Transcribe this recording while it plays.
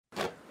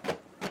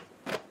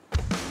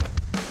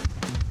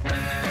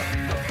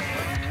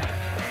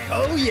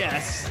Oh,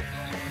 yes.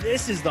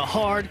 This is the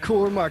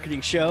Hardcore Marketing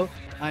Show.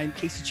 I'm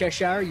Casey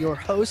Cheshire, your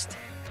host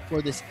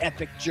for this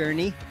epic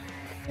journey.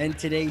 And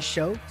today's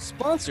show,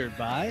 sponsored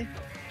by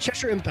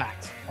Cheshire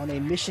Impact, on a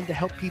mission to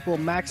help people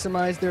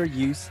maximize their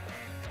use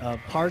of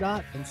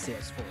Pardot and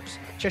Salesforce.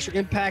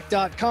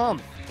 CheshireImpact.com.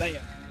 Bam.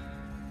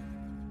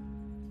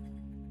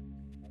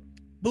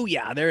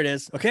 Booyah, there it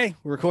is. Okay,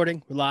 we're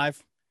recording. We're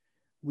live.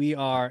 We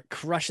are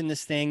crushing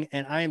this thing,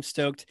 and I am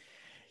stoked.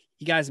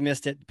 You guys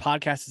missed it. The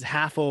podcast is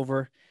half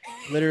over.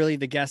 Literally,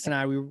 the guest and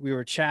I, we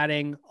were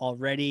chatting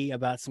already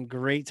about some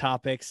great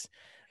topics.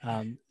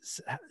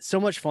 So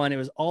much fun. It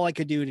was all I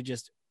could do to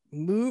just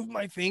move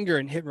my finger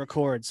and hit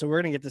record. So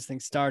we're going to get this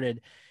thing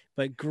started,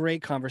 but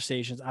great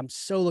conversations. I'm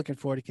so looking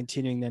forward to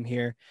continuing them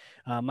here.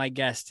 My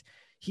guest,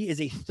 he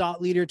is a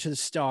thought leader to the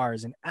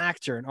stars, an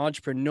actor, an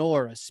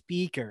entrepreneur, a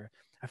speaker,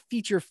 a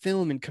feature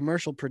film and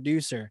commercial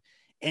producer.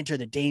 Enter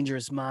the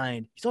Dangerous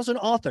Mind. He's also an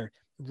author,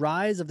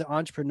 Rise of the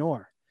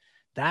Entrepreneur.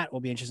 That will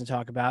be interesting to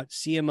talk about.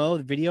 CMO of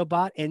the Video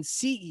Bot and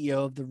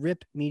CEO of the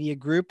RIP Media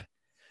Group,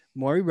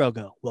 Maury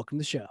Rogow. Welcome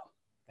to the show.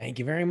 Thank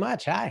you very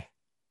much. Hi.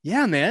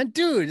 Yeah, man.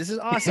 Dude, this is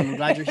awesome. I'm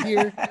glad you're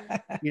here.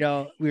 You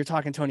know, we were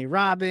talking Tony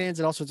Robbins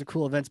and all sorts of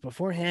cool events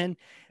beforehand,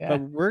 but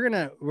we're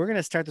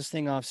gonna start this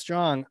thing off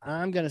strong.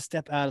 I'm gonna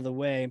step out of the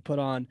way and put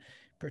on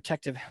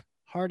protective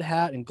hard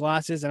hat and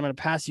glasses. I'm gonna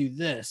pass you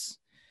this.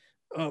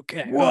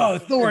 Okay. Whoa,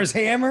 Thor's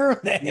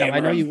hammer. Yeah, I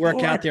know you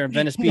work out there in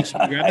Venice Beach.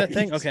 You grab that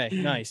thing? Okay,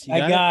 nice. You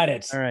got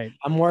it. All right.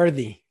 I'm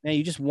worthy. Man,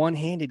 you just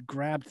one-handed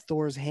grabbed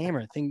Thor's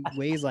hammer. Thing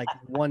weighs like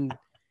 1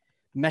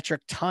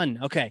 metric ton.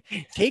 Okay.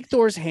 Take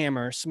Thor's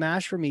hammer,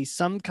 smash for me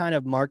some kind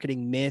of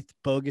marketing myth,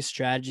 bogus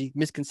strategy,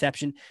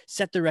 misconception.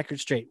 Set the record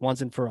straight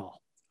once and for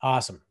all.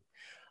 Awesome.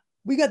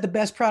 We got the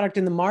best product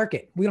in the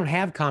market. We don't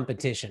have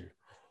competition.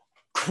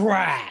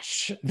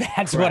 Crash.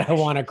 That's what I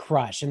want to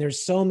crush. And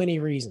there's so many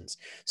reasons,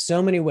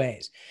 so many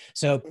ways.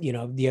 So, you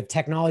know, you have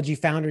technology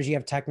founders, you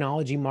have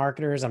technology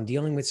marketers. I'm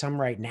dealing with some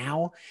right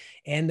now.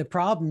 And the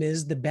problem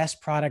is the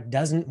best product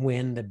doesn't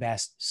win. The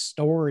best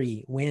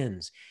story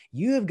wins.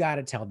 You have got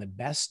to tell the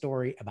best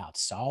story about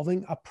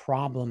solving a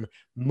problem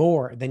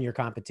more than your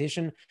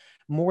competition,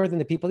 more than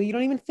the people that you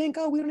don't even think,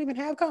 oh, we don't even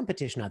have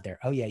competition out there.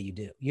 Oh yeah, you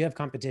do. You have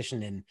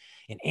competition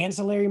in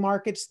ancillary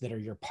markets that are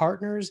your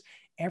partners.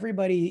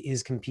 Everybody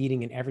is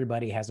competing and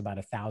everybody has about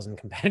 1,000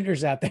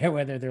 competitors out there,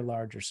 whether they're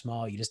large or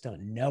small. You just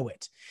don't know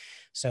it.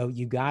 So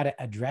you got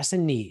to address a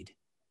need.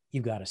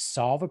 You've got to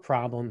solve a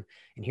problem.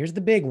 And here's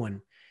the big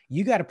one.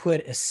 You got to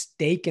put a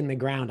stake in the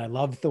ground. I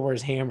love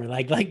Thor's hammer.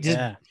 Like just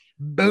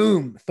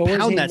boom. Thor's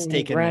Pound hammer that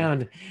stake in the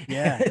ground.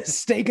 Yeah.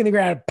 Stake in the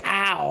ground.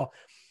 Pow.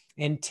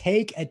 And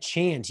take a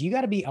chance. You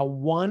got to be a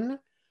 1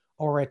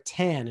 or a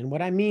 10. And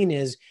what I mean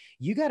is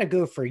you got to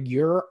go for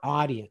your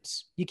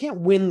audience. You can't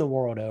win the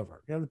world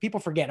over. You know, people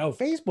forget, oh,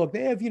 Facebook,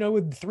 they have, you know,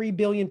 with 3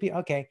 billion people.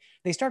 Okay.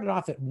 They started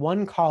off at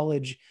one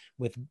college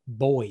with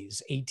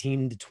boys,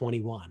 18 to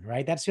 21,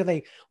 right? That's how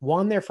they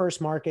won their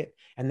first market.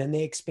 And then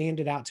they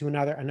expanded out to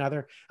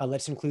another,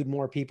 let's include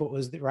more people. It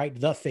was the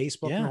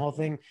Facebook and the whole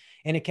thing.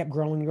 And it kept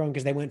growing and growing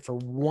because they went for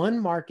one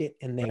market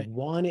and they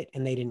won it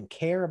and they didn't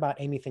care about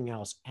anything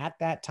else at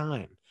that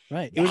time.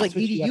 Right. It was like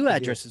EDU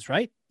addresses,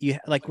 right? You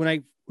like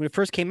when it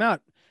first came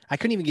out, I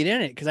couldn't even get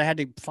in it because I had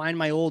to find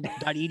my old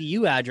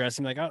 .edu address.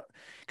 I'm like, oh,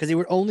 because they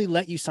would only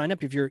let you sign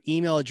up if your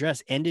email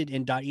address ended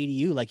in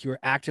 .edu, like you were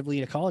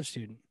actively a college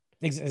student.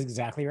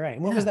 Exactly right.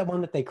 And what was that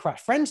one that they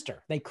crushed? Friendster.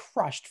 They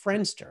crushed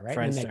Friendster, right?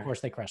 Friendster. And then, of course,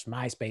 they crushed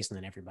MySpace and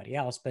then everybody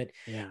else. But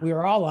we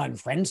were all on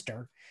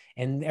Friendster,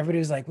 and everybody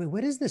was like, "Wait,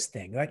 what is this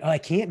thing?" Like, oh, I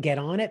can't get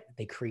on it.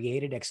 They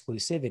created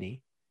exclusivity.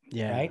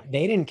 Yeah. Right.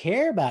 They didn't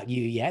care about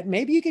you yet.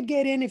 Maybe you could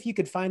get in if you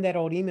could find that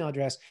old email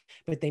address,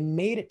 but they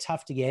made it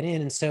tough to get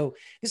in. And so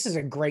this is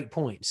a great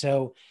point.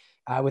 So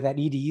with that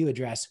EDU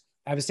address,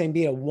 I was saying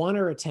be a 1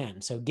 or a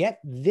 10. So get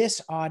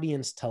this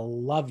audience to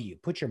love you.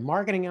 Put your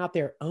marketing out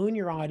there, own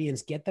your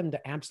audience, get them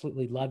to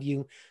absolutely love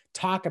you,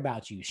 talk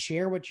about you,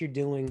 share what you're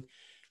doing,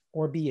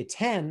 or be a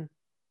 10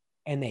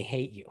 and they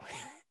hate you.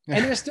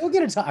 And they're still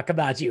going to talk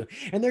about you,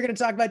 and they're going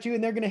to talk about you,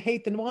 and they're going to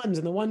hate the ones,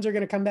 and the ones are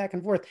going to come back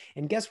and forth.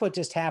 And guess what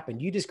just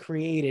happened? You just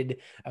created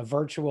a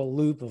virtual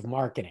loop of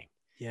marketing.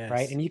 Yes.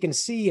 Right. And you can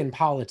see in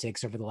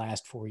politics over the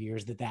last 4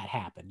 years that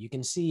happened. You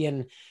can see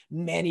in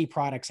many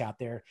products out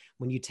there,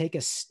 when you take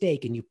a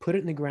stake and you put it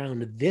in the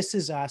ground, this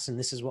is us and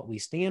this is what we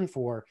stand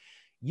for,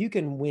 you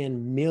can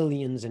win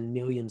millions and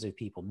millions of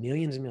people,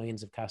 millions and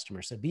millions of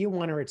customers. So be a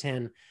 1 or a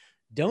 10.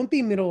 Don't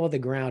be middle of the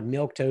ground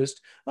milquetoast.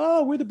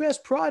 Oh, we're the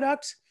best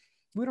product.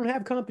 We don't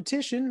have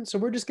competition, so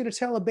we're just going to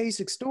tell a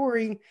basic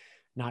story.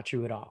 Not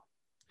true at all,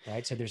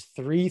 right? So there's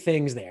 3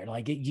 things there.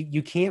 Like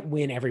you can't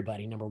win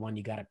everybody. Number one,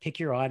 you got to pick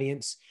your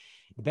audience.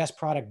 The best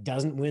product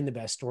doesn't win, the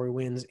best story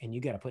wins. And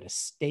you got to put a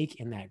stake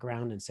in that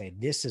ground and say,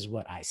 this is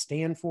what I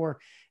stand for.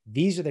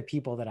 These are the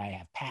people that I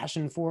have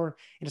passion for.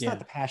 And it's not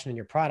the passion in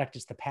your product.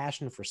 It's the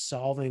passion for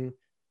solving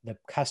the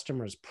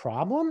customer's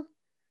problem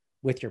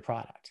with your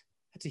product.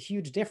 That's a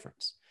huge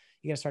difference.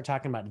 You got to start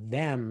talking about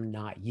them,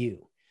 not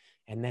you.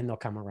 And then they'll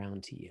come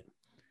around to you.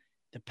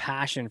 the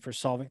passion for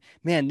solving.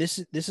 Man, this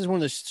is one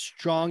of the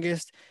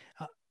strongest.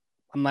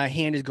 My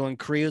hand is going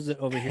crazy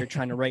over here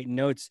trying to write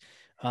notes.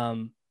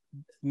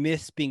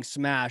 Myths being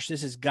smashed.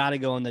 This has got to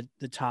go in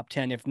the top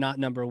 10, if not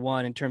number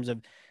one, in terms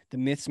of the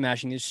myth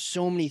smashing. There's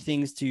so many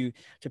things to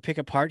pick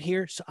apart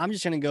here. So I'm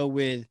just going to go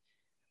with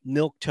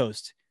milk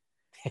toast.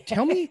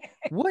 Tell me,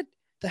 what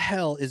the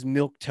hell is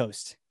milk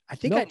toast? I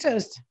think milk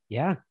toast.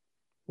 Yeah.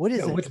 What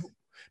is it?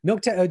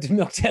 Milk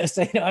toast.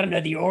 I don't know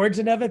the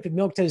origin of it, but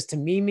milk toast to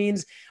me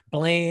means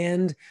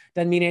bland.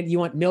 Doesn't mean it. You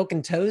want milk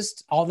and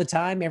toast all the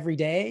time, every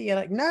day. You're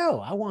like,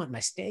 no, I want my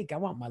steak. I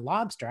want my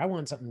lobster. I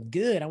want something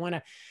good. I want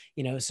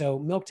to, so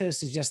milk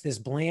toast is just this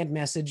bland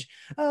message.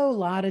 Oh,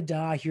 la da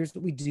da. Here's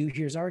what we do.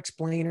 Here's our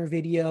explainer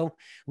video.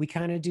 We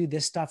kind of do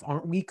this stuff.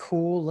 Aren't we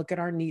cool? Look at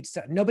our neat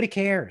stuff. Nobody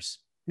cares.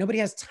 Nobody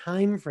has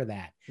time for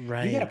that.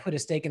 Right. You got to put a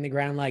stake in the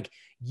ground. Like,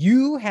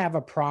 you have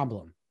a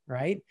problem.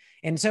 Right.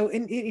 And so,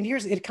 and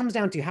here's, it comes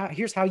down to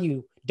here's how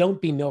you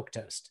don't be milk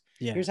toast.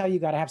 Yeah. Here's how you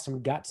got to have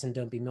some guts and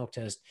don't be milk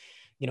toast.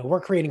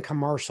 We're creating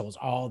commercials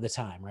all the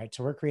time, right?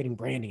 So we're creating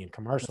branding and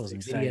commercials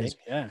and videos.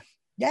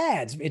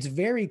 Yeah. It's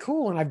very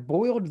cool. And I've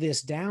boiled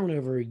this down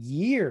over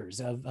years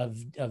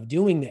of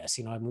doing this.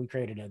 We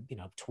created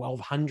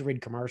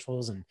 1,200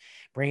 commercials and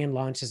brand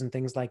launches and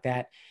things like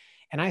that.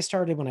 And I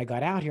started, when I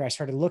got out here, I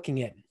started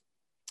looking at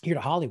here to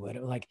Hollywood,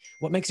 like,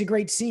 what makes a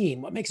great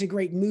scene? What makes a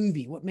great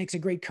movie? What makes a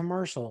great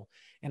commercial?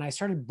 And I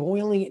started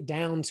boiling it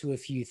down to a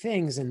few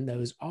things. And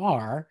those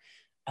are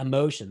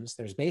emotions.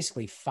 There's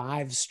basically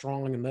 5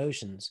 strong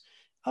emotions.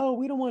 Oh,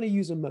 we don't want to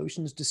use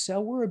emotions to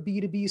sell. We're a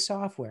B2B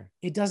software.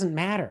 It doesn't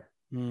matter.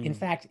 In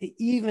fact,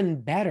 even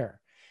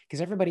better,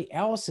 because everybody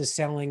else is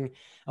selling,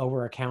 oh,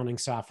 we're accounting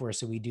software,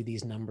 so we do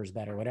these numbers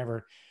better,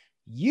 whatever.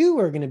 You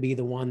are going to be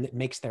the one that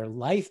makes their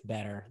life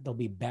better. They'll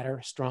be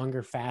better,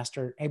 stronger,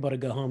 faster, able to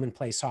go home and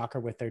play soccer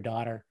with their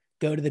daughter,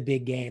 go to the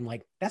big game.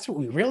 Like, that's what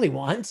we really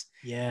want.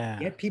 Yeah.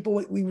 Get people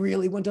what we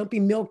really want. Don't be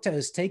milk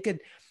toast. Take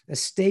a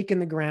stake in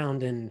the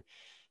ground. And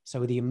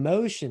so the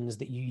emotions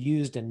that you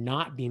use to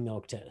not be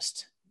milk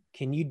toast,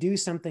 can you do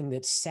something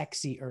that's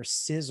sexy or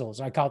sizzles?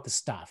 I call it the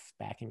stuff.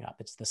 Backing up,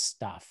 it's the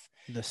stuff.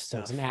 The stuff. So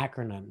it's an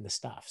acronym, the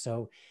stuff.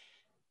 So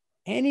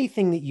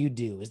anything that you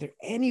do, is there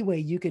any way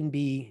you can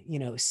be,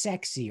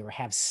 sexy or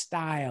have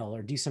style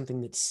or do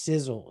something that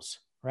sizzles,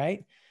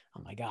 right?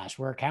 Oh my gosh,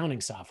 we're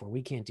accounting software.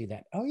 We can't do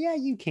that. Oh yeah,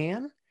 you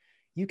can.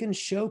 You can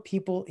show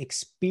people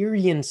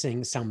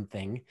experiencing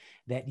something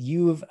that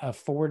you've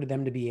afforded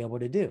them to be able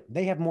to do.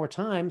 They have more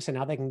time, so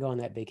now they can go on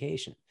that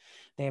vacation.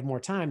 They have more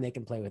time, they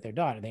can play with their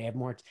daughter. They have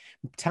more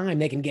time,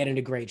 they can get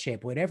into great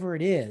shape. Whatever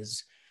it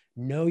is,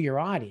 know your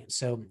audience.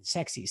 So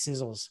sexy,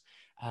 sizzles.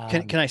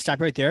 Can I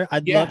stop right there?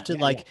 I'd love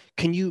to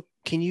can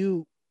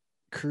you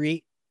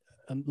create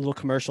a little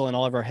commercial in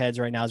all of our heads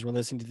right now as we're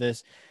listening to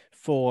this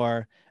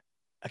for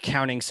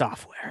accounting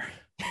software?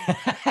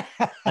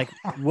 Like,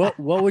 what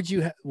would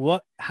you,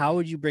 how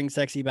would you bring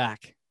sexy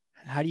back?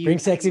 How do you bring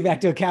sexy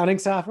back to accounting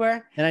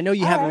software? And I know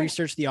you haven't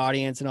researched the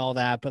audience and all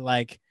that, but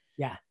like,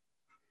 yeah.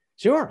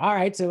 Sure. All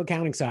right. So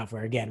accounting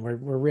software, again, we're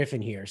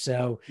riffing here.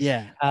 So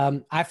yeah,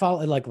 I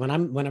follow, like, when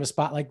I'm a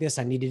spot like this,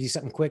 I need to do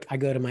something quick. I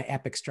go to my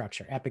EPIC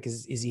structure. EPIC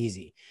is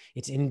easy.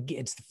 It's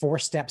the 4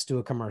 steps to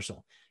a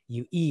commercial.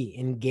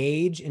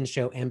 Engage and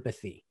show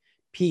empathy.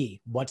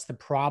 P, what's the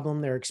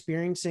problem they're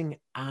experiencing?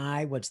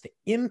 I, what's the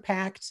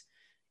impact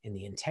and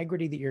the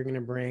integrity that you're going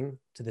to bring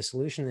to the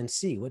solution? And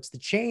C, what's the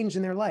change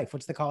in their life?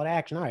 What's the call to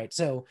action? All right.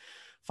 So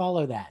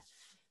follow that.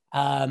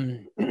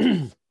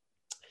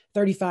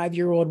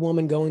 35-year-old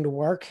woman going to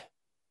work,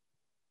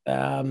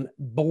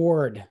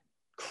 bored,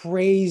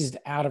 crazed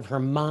out of her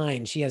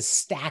mind. She has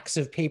stacks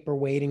of paper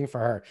waiting for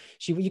her.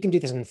 You can do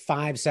this in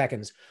 5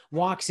 seconds.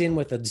 Walks in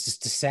with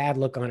just a sad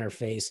look on her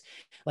face,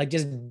 like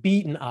just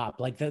beaten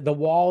up. Like the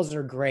walls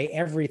are gray.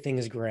 Everything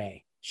is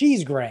gray.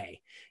 She's gray.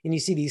 And you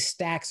see these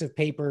stacks of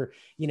paper,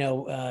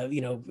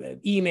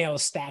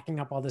 emails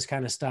stacking up, all this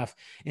kind of stuff.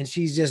 And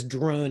she's just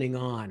droning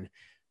on.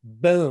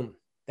 Boom.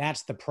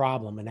 That's the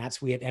problem. And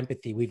we have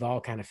empathy. We've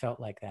all kind of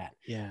felt like that.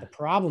 Yeah. The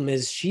problem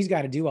is she's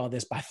got to do all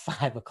this by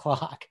 5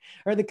 o'clock,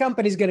 or the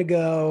company's going to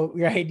go,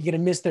 right, you're going to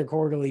miss their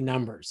quarterly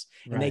numbers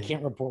and they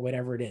can't report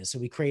whatever it is. So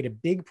we create a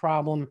big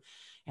problem,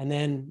 and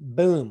then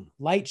boom,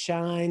 light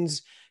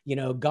shines,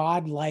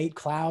 God light,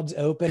 clouds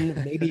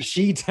open. Maybe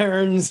she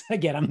turns,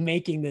 again, I'm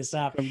making this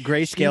up, from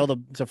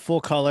grayscale to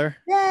full color.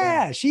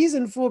 Yeah, she's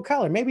in full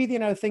color. Maybe,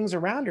 things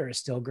around her are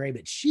still gray,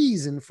 but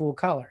she's in full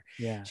color.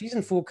 Yeah. She's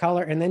in full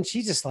color. And then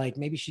she just, like,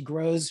 maybe she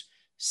grows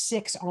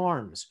 6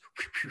 arms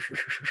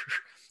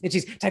and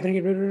she's typing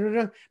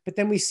it. But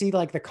then we see,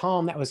 like, the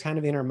calm that was kind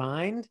of in her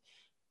mind,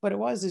 but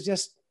is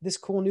just this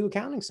cool new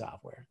accounting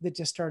software that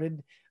just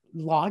started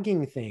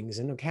logging things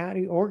and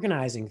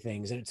organizing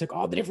things. And it took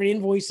all the different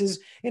invoices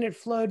and it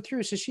flowed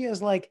through. So she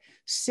has like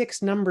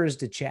 6 numbers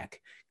to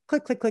check.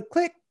 Click, click, click,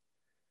 click.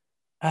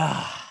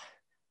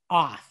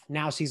 Off.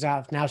 Now she's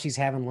off. Now she's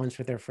having lunch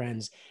with her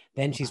friends.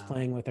 Then she's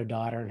playing with her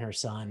daughter and her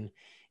son,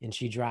 and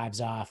she drives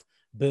off.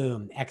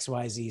 Boom.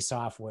 XYZ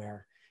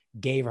software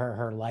gave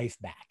her life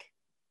back.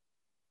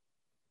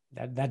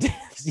 That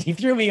you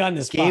threw me on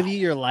the spot. Gave you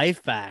your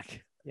life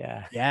back.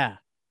 Yeah. Yeah.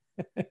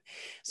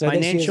 So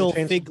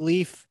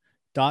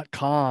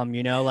Financialfigleaf.com,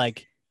 you know,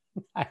 like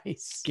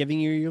nice. giving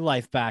you your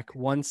life back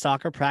one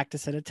soccer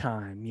practice at a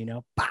time, you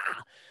know. Bah!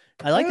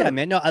 I like that, Boom.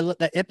 man. No, I look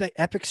that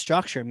epic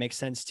structure makes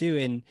sense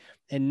too.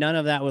 And none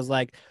of that was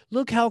like,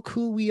 look how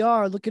cool we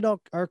are. Look at all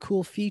our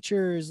cool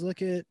features.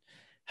 Look at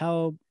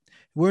how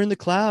we're in the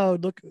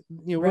cloud. Look,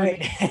 you know,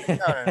 Right.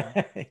 no.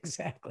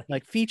 Exactly.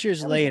 Like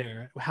features That was it.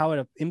 later, how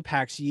it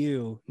impacts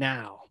you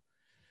now.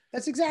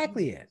 That's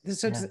exactly it.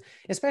 So it's Yeah.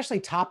 especially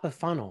top of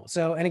funnel.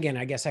 So, and again,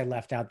 I guess I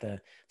left out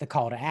the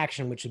call to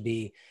action, which would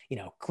be, you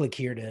know, click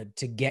here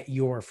to get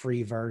your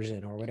free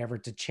version or whatever,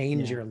 to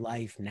change Yeah. your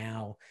life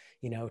now,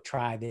 you know,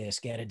 try this,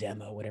 get a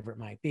demo, whatever it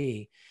might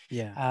be.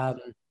 Yeah.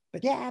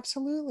 But yeah,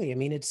 absolutely. I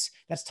mean,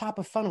 that's top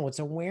of funnel. It's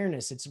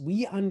awareness. It's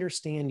we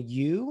understand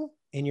you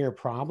and your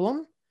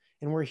problem,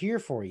 and we're here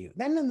for you.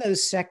 Then in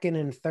those second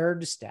and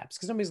third steps,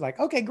 because somebody's like,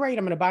 okay, great,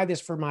 I'm going to buy this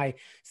for my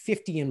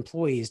 50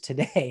 employees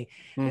today.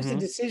 There's a Mhm.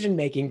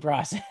 decision-making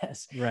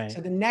process. Right.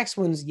 So the next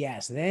one's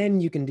yes,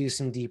 then you can do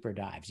some deeper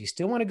dives. You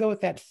still want to go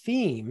with that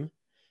theme,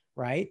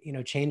 right? You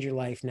know, change your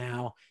life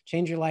now,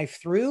 change your life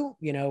through,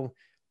 you know,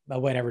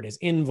 whatever it is,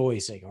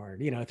 invoicing or,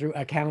 you know, through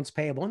accounts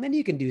payable. And then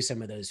you can do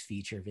some of those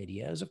feature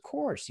videos. Of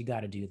course, you got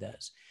to do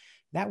those.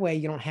 That way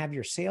you don't have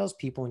your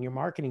salespeople and your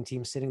marketing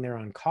team sitting there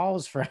on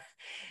calls for,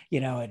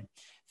 you know, at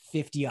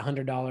 $50,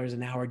 $100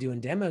 an hour doing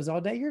demos all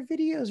day. Your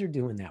videos are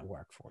doing that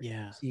work for you.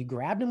 Yeah. So you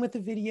grab them with the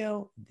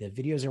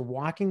videos are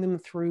walking them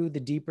through the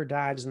deeper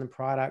dives in the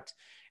product.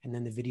 And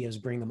then the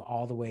videos bring them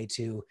all the way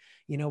to,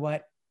 you know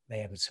what? They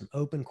have some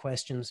open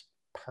questions.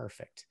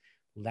 Perfect.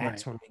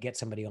 That's Right. when we get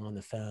somebody on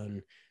the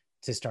phone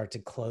to start to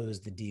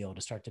close the deal,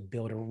 to start to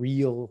build a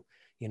real,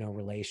 you know,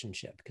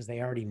 relationship, because they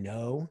already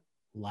know,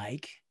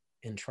 like,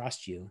 and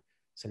trust you.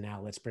 So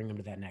now let's bring them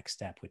to that next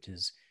step, which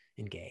is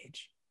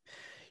engage.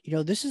 You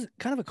know, this is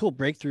kind of a cool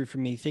breakthrough for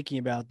me thinking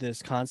about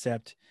this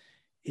concept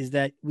is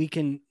that we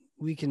can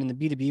in the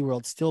B2B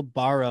world still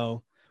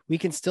borrow, we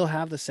can still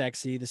have the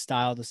sexy, the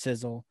style, the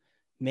sizzle,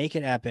 make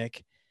it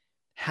epic,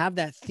 have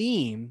that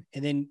theme,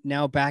 and then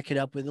now back it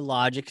up with the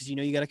logic because you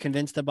know you got to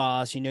convince the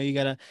boss, you know you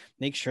got to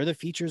make sure the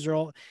features are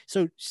all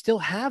so still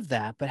have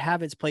that, but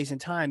have its place in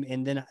time.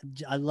 And then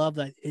I love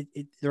that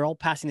they're all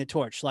passing the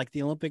torch, like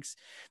the Olympics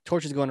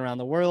torch is going around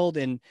the world,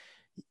 and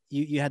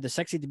you had the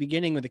sexy at the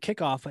beginning with the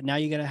kickoff, but now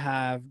you're going to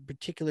have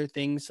particular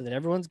things so that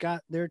everyone's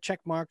got their check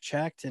mark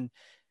checked. And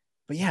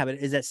but yeah, but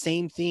is that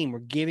same theme? We're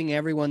giving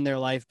everyone their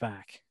life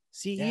back.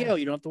 Yeah. CEO,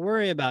 you don't have to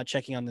worry about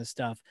checking on this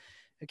stuff.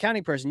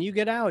 Accounting person, you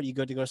get out, you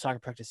go to soccer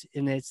practice,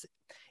 and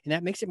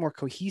that makes it more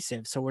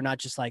cohesive. So we're not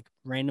just like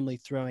randomly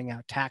throwing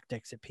out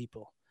tactics at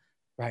people.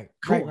 Right,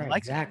 Cool, I right,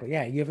 like that. exactly.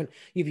 Yeah, you have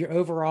your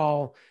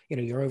overall, you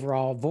know, your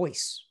overall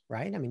voice,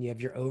 right? I mean, you have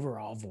your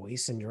overall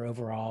voice and your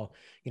overall,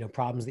 you know,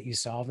 problems that you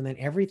solve, and then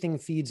everything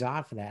feeds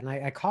off of that. And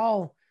I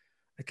call,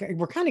 okay,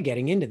 we're kind of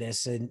getting into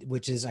this, and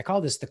which is I call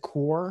this the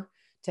core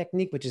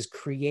technique, which is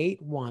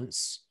create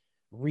once,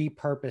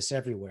 repurpose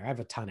everywhere. I have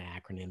a ton of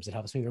acronyms. It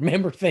helps me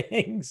remember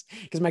things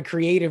because my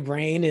creative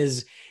brain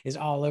is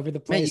all over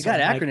the Man, you place. So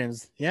got I'm like,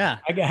 acronyms. Yeah.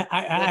 I got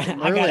You're like the I got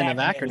Merlin of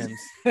acronyms.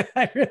 acronyms.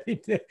 I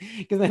really do.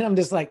 Because then I'm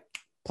just like,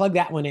 plug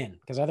that one in,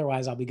 because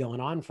otherwise I'll be going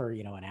on for,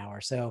 you know, an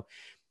hour. So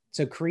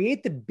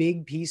create the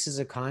big pieces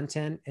of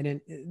content.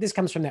 And this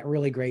comes from that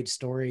really great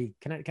story.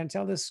 Can I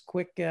tell this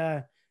quick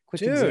Dude,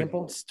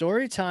 example?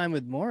 story time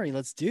with Maury.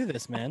 Let's do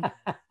this, man.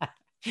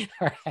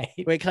 All right.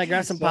 Wait, can I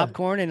grab some So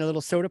popcorn and a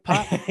little soda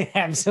pop?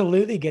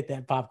 absolutely get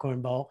that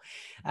popcorn bowl.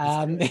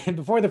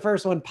 Before the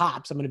first one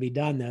pops, I'm going to be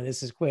done though.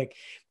 This is quick.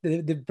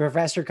 The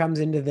professor comes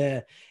into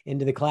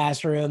the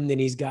classroom, then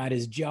he's got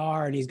his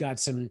jar and he's got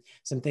some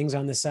things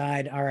on the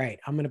side. All right,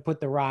 I'm going to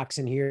put the rocks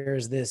in here.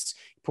 Is this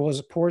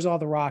pours all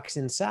the rocks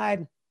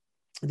inside.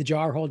 The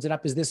jar holds it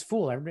up. Is this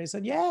full? Everybody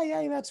said,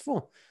 yeah, that's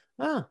full.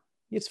 Ah,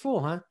 it's full,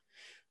 huh?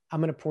 I'm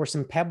going to pour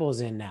some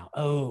pebbles in now.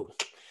 Oh,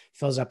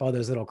 fills up all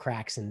those little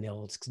cracks and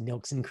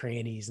nooks and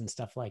crannies and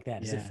stuff like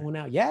that. Is it full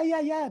now? Yeah,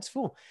 it's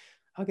full.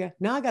 Okay,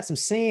 now I got some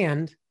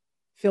sand,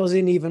 fills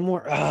in even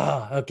more.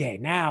 Oh, okay,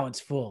 now it's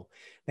full.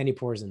 Then he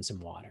pours in some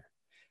water.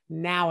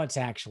 Now it's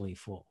actually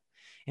full.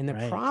 And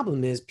the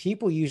problem is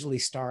people usually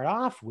start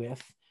off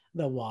with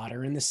the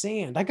water and the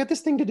sand. I got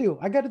this thing to do.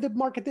 I got to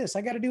market this.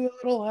 I got to do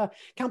a little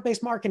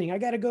account-based marketing. I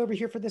got to go over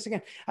here for this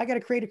again. I got to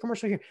create a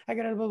commercial here. I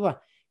got to blah, blah.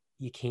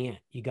 You can't.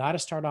 You got to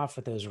start off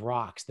with those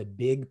rocks, the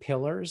big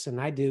pillars.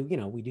 And I do, you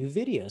know, we do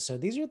videos. So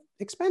these are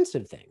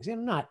expensive things. You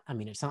know,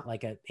 it's not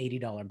like a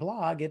 $80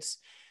 blog. It's,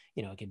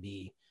 you know, it could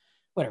be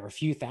whatever, a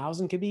few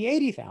thousand, could be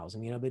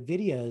 80,000, you know, but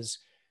videos,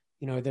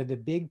 you know, they're the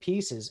big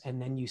pieces.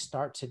 And then you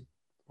start to,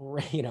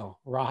 you know,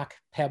 rock,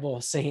 pebble,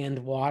 sand,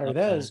 water,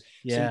 those.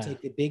 Yeah. So you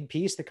take the big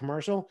piece, the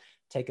commercial,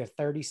 take a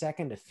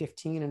 30-second, a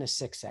 15 and a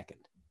 6-second.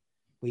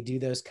 We do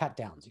those cut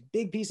downs,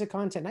 big piece of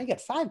content. Now you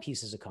get 5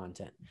 pieces of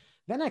content.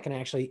 Then I can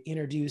actually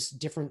introduce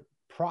different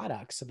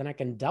products. So then I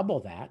can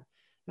double that.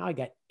 Now I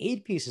got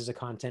 8 pieces of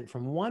content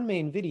from one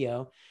main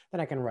video. Then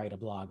I can write a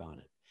blog on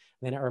it.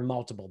 then or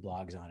multiple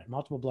blogs on it,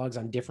 multiple blogs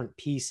on different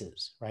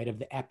pieces, right, of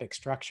the epic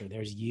structure.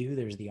 There's you,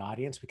 there's the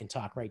audience. We can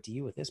talk right to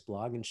you with this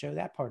blog and show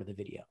that part of the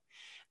video.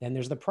 Then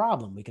there's the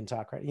problem. We can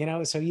talk right, you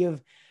know, so you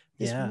have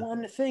this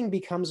one thing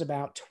becomes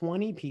about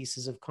 20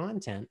 pieces of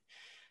content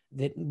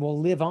that will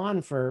live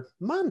on for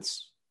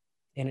months.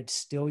 And it's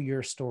still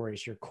your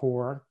stories, your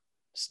core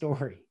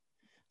story.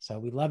 So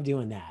we love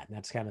doing that. And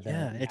that's kind of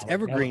it's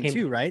evergreen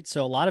too, right?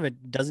 So a lot of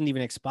it doesn't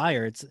even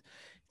expire. It's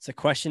a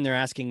question they're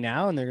asking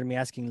now and they're going to be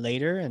asking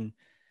later. And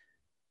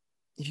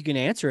if you can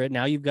answer it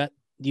now, you've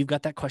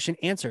got that question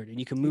answered and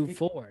you can move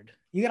forward.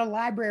 You got a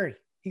library.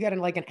 You got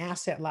like an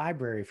asset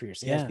library for your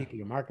salespeople,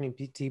 your marketing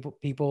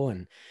people,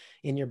 and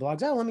in your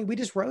blogs. Oh, we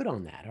just wrote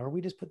on that, or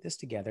we just put this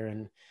together.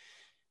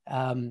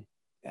 And,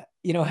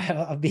 you know,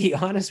 I'll be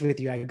honest with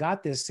you. I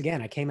got this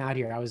again. I came out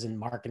here. I was in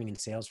marketing and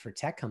sales for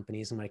tech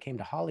companies. And when I came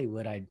to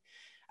Hollywood, I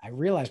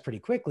realized pretty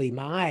quickly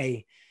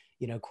my,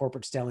 you know,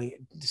 corporate storytelling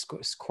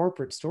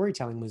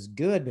was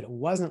good, but it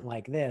wasn't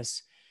like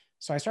this.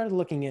 So I started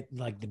looking at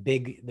like the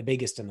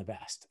biggest and the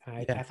best.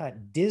 And I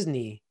thought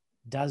Disney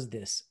does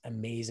this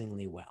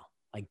amazingly well.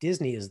 Like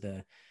Disney is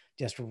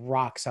just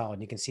rock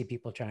solid. You can see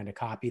people trying to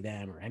copy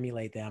them or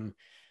emulate them.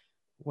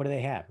 What do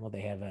they have? Well,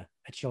 they have a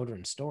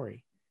children's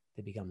story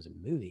that becomes a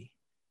movie.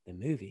 The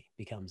movie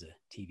becomes a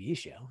TV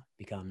show,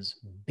 becomes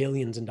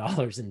billions of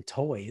dollars in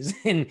toys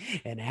and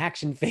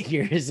action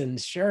figures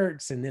and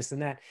shirts and this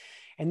and that.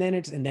 And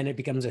then it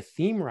becomes a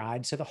theme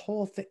ride. So the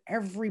whole thing,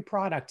 every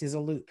product is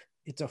a loop.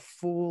 It's a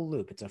full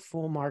loop. It's a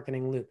full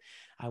marketing loop.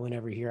 I went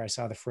over here. I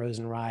saw the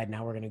Frozen ride.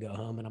 Now we're going to go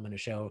home and I'm going to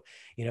show,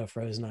 you know,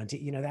 Frozen on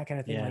TV, you know, that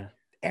kind of thing. Like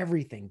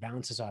everything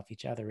bounces off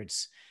each other.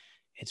 It's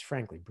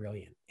frankly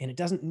brilliant. And it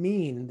doesn't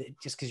mean that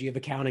just because you have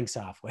accounting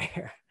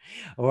software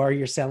or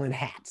you're selling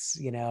hats,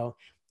 you know,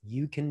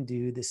 you can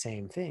do the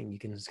same thing. You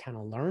can just kind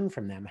of learn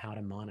from them how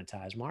to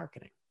monetize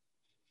marketing.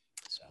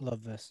 So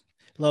love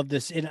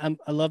this. And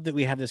I love that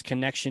we have this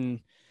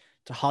connection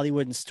to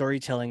Hollywood and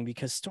storytelling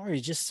because story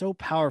is just so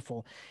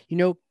powerful. You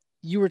know,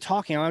 you were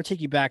talking, I want to take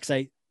you back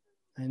because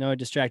I know I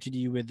distracted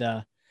you with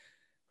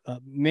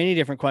many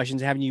different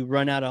questions, having you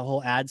run out a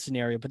whole ad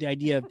scenario, but the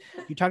idea of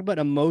you talk about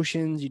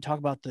emotions, you talk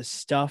about the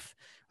stuff.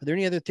 Are there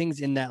any other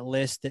things in that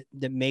list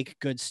that make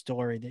good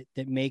story,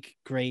 that make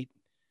great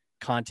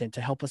content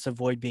to help us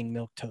avoid being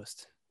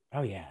milquetoast?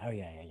 Oh yeah.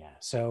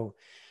 So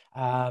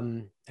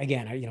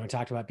again, I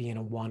talked about being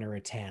a 1 or a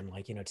 10,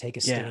 like, you know, take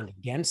a stand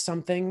against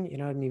something, you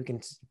know, and you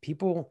can,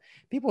 people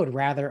would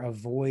rather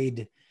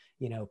avoid,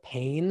 you know,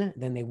 pain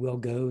than they will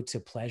go to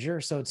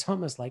pleasure. So it's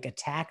almost like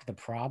attack the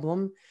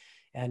problem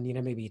and, you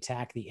know, maybe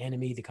attack the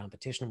enemy, the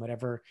competition,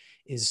 whatever,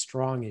 as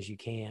strong as you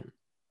can.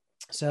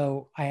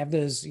 So I have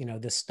those, you know,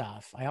 this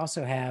stuff. I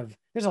also have,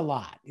 there's a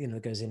lot, you know,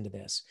 that goes into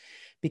this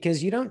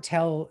because you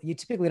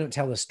typically don't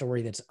tell a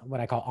story that's what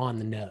I call on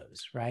the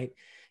nose, right?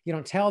 You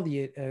don't tell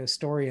the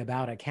story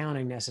about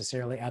accounting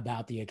necessarily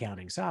about the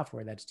accounting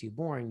software. That's too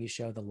boring. You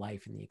show the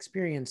life and the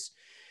experience,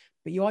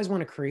 but you always want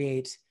to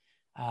create,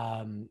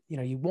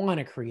 you want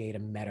to create a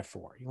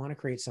metaphor. You want to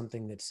create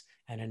something that's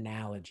an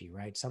analogy,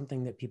 right?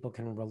 Something that people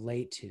can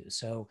relate to.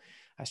 So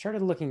I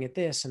started looking at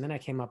this and then I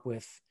came up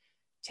with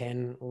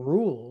 10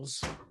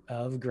 rules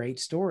of great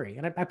story.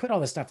 And I put all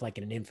this stuff like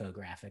in an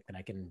infographic that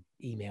I can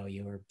email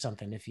you or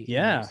something if you,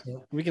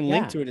 we can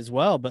link to it as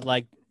well. But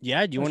like,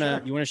 do you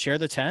want to share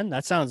the 10?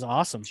 That sounds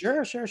awesome.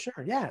 Sure.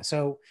 Yeah.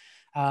 So,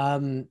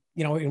 and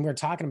we're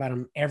talking about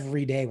them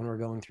every day when we're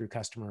going through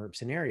customer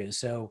scenarios.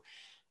 So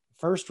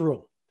first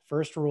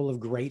rule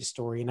of great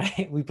story.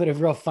 And we put a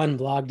real fun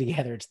blog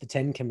together. It's the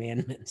 10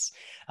 commandments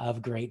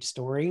of great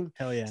story.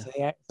 Hell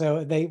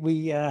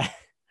yeah.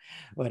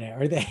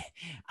 Whatever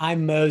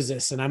I'm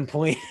Moses and I'm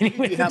pointing.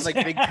 You have like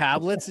big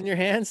tablets in your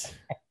hands.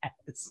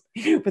 Yes.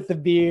 With the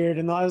beard.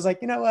 And I was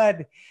like, you know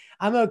what?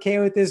 I'm okay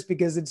with this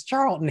because it's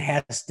Charlton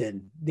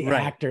Heston, the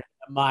actor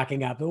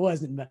mocking up. It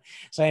wasn't.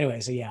 So anyway,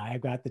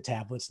 I've got the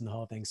tablets and the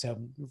whole thing.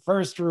 So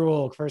first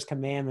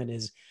commandment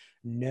is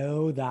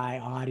know thy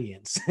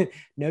audience.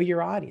 Know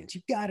your audience.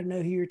 You've got to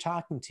know who you're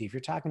talking to. If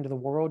you're talking to the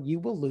world, you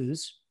will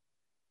lose.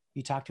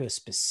 You talk to a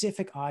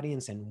specific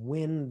audience and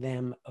win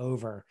them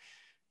over.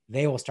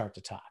 They will start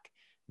to talk.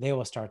 They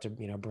will start to,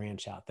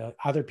 branch out. The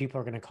other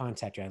people are going to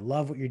contact you. I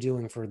love what you're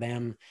doing for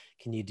them.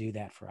 Can you do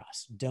that for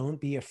us?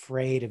 Don't be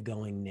afraid of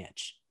going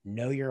niche.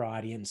 Know your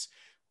audience.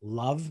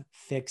 Love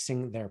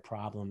fixing their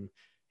problem.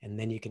 And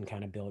then you can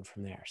kind of build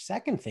from there.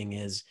 Second thing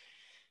is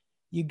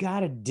you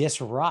got to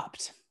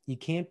disrupt. You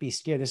can't be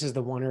scared. This is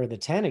the 1 or the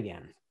 10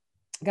 again.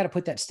 You got to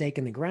put that stake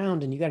in the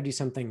ground and you got to do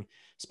something,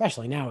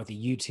 especially now with the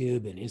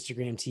YouTube and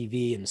Instagram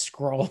TV and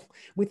scroll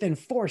within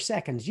 4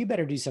 seconds. You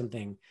better do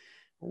something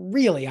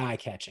really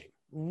eye-catching,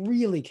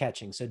 really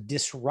catching. So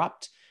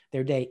disrupt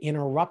their day,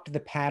 interrupt the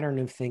pattern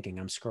of thinking.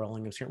 I'm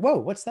scrolling. Whoa,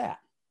 what's that?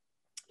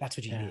 That's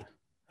what you need.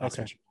 That's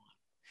what you want.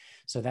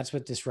 So that's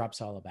what disrupt's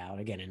all about.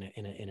 Again,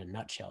 in a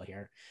nutshell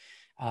here.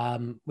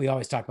 We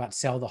always talk about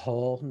sell the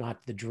hole,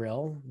 not the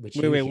drill.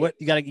 Wait, what?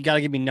 You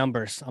gotta give me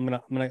numbers. I'm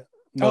gonna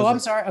Oh, I'm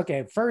Moses. sorry.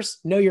 Okay.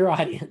 First, know your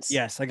audience.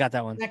 Yes, I got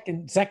that one.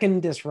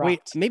 Second, disrupt.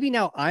 Wait, maybe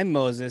now I'm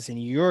Moses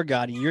and you're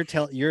God. And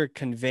you're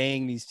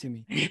conveying these to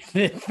me.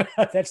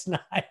 That's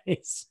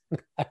nice.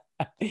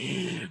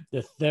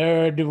 The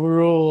third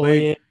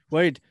rule.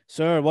 Wait,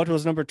 sir. What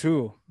was number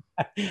 2?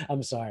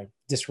 I'm sorry.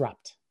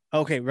 Disrupt.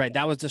 Okay, right.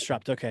 That was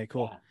disrupt. Okay,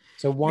 cool. Yeah.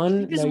 So You one,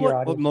 think this know is your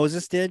what audience.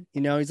 Moses did?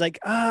 He's like,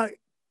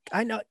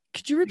 I know.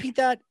 Could you repeat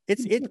that?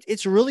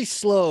 It's really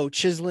slow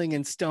chiseling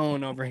in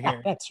stone over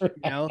here. That's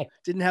right.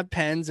 Didn't have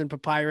pens and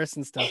papyrus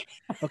and stuff.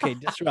 Okay,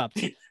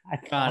 disrupt.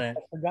 Got it.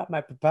 I forgot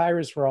my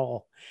papyrus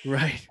roll.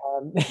 Right.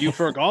 You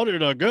forgot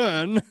it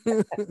again.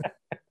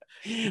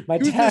 My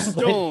Use the tablet.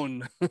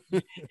 stone.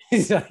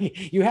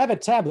 Like, you have a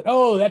tablet.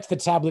 Oh, that's the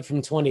tablet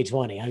from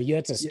 2020.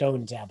 That's a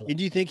stone tablet. And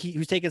do you think he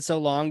was taking so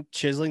long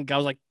chiseling? God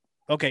was like,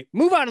 okay,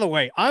 move out of the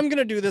way. I'm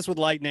gonna do this with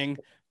lightning.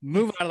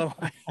 Move out of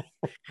the way.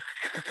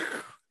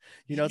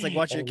 It's like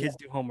watching your kids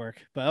do homework.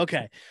 But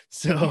okay,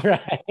 so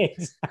right,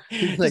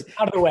 like,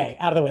 out of the way.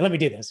 Let me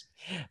do this.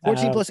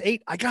 14 plus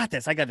 8. I got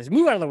this.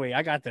 Move out of the way.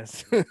 I got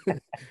this.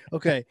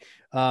 Okay,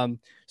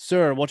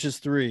 sir. What's his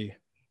 3?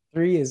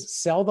 3 is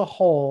sell the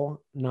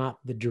hole, not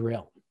the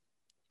drill.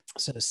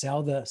 So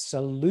sell the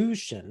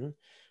solution,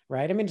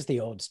 right? I mean, it's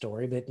the old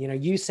story, but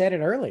you said it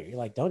earlier. You're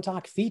like, don't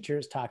talk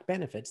features, talk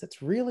benefits.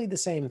 That's really the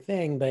same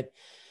thing, but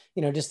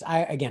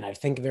I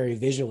think very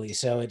visually.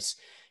 So it's,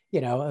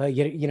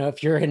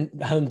 if you're in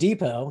Home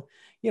Depot,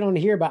 you don't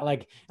hear about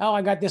like, oh,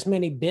 I got this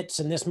many bits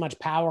and this much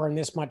power and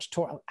this much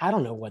torque. I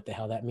don't know what the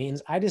hell that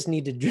means. I just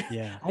need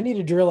to, I need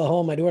to drill a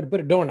hole in my door to put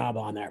a doorknob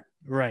on there.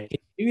 Right. Can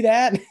you do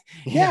that?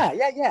 Yeah.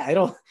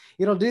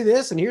 It'll do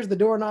this. And here's the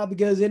doorknob that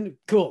goes in.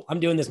 Cool.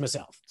 I'm doing this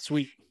myself.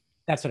 Sweet.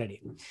 That's what I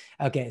do.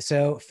 Okay.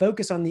 So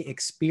focus on the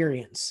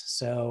experience.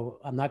 So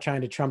I'm not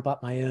trying to trump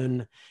up my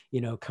own,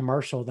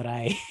 commercial that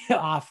I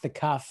off the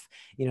cuff,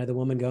 the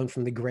woman going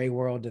from the gray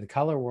world to the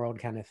color world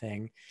kind of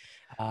thing.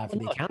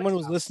 Someone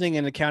was listening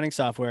in accounting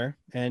software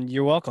and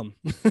you're welcome.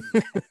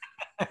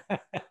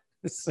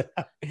 So,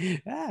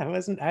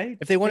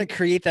 if they want to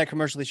create that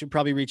commercial, they should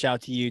probably reach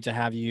out to you to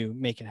have you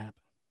make it happen.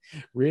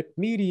 Rip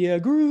Media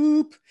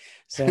Group.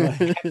 So,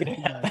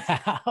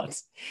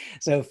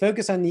 so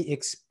focus on the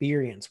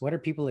experience. What are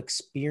people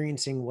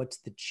experiencing? What's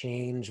the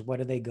change?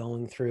 What are they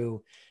going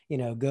through?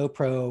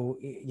 GoPro,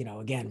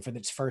 again, for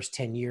its first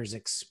 10 years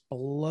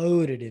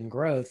exploded in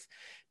growth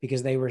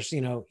because they were,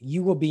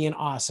 you will be an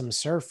awesome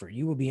surfer.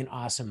 You will be an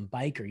awesome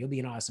biker. You'll be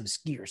an awesome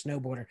skier,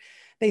 snowboarder.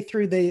 They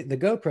threw the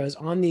GoPros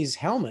on these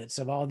helmets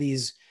of all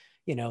these,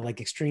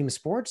 like extreme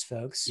sports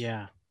folks.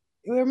 Yeah.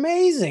 They were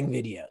amazing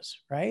videos,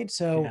 right?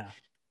 So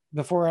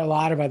before a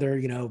lot of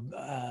other,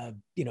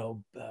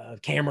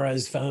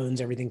 cameras,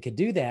 phones, everything could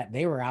do that,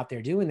 they were out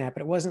there doing that,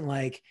 but it wasn't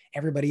like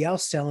everybody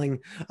else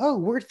selling, oh,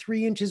 we're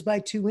 3 inches by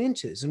 2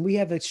 inches and we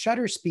have a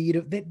shutter speed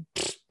of that.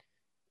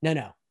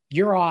 No,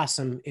 you're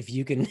awesome if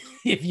you can,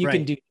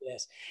 can do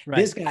this. Right.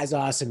 This guy's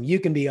awesome. You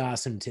can be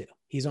awesome too.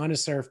 He's on a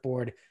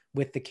surfboard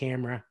with the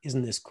camera.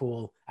 Isn't this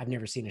cool? I've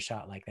never seen a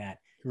shot like that.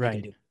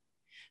 Right.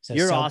 So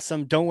you're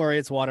awesome. Don't worry,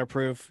 it's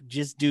waterproof.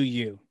 Just do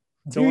you.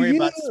 Don't worry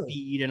about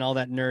speed and all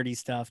that nerdy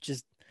stuff.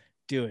 Just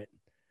do it.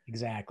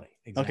 Exactly.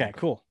 Okay,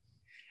 cool.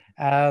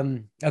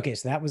 Okay,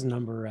 so that was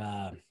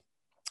number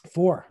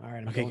 4. All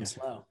right, I'm going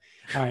slow.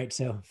 All right,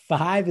 so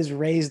 5 is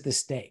raise the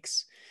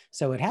stakes.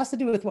 So it has to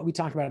do with what we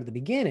talked about at the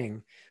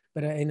beginning,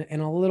 but in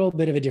a little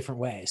bit of a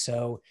different way.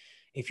 So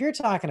if your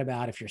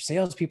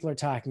salespeople are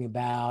talking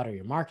about, or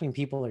your marketing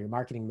people or your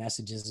marketing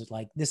messages,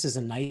 like this is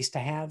a nice to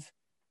have,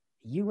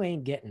 you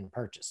ain't getting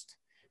purchased.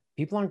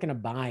 People aren't going to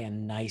buy a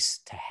nice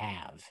to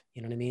have.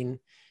 You know what I mean?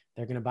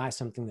 They're going to buy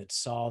something that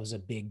solves a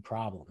big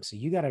problem. So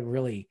you got to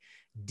really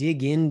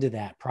dig into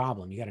that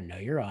problem. You got to know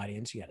your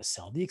audience. You got to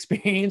sell the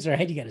experience,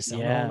 right? You got to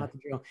sell not the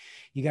drill.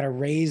 You got to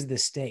raise the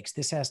stakes.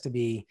 This has to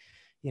be,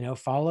 you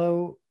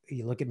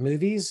look at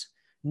movies,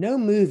 no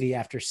movie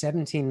after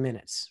 17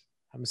 minutes.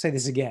 I'm going to say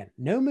this again.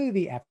 No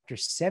movie after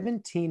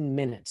 17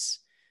 minutes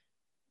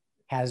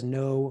has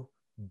no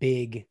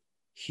big,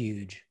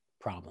 huge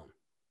problem.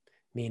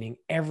 Meaning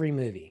every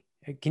movie.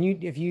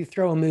 If you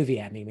throw a movie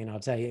at me, I'll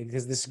tell you,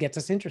 because this gets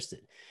us interested.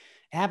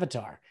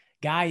 Avatar,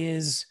 guy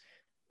is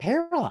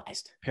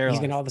paralyzed. He's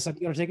going to all of a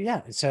sudden take it.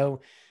 Yeah.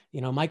 So,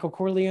 Michael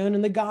Corleone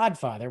and The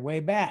Godfather way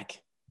back,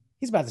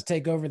 he's about to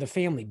take over the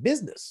family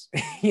business,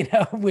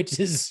 which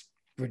is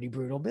pretty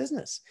brutal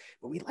business.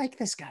 But we like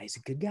this guy. He's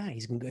a good guy.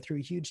 He's going to go through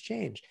a huge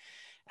change.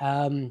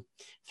 3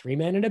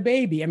 Men and a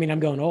Baby. I'm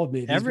going old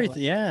movies.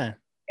 Everything.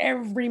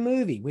 Every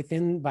movie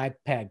by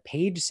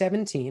page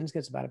 17,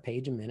 it's about a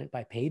page a minute.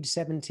 By page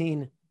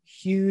 17,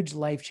 huge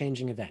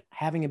life-changing event.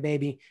 Having a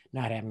baby,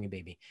 not having a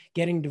baby,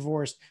 getting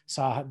divorced,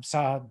 saw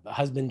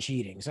husband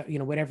cheating. So,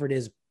 whatever it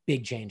is,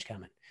 big change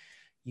coming.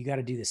 You got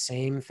to do the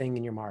same thing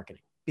in your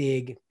marketing.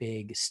 Big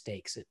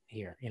stakes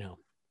here,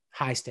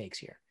 high stakes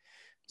here.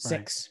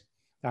 6.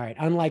 Right. All right.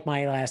 Unlike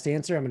my last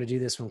answer, I'm going to do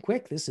this one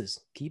quick. This is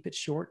keep it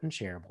short and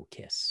shareable.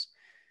 KISS.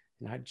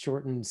 Not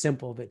short and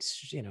simple, but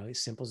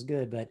simple is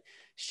good, but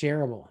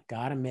shareable.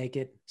 Got to make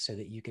it so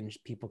that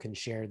people can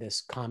share this,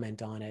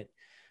 comment on it.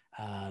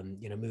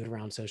 Mood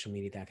around social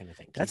media, that kind of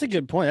thing. That's a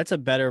good point. That's a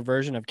better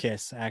version of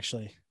KISS,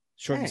 actually.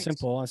 Short and Thanks.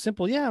 simple.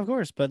 Simple, yeah, of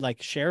course, but like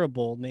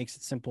shareable makes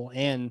it simple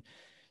and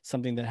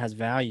something that has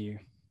value.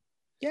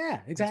 Yeah,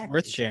 It's exactly.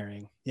 worth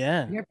sharing.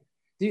 Yeah. Yep.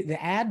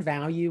 The add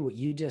value, what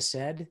you just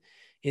said,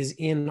 is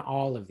in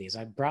all of these.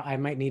 I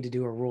might need to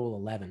do a rule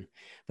 11,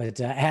 but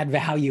add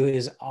value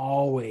is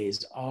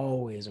always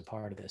a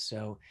part of this.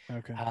 So,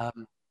 Okay.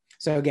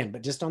 so again,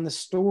 but just on the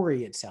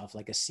story itself,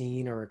 like a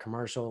scene or a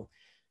commercial,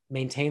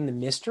 maintain the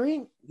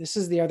mystery. This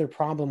is the other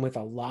problem with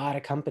a lot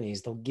of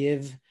companies. They'll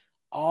give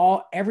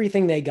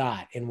everything they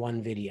got in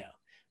one video.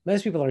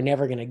 Most people are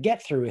never going to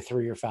get through a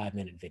 3 or 5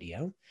 minute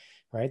video,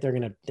 right? They're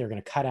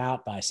gonna cut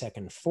out by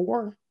second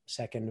 4,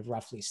 second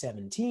roughly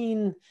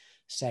 17,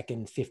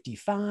 second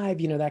 55,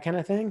 that kind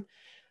of thing.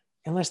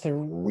 Unless they're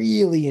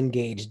really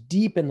engaged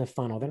deep in the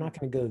funnel, they're not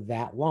going to go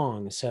that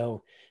long.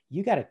 So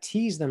you got to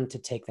tease them to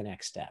take the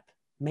next step.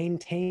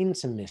 Maintain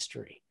some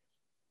mystery.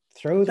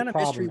 Throw What the kind of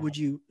mystery problem would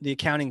you, the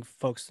accounting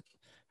folks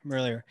from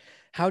earlier,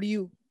 how do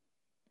you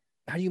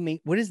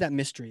make, what does that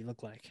mystery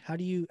look like? How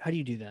do you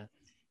do that?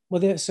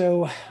 Well,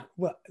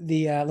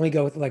 let me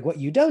go with like what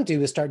you don't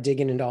do is start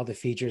digging into all the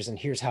features and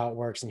here's how it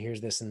works and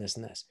here's this and this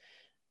and this.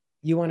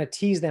 You want to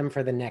tease them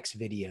for the next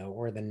video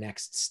or the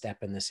next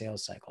step in the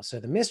sales cycle. So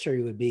the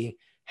mystery would be,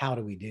 how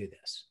do we do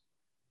this?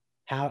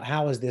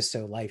 How is this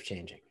so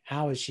life-changing?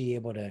 How is she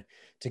able to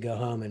go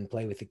home and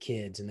play with the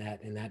kids in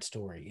that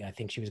story? I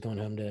think she was going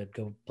home to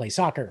go play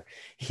soccer,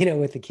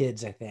 with the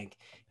kids, I think,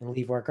 and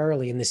leave work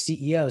early. And the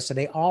CEO, so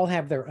they all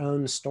have their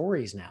own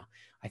stories now.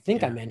 I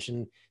think I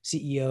mentioned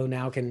CEO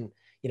now can,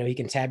 he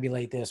can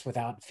tabulate this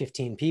without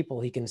 15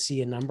 people. He can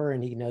see a number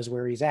and he knows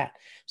where he's at.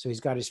 So he's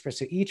got his,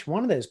 so each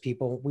one of those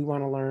people,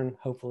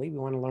 hopefully we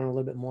want to learn a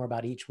little bit more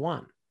about each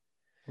one.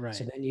 Right.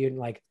 So then you're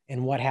like,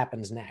 and what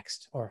happens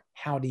next? Or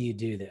how do you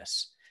do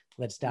this?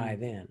 Let's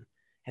dive in.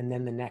 And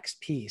then the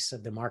next piece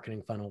of the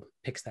marketing funnel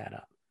picks that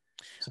up.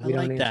 So I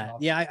like that.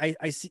 Yeah,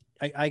 I see.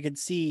 I could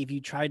see if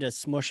you try to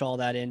smush all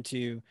that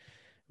into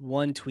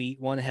one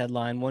tweet, one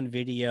headline, one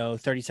video,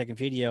 30-second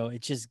video,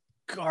 it's just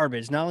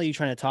garbage. Not only are you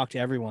trying to talk to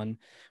everyone,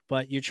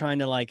 but you're trying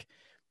to like,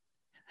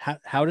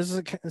 how does the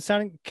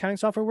accounting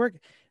software work?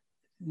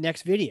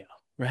 Next video,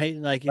 right?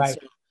 Like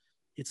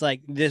it's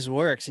like this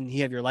works and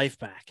you have your life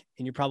back.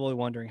 And you're probably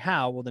wondering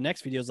how. Well, the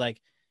next video is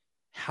like,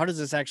 how does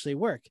this actually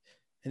work?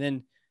 And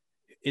then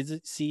is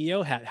it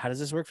CEO? How does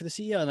this work for the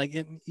CEO? And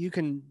like you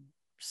can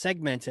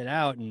segment it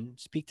out and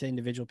speak to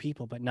individual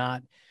people, but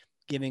not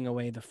giving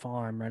away the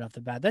farm right off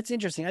the bat. That's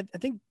interesting. I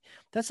think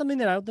that's something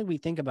that I don't think we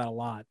think about a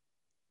lot.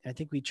 I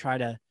think we try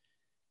to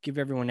give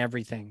everyone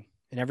everything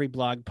in every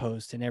blog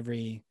post and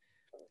every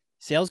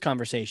sales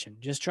conversation.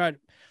 Let's talk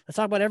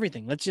about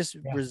everything. Let's just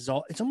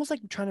resolve. It's almost like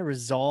trying to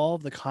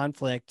resolve the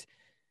conflict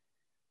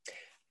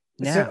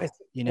now,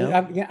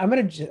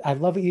 I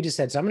love what you just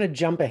said. So I'm going to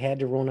jump ahead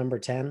to rule number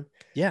 10.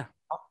 Yeah.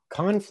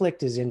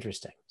 Conflict is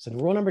interesting. So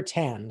rule number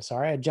 10,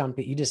 sorry, I jumped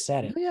it. You just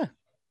said it. Yeah.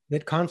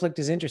 That conflict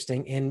is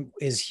interesting. And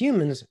as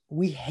humans,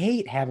 we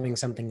hate having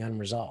something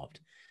unresolved.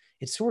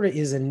 It sort of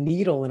is a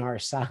needle in our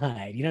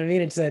side. You know what I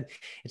mean? It's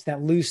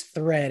that loose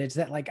thread. It's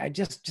that like, I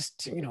just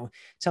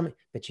tell me,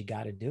 but you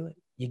got to do it.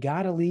 You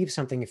got to leave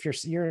something. If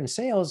you're in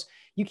sales,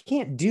 you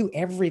can't do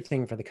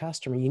everything for the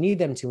customer. You need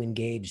them to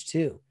engage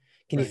too.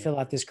 Can you fill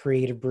out this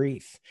creative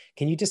brief?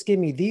 Can you just give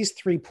me these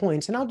 3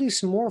 points and I'll do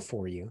some more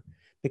for you?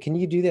 But can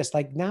you do this?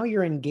 Like now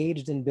you're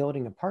engaged in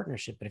building a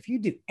partnership. But if you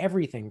do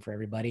everything for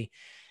everybody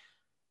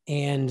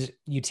and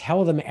you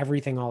tell them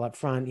everything all up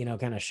front,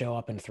 kind of show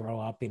up and throw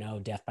up,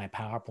 death by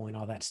PowerPoint,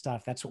 all that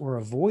stuff, that's what we're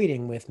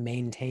avoiding with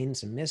maintain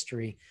some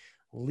mystery.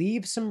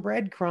 Leave some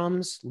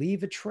breadcrumbs,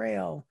 leave a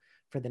trail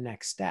for the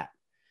next step.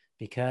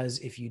 Because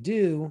if you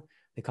do,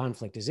 the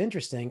conflict is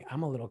interesting.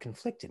 I'm a little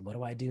conflicted. What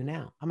do I do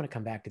now? I'm going to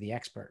come back to the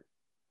expert.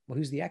 Well,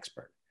 who's the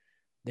expert?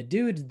 The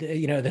dude,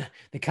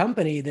 the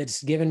company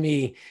that's given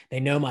me, they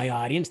know my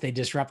audience. They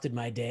disrupted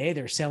my day.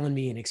 They're selling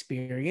me an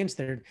experience.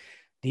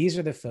 These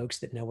are the folks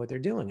that know what they're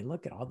doing. And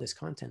look at all this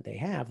content they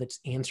have that's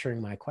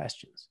answering my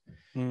questions.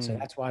 So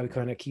that's why we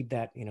kind of keep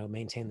that,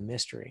 maintain the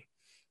mystery.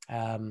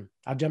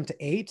 I'll jump to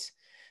 8.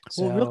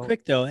 Well, real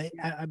quick though,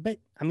 I bet,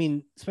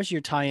 especially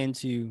your tie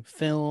into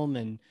film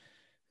and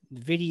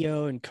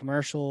video and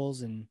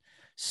commercials and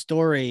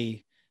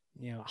story,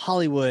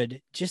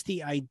 Hollywood, just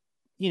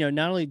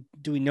not only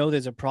do we know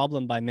there's a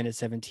problem by minute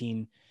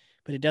 17,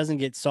 but it doesn't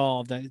get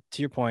solved,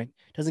 to your point,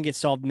 doesn't get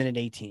solved minute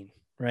 18,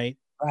 right?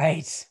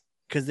 Right.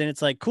 Because then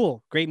it's like,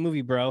 cool, great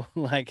movie, bro.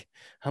 Like,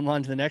 I'm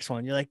on to the next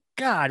one. You're like,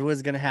 God, what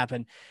is going to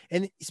happen?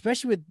 And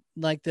especially with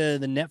like the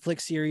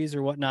Netflix series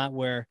or whatnot,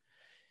 where,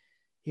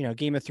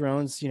 Game of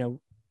Thrones,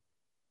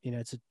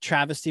 it's a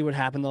travesty what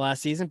happened the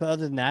last season. But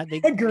other than that,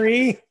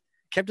 they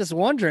kept us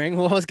wondering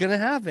what was going to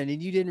happen.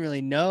 And you didn't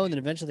really know. And then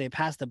eventually they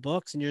passed the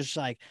books and you're just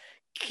like,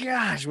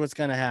 gosh, what's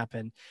going to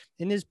happen?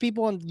 And there's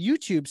people on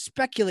YouTube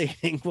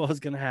speculating what was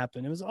going to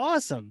happen. It was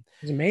awesome.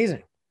 It was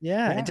amazing.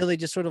 Yeah, until they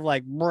just sort of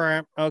like,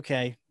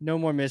 okay, no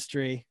more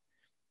mystery,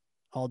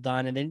 all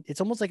done. And then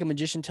it's almost like a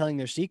magician telling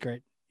their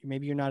secret.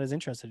 Maybe you're not as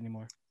interested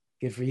anymore.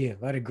 Good for you.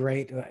 What a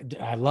great,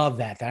 I love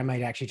that. I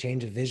might actually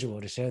change a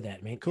visual to show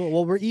that, mate. Cool.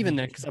 Well, we're even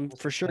then because I'm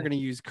for sure going to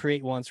use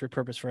create once,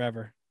 repurpose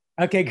forever.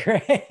 Okay,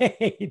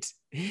 great.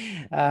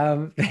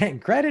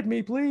 Credit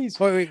me, please.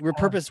 Wait,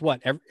 repurpose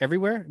what?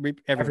 Everywhere?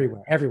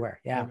 Everywhere. Everywhere.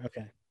 Yeah.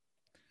 Okay.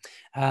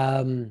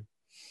 Um,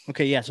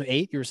 Okay. Yeah. So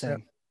 8, you were so,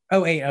 saying.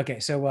 oh, 8. Okay.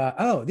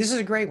 So, this is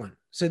a great one.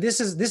 So this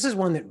is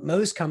one that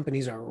most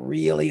companies are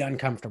really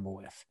uncomfortable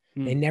with.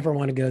 They never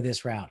want to go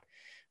this route,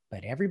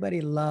 but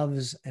everybody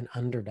loves an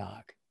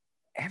underdog.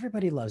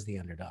 Everybody loves the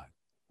underdog.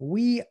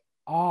 We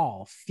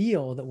all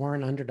feel that we're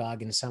an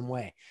underdog in some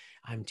way.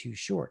 I'm too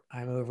short.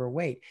 I'm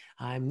overweight.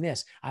 I'm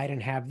this. I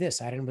didn't have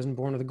this. Wasn't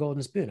born with a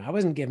golden spoon. I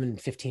wasn't given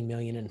 15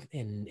 million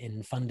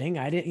in funding.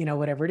 I didn't,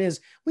 whatever it is.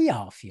 We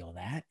all feel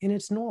that, and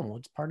it's normal.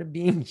 It's part of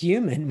being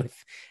human,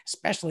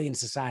 especially in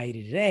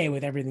society today,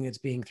 with everything that's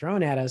being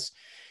thrown at us.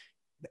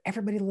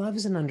 Everybody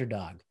loves an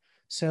underdog.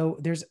 So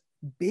there's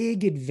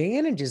big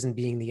advantages in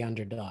being the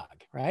underdog,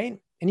 right?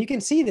 And you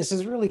can see this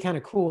is really kind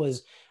of cool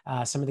is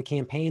some of the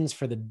campaigns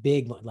for the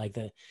big, like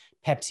the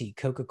Pepsi,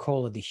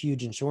 Coca-Cola, the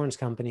huge insurance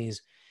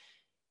companies,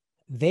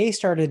 they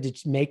started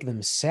to make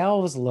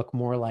themselves look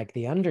more like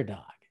the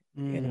underdog.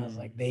 And I was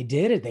like, they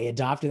did it. They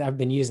adopted. I've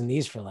been using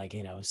these for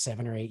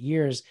 7 or 8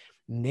 years.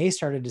 And they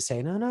started to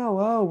say,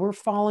 no, we're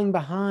falling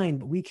behind,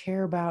 but we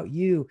care about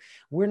you.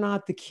 We're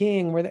not the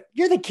king.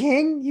 You're the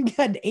king. You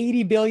got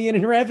 80 billion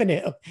in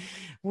revenue.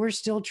 We're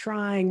still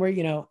trying.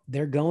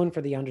 They're going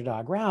for the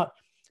underdog route.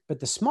 But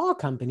the small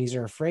companies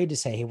are afraid to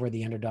say, hey, we're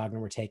the underdog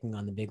and we're taking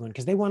on the big one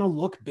because they want to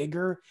look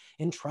bigger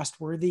and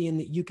trustworthy and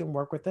that you can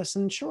work with us.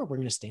 And sure, we're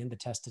going to stand the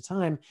test of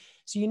time.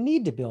 So you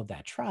need to build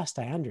that trust.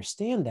 I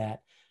understand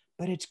that,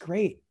 but it's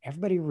great.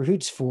 Everybody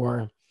roots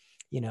for,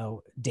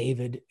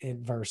 David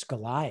versus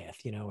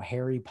Goliath,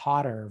 Harry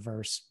Potter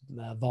versus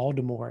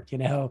Voldemort,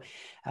 Bro,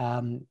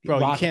 you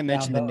Rocky can't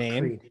mention the Balboa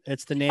name. Creed.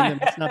 It's the name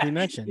that must not be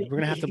mentioned. We're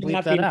going to have to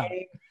bleep that out.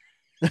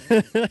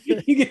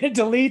 You gonna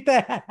delete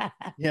that?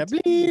 Yeah,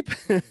 bleep.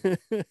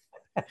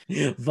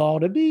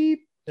 Volta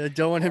beep. I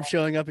don't want him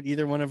showing up at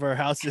either one of our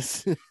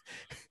houses.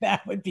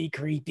 That would be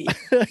creepy.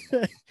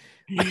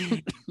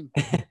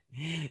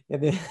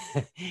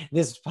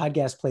 This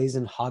podcast plays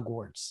in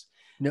Hogwarts.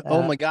 No,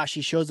 oh my gosh,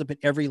 he shows up at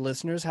every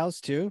listener's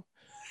house too,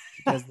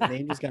 because the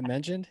name just got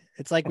mentioned.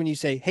 It's like when you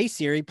say, "Hey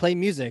Siri, play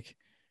music."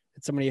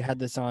 And somebody had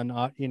this on,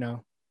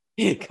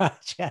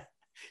 Gotcha.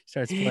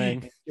 Starts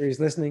playing. Siri's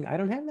listening. I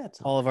don't have that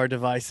song. All of our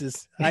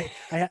devices. I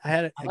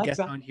had a guest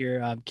Alexa. on here,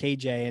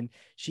 KJ, and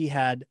she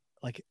had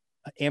like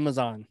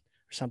Amazon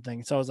or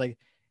something. So I was like,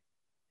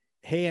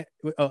 "Hey,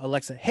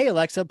 Alexa, hey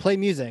Alexa, play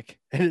music,"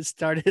 and it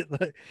started.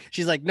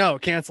 She's like, "No,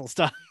 cancel,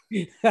 stop."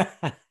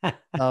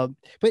 But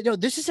no,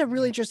 this is a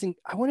really interesting.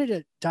 I wanted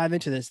to dive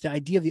into this. The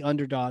idea of the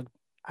underdog.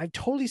 I've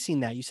totally seen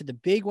that. You said the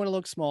big one to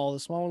look small,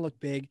 the small one look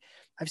big.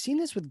 I've seen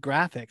this with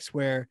graphics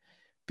where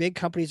big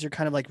companies are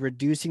kind of like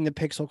reducing the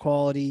pixel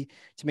quality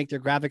to make their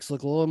graphics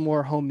look a little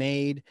more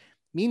homemade.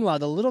 Meanwhile,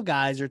 the little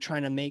guys are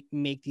trying to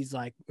make these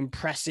like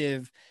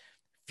impressive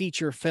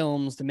feature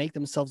films to make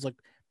themselves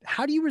look.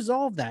 How do you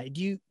resolve that?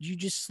 Do you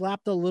just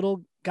slap the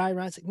little guy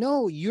around and say,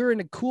 no, you're in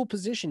a cool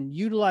position,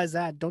 utilize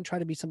that, don't try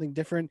to be something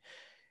different?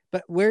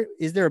 But where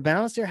is there a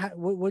balance there?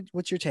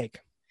 What's your take?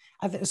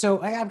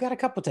 So I've got a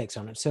couple takes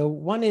on it. So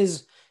one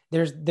is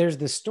there's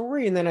the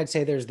story, and then I'd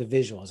say there's the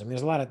visuals. I mean,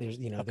 there's a lot of there's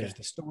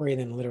the story, and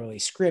then literally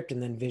script,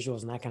 and then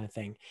visuals and that kind of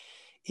thing.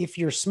 If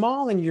you're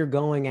small and you're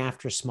going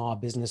after small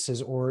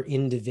businesses or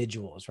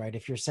individuals, right?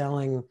 If you're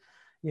selling,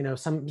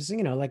 some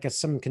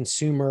some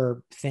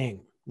consumer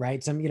thing,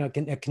 right? Some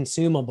a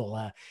consumable,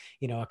 a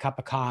cup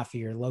of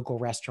coffee or local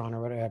restaurant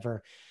or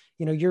whatever.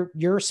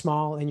 You're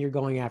small and you're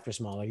going after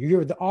smaller.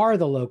 You are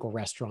the local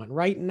restaurant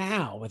right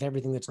now with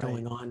everything that's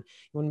going on. You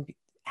want to be,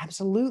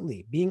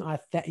 absolutely being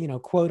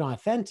quote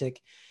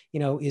authentic,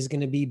 is going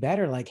to be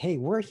better. Like, hey,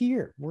 we're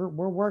here, we're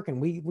working.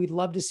 We'd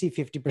love to see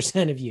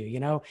 50% of you,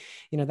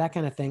 that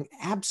kind of thing.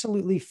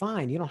 Absolutely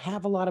fine. You don't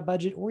have a lot of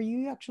budget, or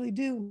you actually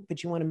do,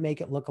 but you want to make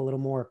it look a little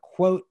more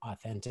quote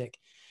authentic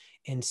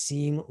and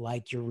seem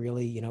like you're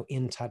really,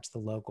 in touch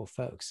with the local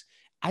folks.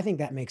 I think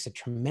that makes a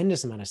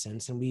tremendous amount of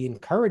sense. And we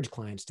encourage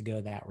clients to go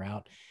that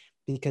route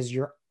because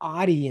your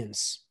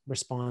audience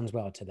responds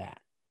well to that.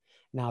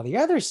 Now, the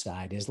other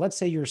side is, let's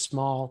say you're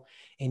small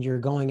and you're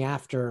going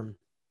after,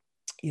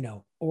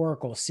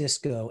 Oracle,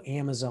 Cisco,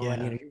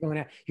 Amazon,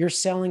 you're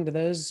selling to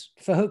those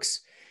folks.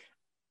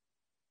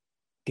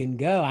 Can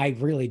go. I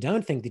really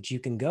don't think that you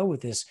can go with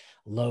this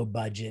low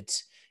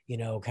budget,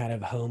 kind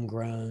of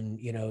homegrown,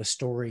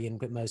 story in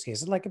most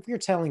cases. Like if you're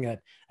telling an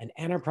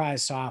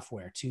enterprise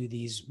software to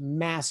these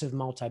massive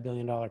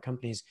multi-billion-dollar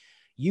companies,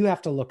 you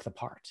have to look the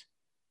part.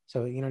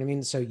 So, you know what I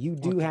mean? So you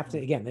do have to,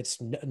 again, it's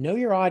know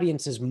your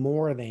audience is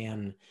more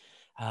than,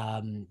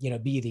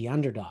 be the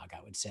underdog,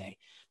 I would say.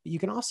 But you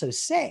can also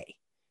say,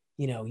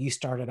 you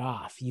started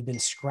off, you've been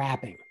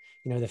scrapping.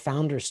 The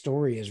founder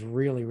story is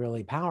really,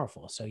 really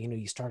powerful. So,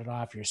 you started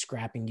off, you're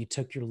scrapping, you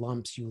took your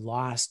lumps, you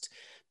lost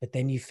but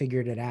then you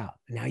figured it out.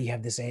 Now you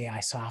have this AI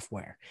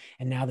software,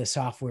 and now the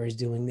software is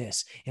doing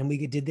this, and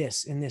we did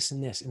this and this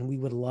and this, and we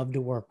would love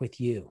to work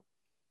with you.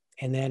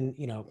 And then,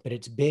 but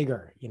it's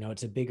bigger,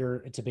 it's a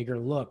bigger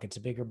look, it's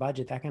a bigger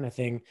budget, that kind of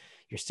thing.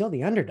 You're still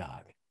the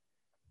underdog,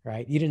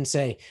 right? You didn't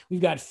say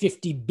we've got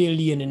 50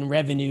 billion in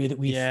revenue that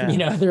we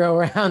throw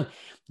around.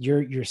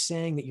 You're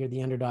saying that you're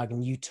the underdog,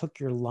 and you took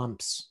your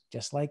lumps,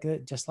 just like a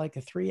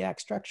 3-act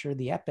structure.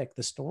 The epic,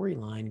 the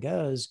storyline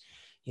goes,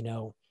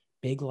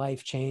 big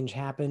life change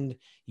happened.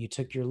 You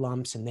took your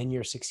lumps, and then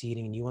you're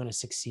succeeding, and you want to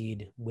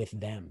succeed with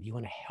them. You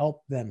want to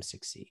help them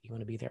succeed. You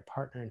want to be their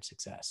partner in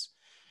success.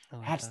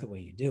 That's the way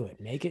you do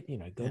it. Make it,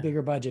 go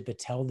bigger budget, but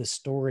tell the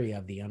story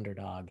of the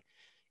underdog,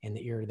 and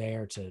that you're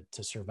there to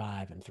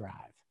survive and thrive.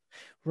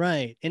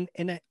 Right. And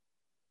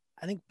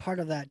I think part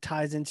of that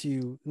ties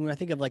into, when I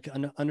think of like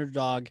an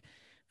underdog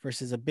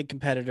versus a big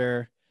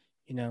competitor,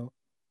 I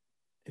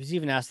was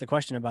even asked the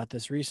question about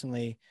this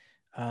recently.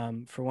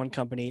 For one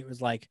company, it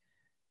was like,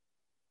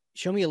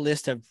 show me a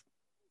list of,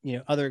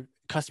 other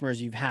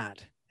customers you've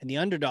had. And the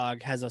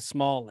underdog has a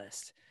small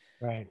list.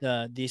 Right.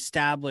 The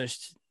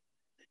established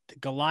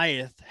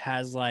Goliath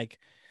has like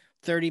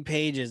 30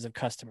 pages of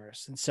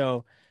customers. And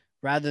so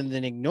rather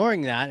than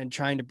ignoring that and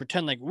trying to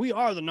pretend like we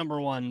are the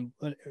number one,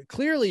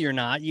 clearly you're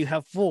not. You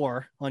have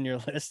 4 on your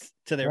list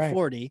to their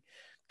 40,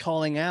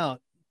 calling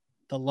out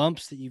the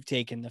lumps that you've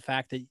taken, the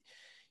fact that,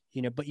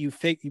 but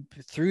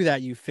through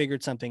that, you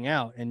figured something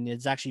out. And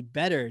it's actually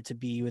better to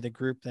be with a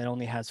group that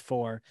only has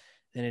 4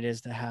 than it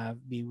is to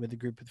be with a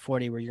group of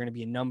 40 where you're going to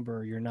be a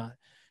number. You're not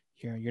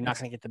going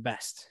to get the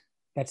best.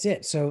 That's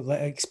it. So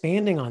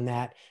expanding on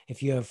that,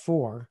 if you have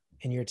 4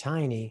 and you're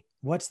tiny,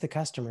 what's the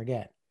customer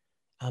get?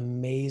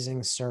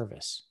 Amazing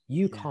service.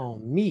 You call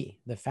me,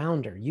 the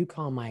founder, you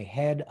call my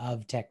head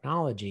of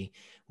technology.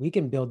 We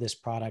can build this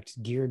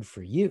product geared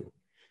for you.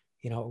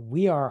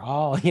 We are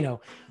all,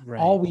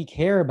 all we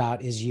care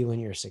about is you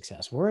and your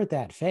success. We're at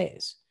that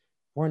phase.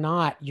 We're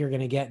not, you're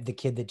going to get the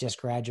kid that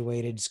just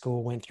graduated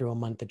school, went through a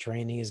month of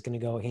training, is going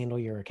to go handle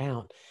your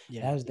account.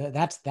 Yeah.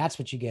 That's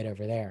what you get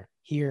over there.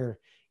 Here,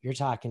 you're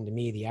talking to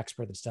me, the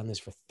expert that's done this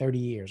for 30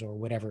 years or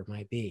whatever it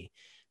might be,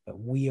 but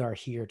we are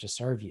here to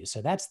serve you.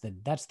 So that's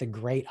the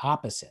great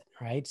opposite,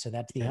 right? So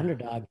that's the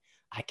underdog.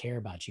 I care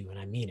about you and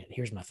I mean it.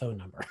 Here's my phone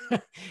number.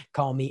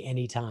 Call me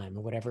anytime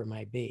or whatever it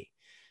might be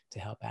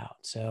to help out.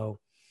 So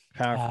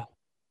powerful.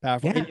 Yeah.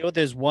 And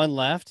there's one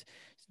left.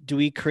 Do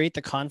we create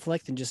the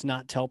conflict and just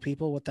not tell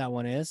people what that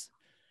one is?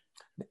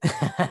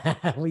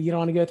 Well, you don't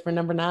want to go for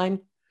number 9?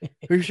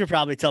 We should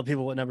probably tell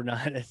people what number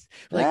 9 is.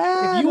 Like,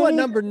 if you want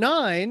number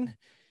 9,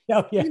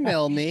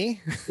 email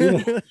me.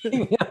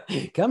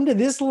 Come to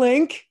this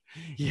link.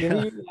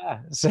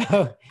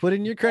 So put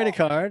in your credit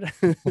card.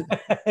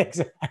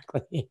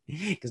 Exactly.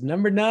 Because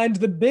number 9's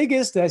the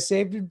biggest. I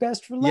saved it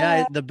best for last.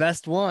 Yeah, the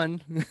best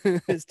one.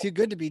 It's too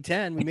good to be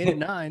 10. We made it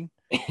 9.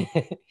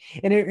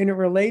 and it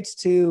relates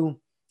to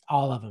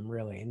all of them,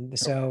 really. And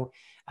so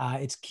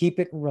it's keep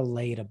it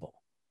relatable.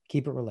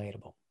 Keep it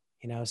relatable.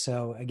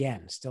 So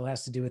again, still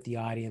has to do with the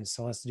audience,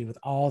 still has to do with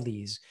all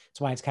these.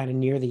 That's why it's kind of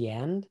near the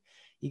end.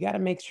 You got to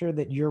make sure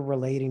that you're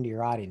relating to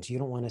your audience. You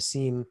don't want to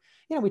seem,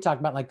 we talked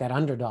about like that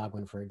underdog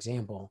one, for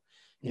example.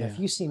 If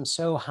you seem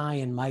so high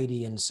and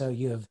mighty, and so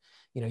you have,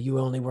 you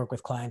only work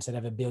with clients that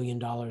have $1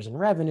 billion in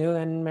revenue,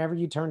 and whenever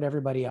you turned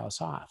everybody else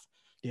off,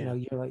 you're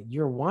like,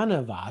 you're one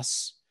of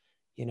us,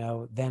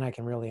 then I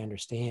can really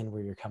understand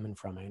where you're coming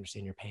from. I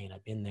understand your pain.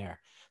 I've been there.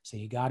 So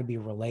you got to be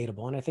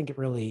relatable. And I think it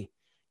really,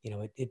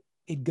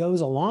 it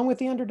goes along with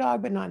the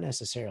underdog, but not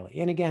necessarily.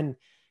 And again,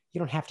 you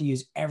don't have to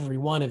use every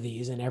one of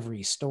these in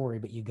every story,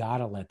 but you got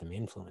to let them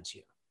influence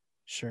you.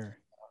 Sure.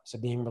 So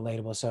being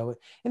relatable. So,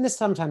 and this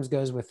sometimes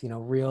goes with,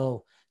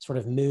 real sort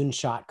of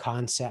moonshot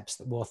concepts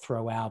that we'll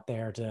throw out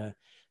there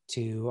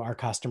to our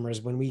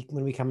customers. When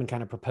we come and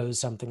kind of propose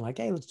something like,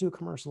 hey, let's do a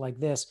commercial like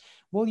this,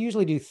 we'll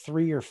usually do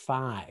 3 or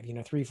 5,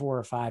 3, 4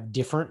 or 5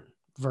 different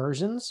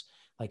versions.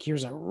 Like,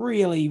 here's a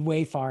really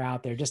way far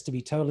out there just to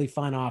be totally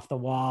fun, off the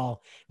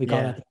wall. We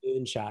call that the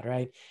moonshot,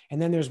 right? And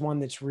then there's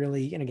one that's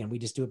really, and again, we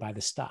just do it by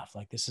the stuff.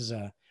 Like, this is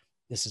a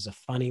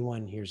funny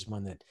one. Here's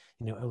one that,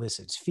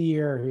 elicits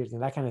fear, here's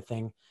that kind of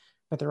thing.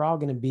 But they're all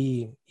going to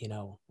be,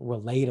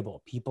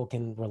 relatable. People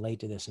can relate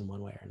to this in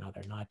one way or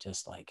another, not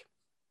just like,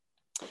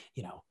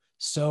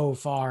 so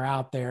far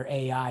out there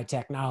AI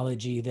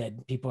technology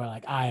that people are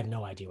like, I have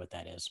no idea what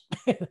that is.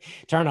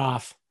 Turn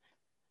off.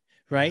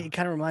 Right. It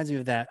kind of reminds me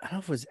of that. I don't know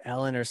if it was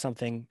Ellen or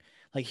something.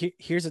 Like,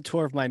 here's a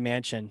tour of my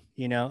mansion,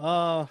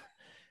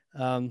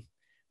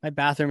 my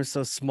bathroom is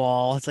so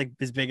small. It's like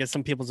as big as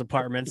some people's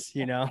apartments,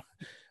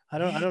 I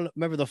don't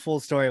remember the full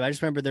story, but I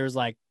just remember there was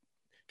like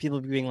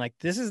people being like,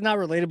 this is not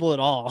relatable at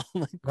all.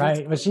 Like,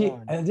 right. But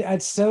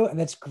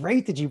that's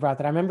great that you brought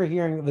that. I remember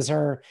hearing it was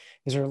her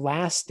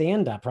last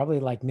stand-up, probably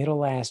like middle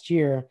last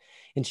year.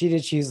 And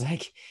she's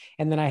like,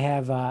 and then I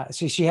have,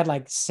 she had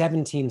like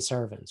 17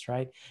 servants,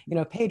 right?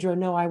 Pedro,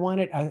 no, I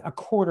wanted a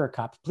quarter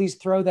cup. Please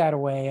throw that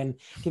away and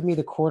give me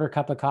the quarter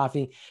cup of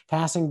coffee.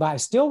 Passing by,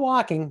 still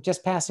walking,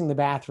 just passing the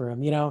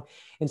bathroom,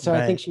 And so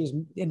I think Right. she's,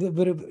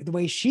 the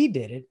way she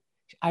did it,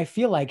 I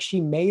feel like she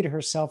made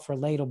herself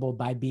relatable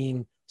by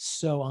being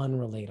so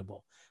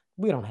unrelatable.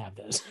 We don't have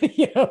those,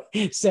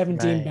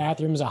 17 Right.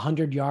 bathrooms,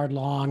 100-yard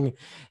long,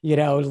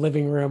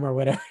 living room or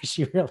whatever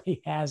she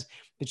really has.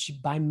 But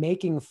by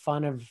making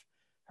fun of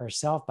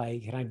herself,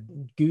 by kind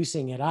of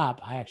goosing it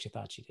up, I actually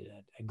thought she did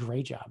a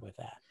great job with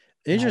that.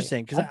 And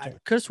Interesting, because loved I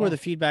her. could have swore Yeah. the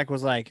feedback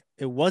was like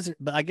it wasn't,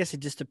 but I guess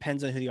it just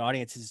depends on who the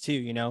audience is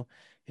too,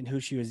 and who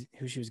she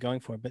was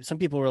going for. But some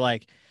people were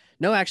like,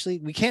 no, actually,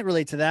 we can't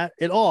relate to that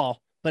at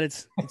all. But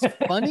it's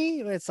funny.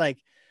 It's like,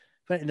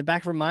 but in the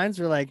back of our minds,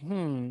 we're like,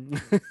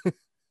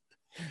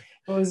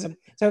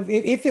 So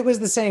if it was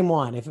the same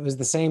one, if it was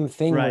the same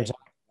thing we're right,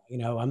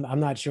 talking about, I'm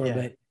not sure,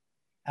 yeah,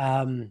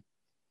 um,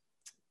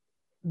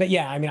 but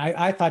yeah, I mean,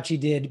 I thought she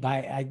did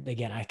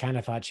I kind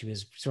of thought she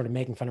was sort of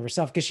making fun of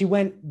herself because she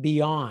went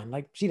beyond,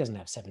 like she doesn't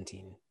have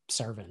 17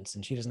 servants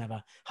and she doesn't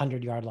have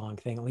 100-yard long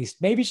thing. At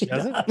least maybe she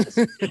doesn't.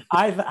 does.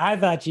 I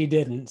thought she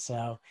didn't.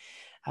 So,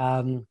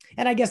 and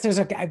I guess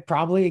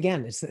probably,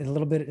 again, it's a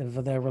little bit of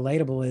the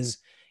relatable is,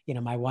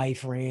 my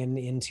wife ran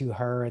into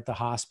her at the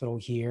hospital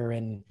here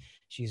and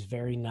she's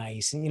very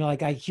nice. And,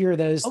 like I hear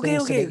those Okay,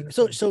 things okay.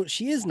 today. So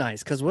she is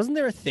nice because wasn't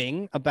there a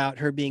thing about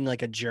her being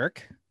like a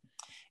jerk?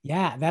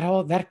 Yeah,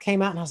 that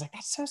came out and I was like,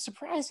 that's so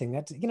surprising.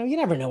 That's, you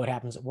never know what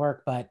happens at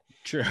work, but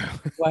True.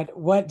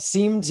 what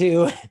seemed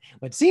to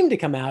what seemed to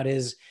come out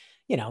is,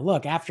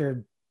 look,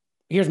 after,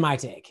 here's my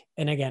take.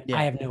 And again, I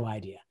Yeah. have no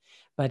idea.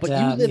 But But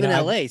you live in I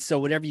LA, so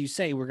whatever you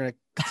say, we're gonna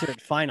consider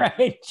it final.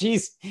 right,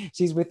 she's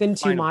within 2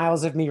 Final.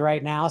 miles of me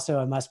right now, so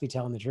I must be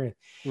telling the truth.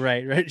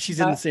 Right, right. She's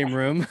in the same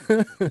room.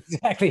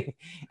 Exactly.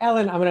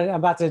 Ellen, I'm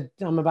about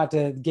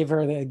to give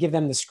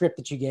them the script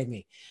that you gave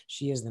me.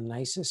 She is the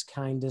nicest,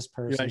 kindest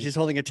person. Right, she's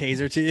holding a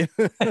taser to you.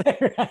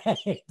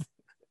 Right.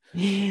 So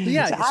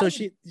yeah, So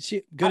so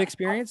she good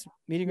experience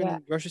meeting her in yeah.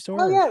 the grocery store.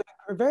 Oh Or? yeah,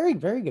 a very,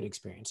 very good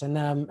experience. And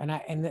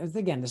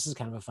again, this is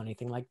kind of a funny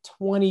thing. Like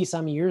 20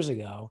 some years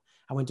ago,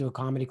 I went to a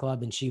comedy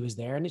club and she was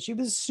there and she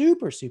was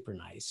super, super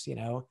nice,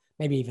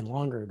 maybe even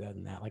longer ago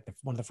than that. Like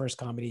one of the first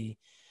comedy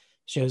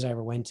shows I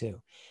ever went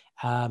to.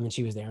 And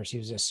she was there and she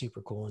was just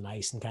super cool and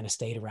nice and kind of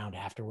stayed around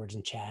afterwards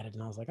and chatted.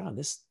 And I was like, oh,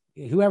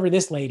 whoever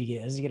this lady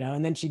is,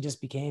 and then she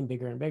just became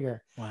bigger and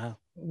bigger. Wow.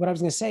 What I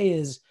was going to say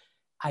is,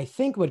 I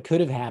think what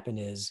could have happened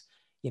is,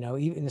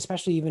 even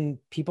especially even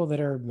people that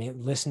are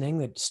listening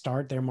that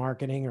start their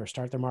marketing or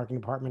start their marketing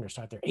department or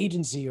start their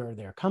agency or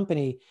their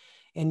company,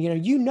 and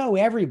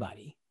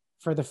everybody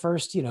for the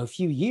first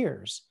few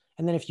years,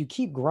 and then if you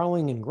keep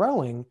growing and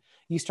growing,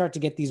 you start to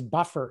get these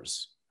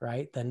buffers,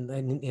 right? Then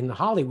in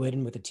Hollywood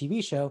and with a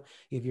TV show,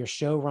 you have your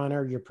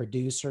showrunner, your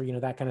producer,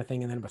 that kind of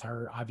thing, and then with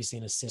her, obviously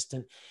an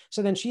assistant.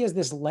 So then she has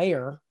this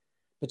layer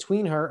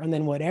between her and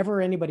then whatever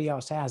anybody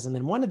else has. And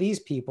then one of these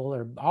people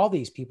or all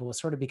these people will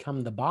sort of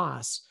become the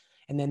boss.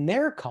 And then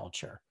their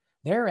culture,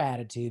 their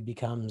attitude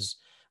becomes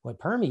what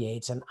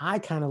permeates. And I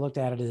kind of looked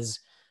at it as,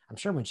 I'm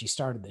sure when she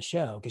started the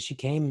show, because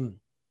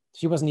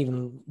she wasn't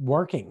even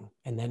working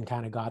and then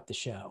kind of got the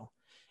show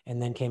and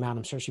then came out.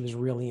 I'm sure she was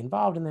really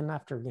involved. And then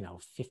after,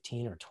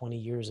 15 or 20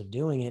 years of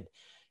doing it,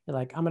 you're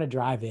like, I'm going to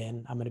drive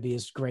in, I'm going to be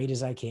as great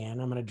as I can.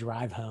 I'm going to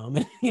drive home,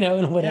 and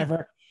Yeah.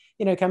 whatever.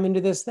 Come into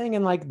this thing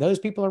and like those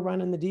people are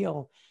running the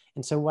deal.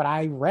 And so what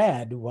I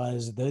read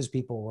was those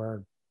people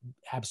were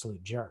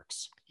absolute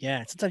jerks.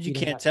 Yeah. Sometimes you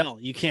can't tell.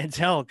 You can't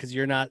tell because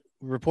you're not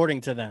reporting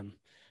to them.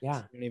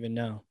 Yeah. So you don't even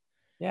know.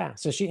 Yeah.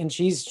 So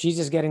she's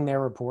just getting their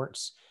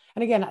reports.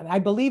 And again, I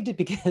believed it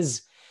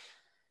because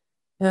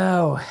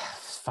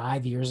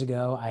 5 years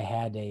ago, I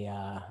had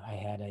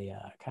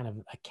a kind of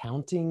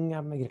accounting,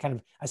 kind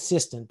of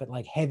assistant, but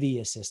like heavy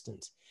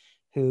assistant,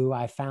 who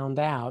I found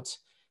out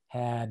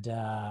had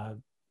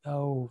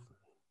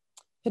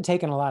had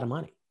taken a lot of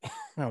money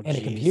and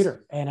a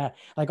computer and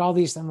like all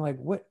these. I'm like,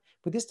 what?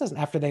 But this doesn't.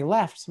 After they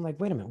left, so I'm like,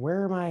 wait a minute,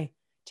 where are my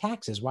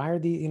taxes? Why are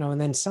the And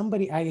then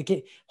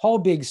whole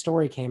big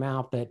story came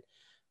out, but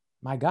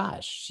my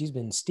gosh, she's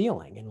been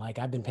stealing. And like,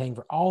 I've been paying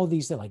for all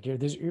these things. Like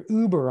there's your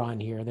Uber on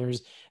here.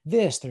 There's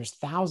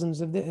thousands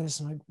of this.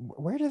 I'm like,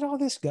 where did all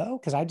this go?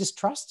 Cause I just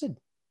trusted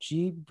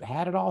she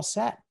had it all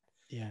set.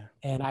 Yeah.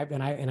 And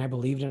I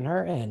believed in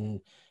her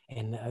and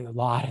a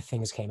lot of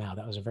things came out.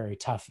 That was a very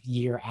tough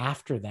year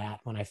after that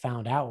when I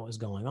found out what was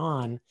going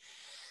on,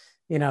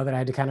 that I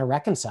had to kind of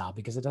reconcile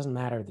because it doesn't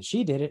matter that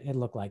she did it. It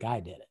looked like I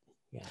did it.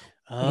 Yeah.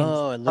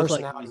 Oh, it looked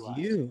like it was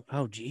you.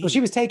 Oh, geez. Well, she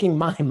was taking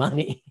my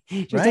money.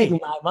 She was taking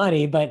my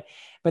money, but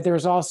there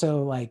was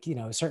also like,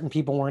 certain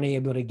people weren't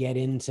able to get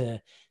in to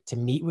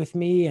meet with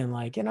me and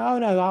like, oh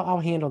no, I'll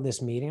handle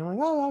this meeting. I'm like,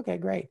 oh, okay,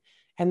 great.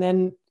 And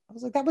then I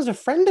was like, that was a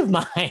friend of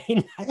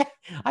mine.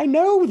 I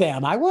know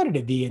them. I wanted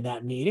to be in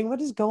that meeting. What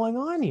is going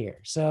on here?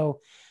 So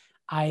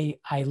I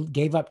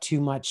gave up too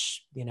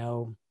much,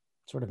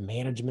 sort of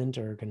management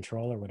or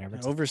control or whatever.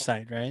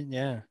 Oversight, right?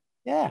 Yeah.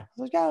 Yeah. I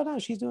was like, oh no,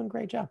 she's doing a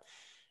great job.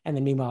 And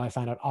then meanwhile, I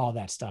found out all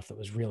that stuff that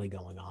was really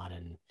going on.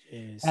 And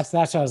Jeez.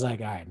 that's why I was like,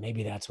 all right,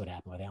 maybe that's what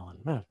happened with Ellen.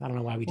 Huh, I don't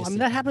know why we Well, I just mean,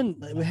 think that happened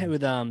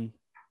with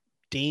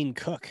Dane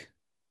Cook.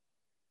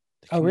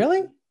 oh, really?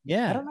 I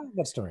Yeah. don't know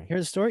that story.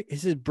 Here's the story.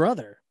 It's his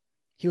brother.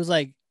 He was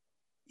like,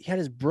 he had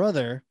his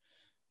brother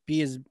be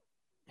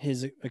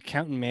his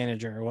accountant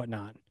manager or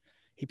whatnot.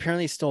 He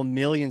apparently stole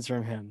millions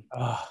from him.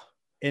 Oh,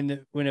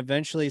 And when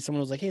eventually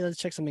someone was like, "Hey, let's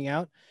check something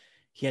out,"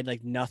 he had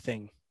like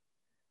nothing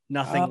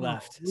oh,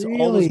 left. So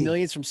all those really?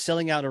 millions from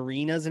selling out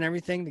arenas and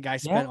everything, the guy Yeah.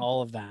 spent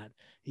all of that.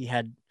 He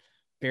had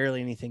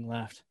barely anything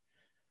left.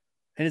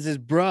 And it's his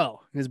bro.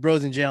 And his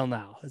bro's in jail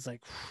now. It's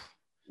like,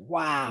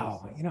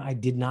 Wow. I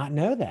did not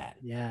know that.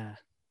 yeah, Yeah.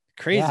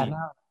 crazy.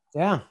 No.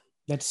 Yeah.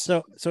 That's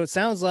So it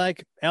sounds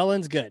like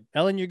Ellen's good.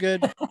 Ellen, you're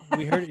good.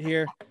 We heard it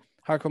here.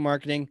 Hardcore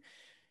marketing.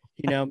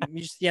 You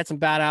had some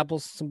bad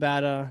apples, some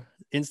bad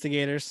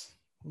instigators.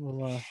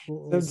 We'll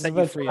that's set you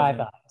what free of I them.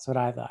 thought. That's what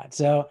I thought.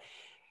 So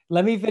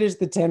let me finish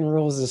the 10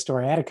 rules of the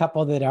story. I had a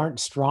couple that aren't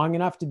strong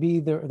enough to be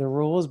the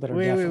rules, but are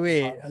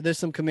definitely Wait. There's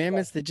some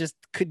commandments that just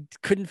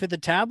couldn't fit the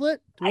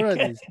tablet. I What are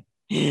could.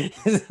 these?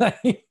 It's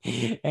like,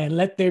 and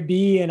let there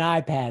be an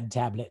iPad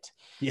tablet.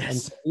 And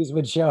Yes. so these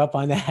would show up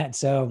on that.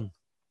 So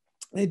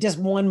just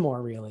one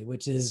more really,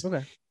 which is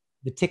Okay.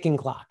 the ticking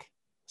clock.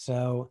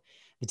 So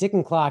the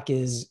ticking clock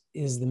is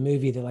the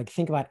movie that, like,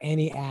 think about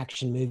any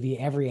action movie,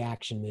 every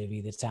action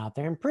movie that's out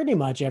there, and pretty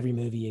much every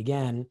movie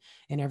again,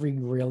 and every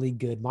really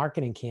good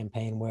marketing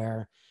campaign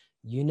where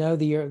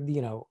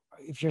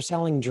if you're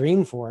selling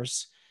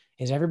Dreamforce,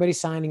 is everybody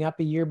signing up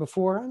a year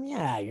before? I mean,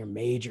 yeah, your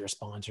major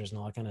sponsors and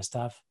all that kind of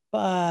stuff.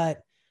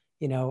 But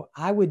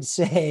I would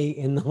say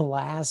in the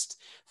last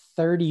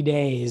 30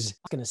 days, it's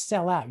going to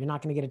sell out. You're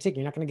not going to get a ticket.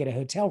 You're not going to get a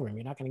hotel room.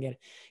 You're not going to get,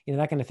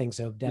 that kind of thing.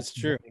 So It's that's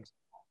true.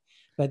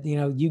 but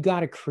you got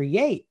to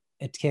create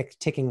a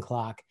ticking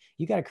clock.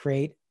 You got to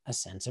create a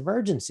sense of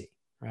urgency,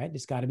 right?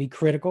 It's got to be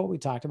critical. We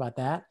talked about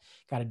that.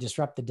 Got to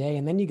disrupt the day.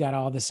 And then you got to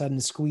all of a sudden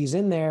squeeze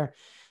in there.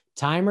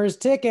 Timer's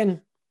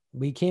ticking.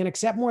 We can't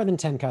accept more than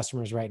 10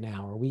 customers right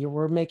now, or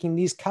we're making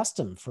these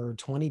custom for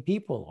 20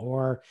 people,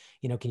 or,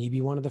 can you be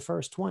one of the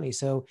first 20?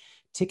 So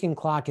ticking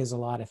clock is a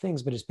lot of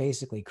things, but it's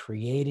basically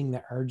creating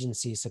the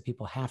urgency so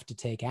people have to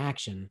take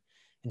action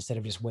instead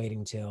of just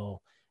waiting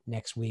till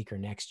next week or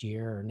next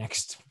year or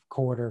next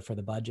quarter for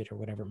the budget or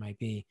whatever it might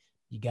be.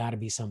 You got to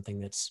be something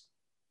that's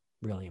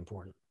really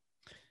important.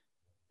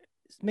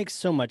 It makes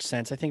so much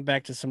sense. I think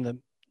back to some of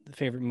the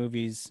favorite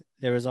movies.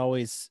 There was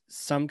always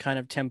some kind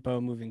of tempo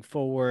moving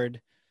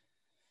forward.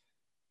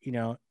 You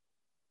know,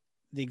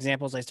 the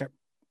examples I start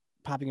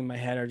popping in my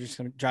head are just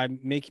going to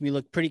making me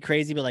look pretty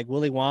crazy, but like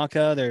Willy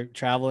Wonka, they're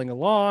traveling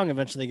along.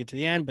 Eventually they get to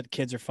the end, but the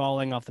kids are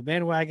falling off the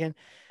bandwagon.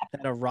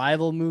 That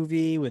Arrival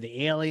movie with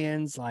the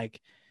aliens,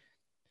 like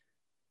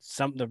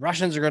the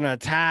Russians are going to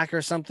attack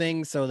or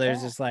something. So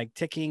there's this like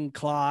ticking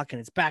clock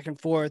and it's back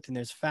and forth and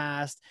there's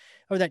fast.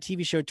 Or that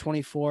TV show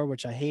 24,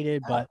 which I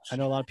hated, but I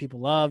know a lot of people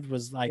loved,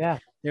 was like, Yeah.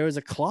 there was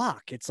a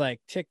clock. It's like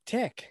tick,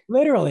 tick.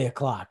 Literally a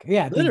clock.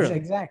 Yeah. The Literally.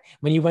 exact,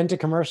 when you went to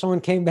commercial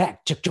and came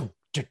back,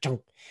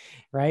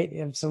 right?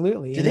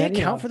 Absolutely. Did they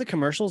account for the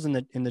commercials in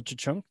the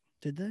chunk?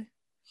 Did they?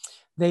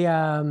 They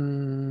Or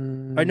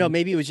no,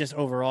 maybe it was just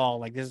overall.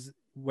 Like this,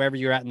 wherever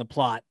you're at in the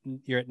plot,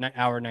 you're at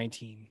hour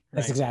 19. Right?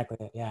 That's exactly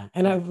it. Yeah.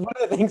 And one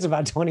of the things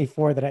about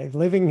 24 that I'm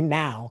living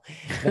now,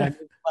 that I'm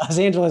in Los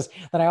Angeles,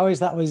 that I always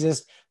thought was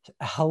just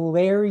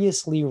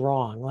hilariously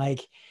wrong.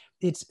 Like,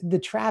 it's the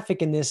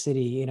traffic in this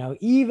city,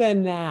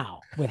 even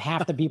now with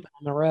half the people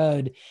on the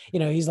road,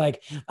 he's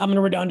like, I'm in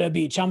Redondo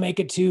Beach. I'll make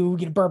it to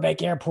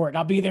Burbank Airport.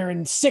 I'll be there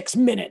in 6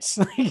 minutes.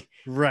 Like,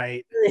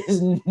 right. there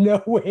is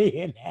no way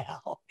in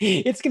hell.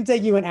 It's going to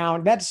take you an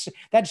hour.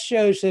 That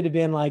show should have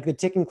been like the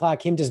ticking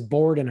clock, him just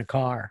bored in a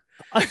car.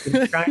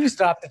 Trying to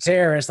stop the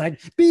terrorists, like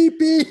beep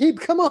beep,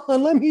 come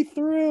on, let me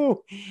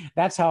through.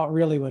 That's how it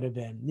really would have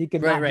been. You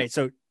could right.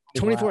 So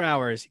 24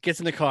 hours, he gets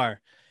in the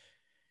car.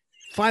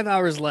 5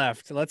 hours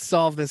left. Let's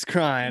solve this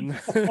crime.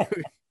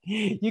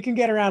 You can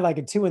get around like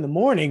at 2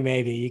 a.m,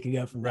 maybe. You can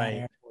go from that right.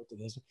 airport to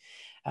this.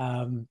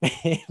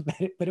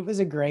 But it was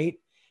a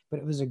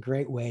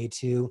great way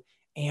to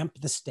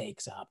amp the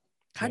stakes up.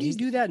 How do you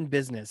do that in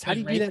business? How do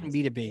you do that in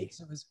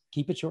B2B?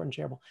 Keep it short and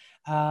shareable.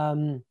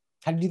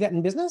 How do you do that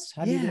in business?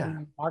 How do you do that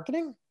in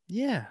marketing?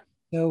 Yeah.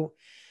 So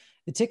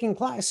the ticking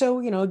clock. So,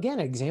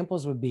 again,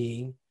 examples would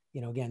be,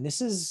 again,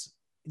 this is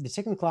the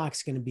ticking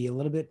clock's going to be a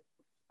little bit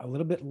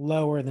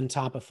lower than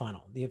top of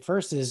funnel. The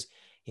first is,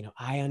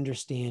 I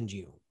understand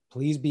you.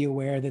 Please be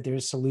aware that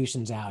there's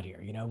solutions out here.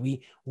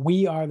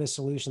 We are the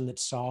solution that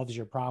solves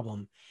your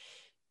problem.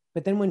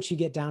 But then once you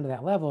get down to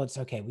that level, it's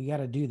okay, we got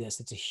to do this.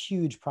 It's a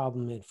huge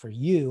problem for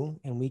you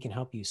and we can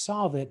help you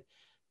solve it,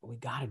 but we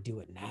got to do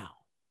it now.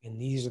 And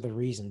these are the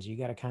reasons. You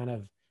got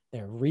to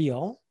they're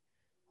real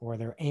or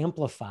they're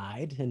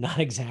amplified and not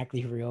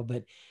exactly real,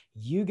 but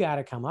you got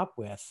to come up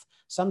with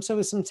some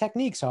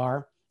techniques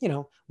are,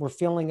 we're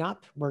filling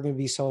up, we're going to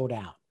be sold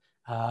out.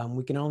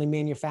 We can only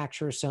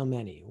manufacture so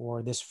many,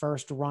 or this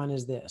first run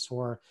is this,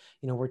 or,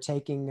 we're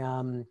taking,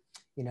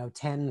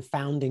 10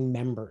 founding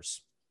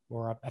members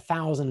or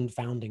 1,000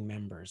 founding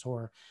members,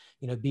 or,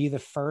 be the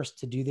first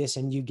to do this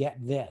and you get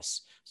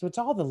this. So it's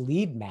all the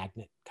lead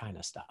magnet kind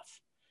of stuff,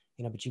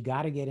 but you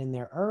got to get in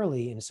there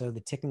early. And so the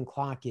ticking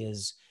clock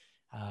is,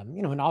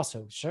 and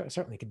also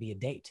certainly could be a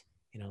date,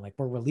 like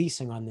we're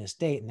releasing on this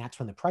date and that's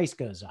when the price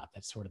goes up.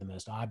 That's sort of the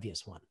most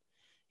obvious one.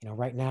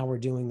 Right now we're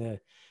doing the,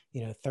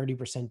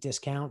 30%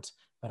 discount,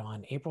 but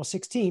on April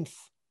 16th,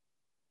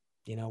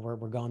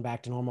 we're going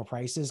back to normal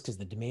prices because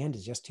the demand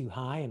is just too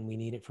high and we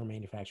need it for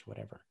manufacture,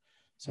 whatever.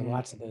 So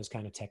lots of those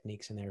kind of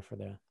techniques in there for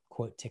the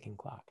quote ticking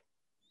clock.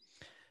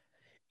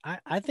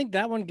 I think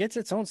that one gets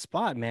its own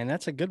spot, man.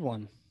 That's a good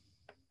one.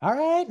 All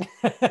right.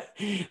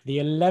 The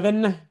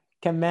 11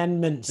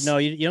 commandments. But no,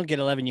 you don't get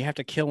 11. You have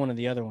to kill one of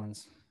the other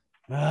ones.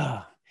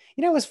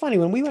 It was funny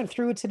when we went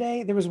through it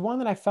today, there was one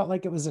that I felt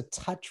like it was a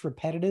touch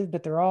repetitive,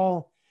 but they're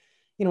all,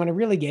 when I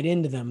really get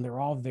into them, they're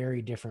all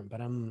very different,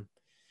 but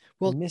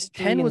well,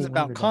 10 was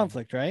about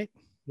conflict, right?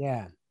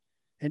 Yeah.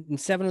 And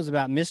 7 was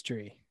about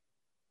mystery.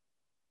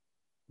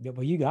 Yeah,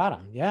 well, you got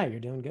them. Yeah, you're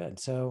doing good.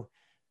 So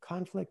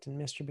conflict and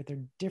mystery, but they're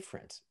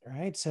different,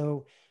 right?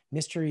 So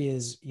mystery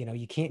is,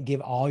 you can't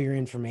give all your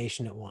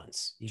information at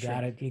once. You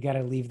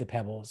gotta leave the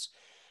pebbles.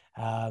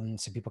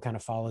 So people kind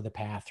of follow the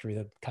path through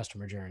the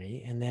customer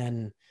journey. And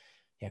then,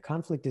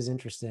 conflict is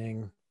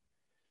interesting.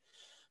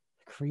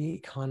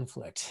 Create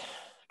conflict.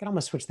 I could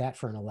almost switch that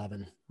for an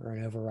 11 or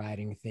an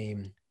overriding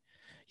theme.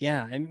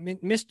 Yeah. And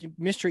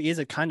mystery is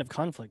a kind of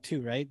conflict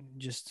too, right?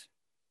 Just,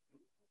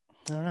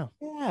 I don't know.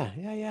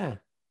 Yeah.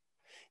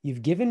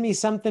 You've given me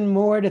something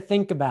more to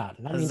think about.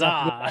 And that means I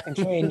have to get back and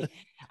train.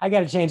 I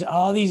got to change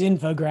all these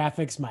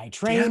infographics, my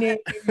training.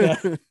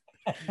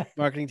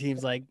 Marketing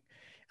team's like,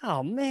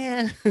 oh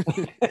man.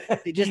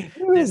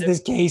 Who is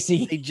this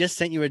Casey? They just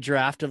sent you a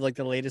draft of like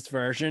the latest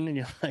version and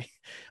you're like,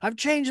 I've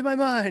changed my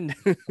mind.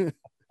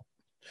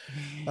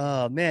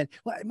 Oh man.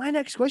 Well, my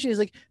next question is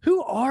like,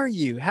 who are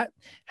you?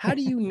 How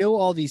do you know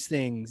all these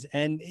things?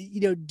 And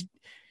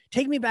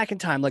take me back in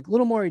time, like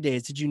little Maury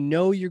days. Did you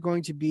know you're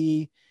going to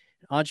be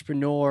an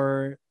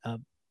entrepreneur,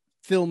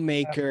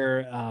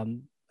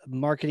 filmmaker,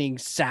 marketing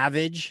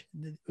savage?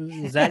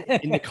 Was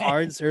that in the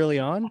cards early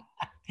on?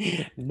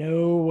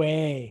 No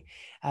way.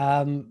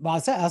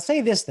 Well, I'll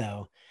say this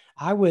though.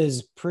 I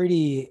was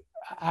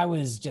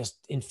just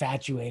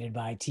infatuated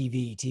by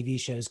TV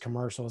shows,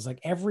 commercials, like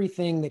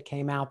everything that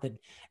came out that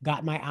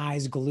got my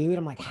eyes glued.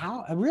 I'm like,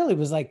 I really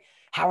was like,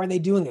 how are they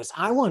doing this?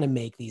 I want to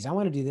make these. I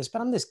want to do this.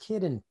 But I'm this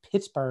kid in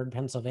Pittsburgh,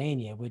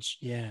 Pennsylvania, which,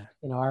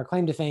 our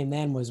claim to fame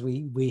then was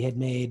we had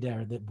made,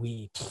 or that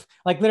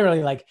like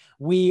literally like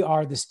we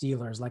are the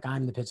Steelers. Like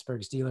I'm the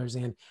Pittsburgh Steelers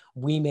and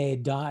we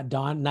made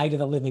Dawn Night of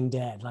the Living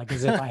Dead, like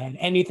as if I had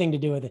anything to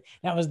do with it.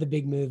 That was the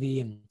big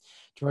movie and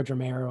George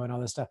Romero and all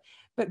this stuff.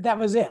 But that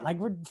was it. Like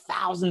we're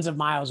thousands of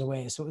miles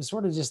away. So it was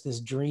sort of just this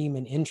dream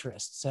and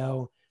interest.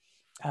 So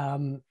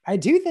I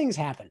do things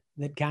happen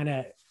that kind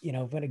of,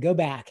 when I go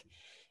back,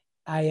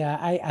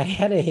 I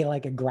had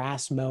a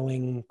grass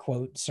mowing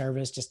quote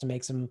service just to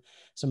make some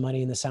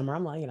money in the summer.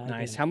 I'm like,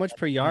 nice. How much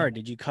per yard?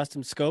 Did you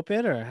custom scope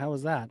it or how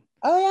was that?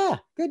 Oh yeah.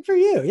 Good for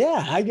you.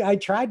 Yeah. I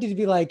tried to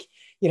be like,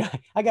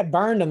 I got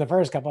burned on the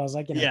first couple. I was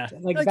like, like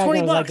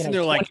 $20 like, and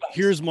they're like,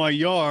 here's my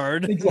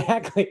yard.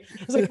 Exactly.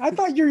 I was like, I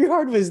thought your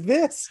yard was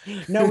this.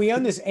 No, we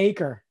own this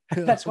acre.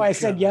 That's why I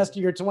said yes to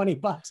your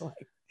 $20.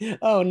 Like,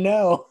 oh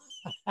no.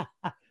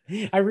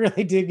 I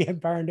really did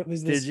get burned. It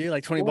was this. Did you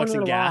like $20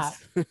 in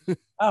gas?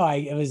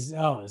 It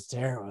was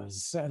terrible. It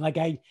was like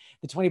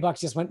the $20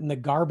 just went in the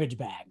garbage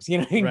bags,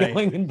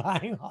 going and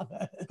buying all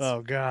those.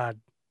 Oh God.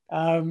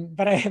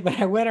 But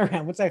I went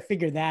around once I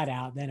figured that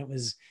out, then it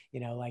was,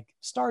 like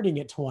starting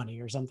at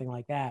 20 or something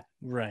like that.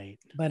 Right.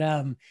 But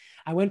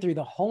I went through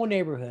the whole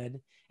neighborhood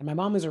and my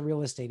mom was a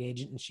real estate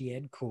agent and she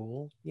had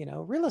cool,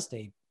 real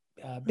estate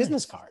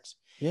business cards.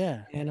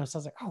 Yeah. And I was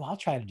like, oh, I'll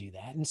try to do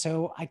that. And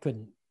so I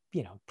couldn't,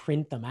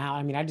 print them out.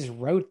 I mean, I just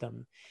wrote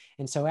them.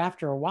 And so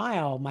after a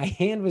while, my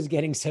hand was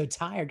getting so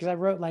tired because I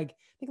wrote I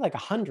think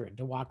 100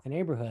 to walk the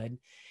neighborhood.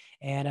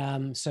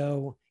 And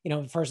so,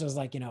 at first I was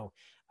like,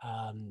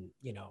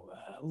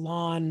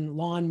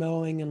 lawn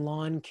mowing and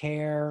lawn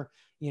care,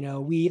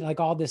 weed, like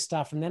all this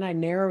stuff. And then I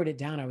narrowed it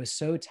down. I was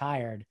so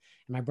tired.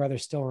 And my brother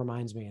still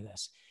reminds me of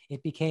this.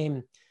 It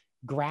became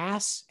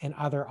grass and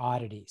other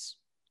oddities.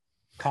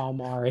 Call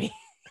Maury.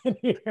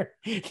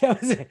 That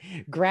was it.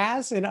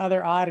 Grass and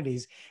other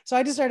oddities. So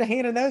I just started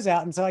handing those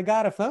out. And so I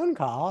got a phone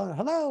call.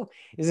 Hello,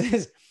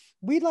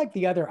 we'd like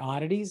the other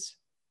oddities.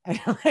 And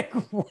I'm like,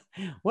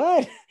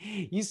 what?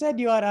 You said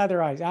you had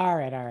other oddities. All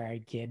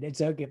right, kid.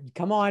 It's okay.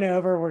 Come on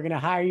over. We're going to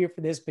hire you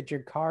for this. But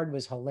your card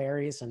was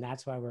hilarious. And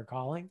that's why we're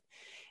calling.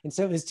 And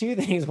so it was two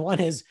things. One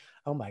is,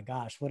 oh my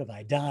gosh, what have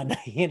I done?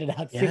 I handed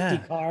out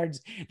 50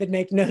 cards that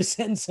make no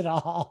sense at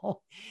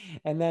all.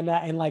 And then,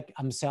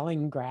 I'm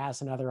selling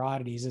grass and other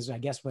oddities is I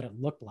guess what it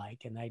looked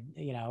like. And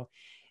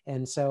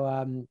and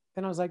so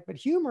then I was like, but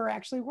humor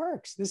actually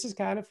works. This is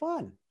kind of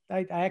fun.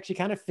 I actually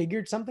kind of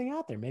figured something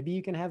out there. Maybe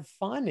you can have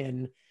fun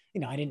in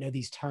I didn't know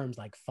these terms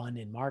like fun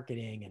in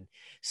marketing and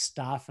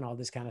stuff and all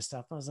this kind of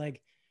stuff. I was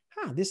like,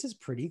 this is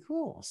pretty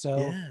cool. So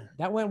Yeah.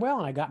 that went well.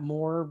 And I got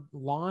more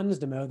lawns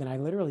to mow than I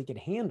literally could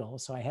handle.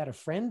 So I had a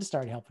friend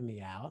start helping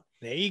me out.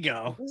 There you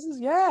go. This is,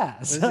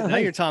 yeah. So Now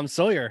you're Tom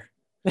Sawyer.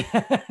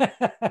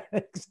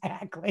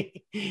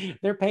 exactly.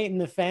 They're painting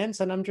the fence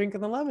and I'm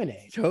drinking the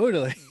lemonade.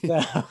 Totally.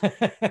 So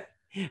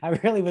I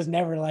really was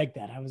never like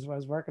that. I was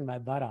working my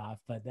butt off,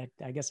 but that,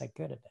 I guess I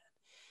could have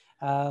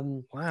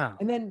been. Wow.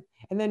 And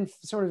then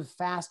sort of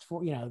fast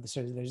forward,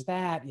 sort of there's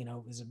that, it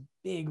was a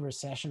big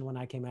recession when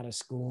I came out of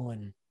school.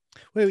 And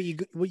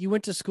wait, you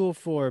went to school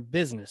for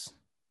business?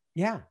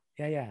 Yeah.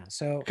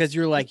 So because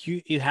you're like,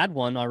 you had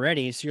one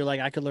already, so you're like,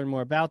 I could learn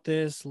more about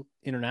this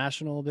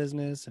international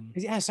business. And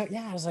I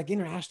was like,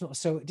 international.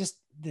 So just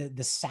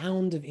the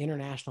sound of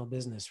international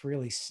business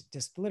really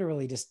just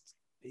literally just,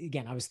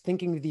 again, I was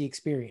thinking of the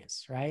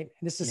experience, right?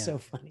 And this is so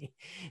funny.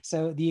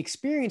 So the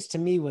experience to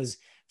me was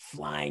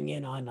flying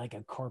in on like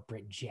a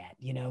corporate jet,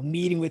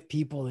 meeting with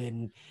people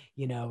in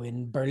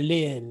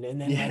Berlin, and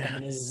then like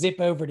I'm gonna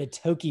zip over to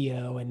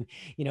Tokyo and,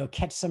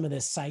 catch some of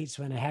the sites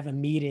when I have a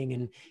meeting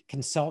and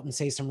consult and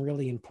say some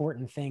really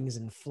important things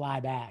and fly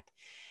back.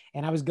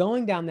 And I was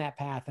going down that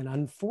path. And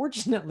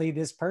unfortunately,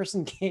 this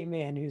person came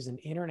in who's an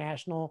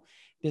international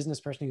business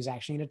person, who's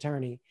actually an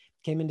attorney,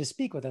 came in to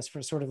speak with us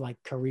for sort of like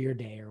career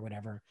day or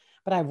whatever.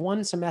 But I have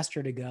one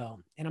semester to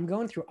go. And I'm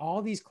going through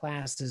all these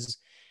classes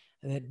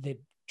that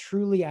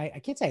truly,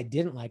 I can't say I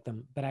didn't like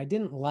them, but I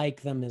didn't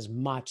like them as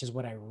much as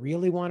what I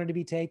really wanted to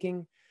be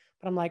taking.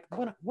 But I'm like,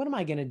 what am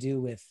I going to do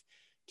with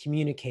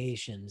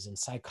communications and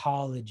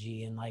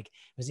psychology? And like,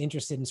 I was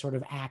interested in sort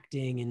of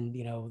acting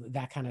and,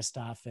 that kind of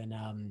stuff.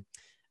 And,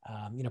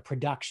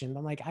 production.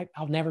 I'm like,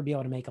 I'll never be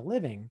able to make a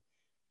living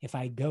if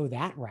I go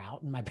that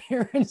route. And my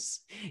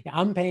parents,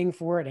 I'm paying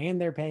for it and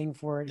they're paying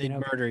for it. They'd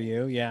murder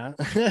you. Yeah.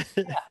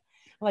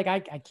 Like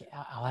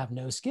I'll have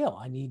no skill.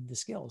 I need the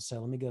skills. So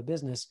let me go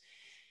business.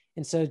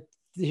 And so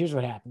here's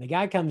what happened. The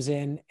guy comes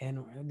in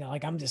and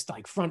like, I'm just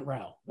like front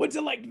row. What's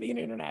it like to be an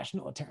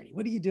international attorney?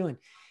 What are you doing?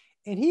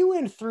 And he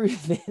went through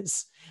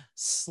this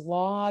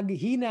slog.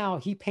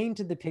 He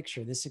painted the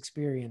picture. This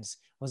experience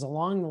was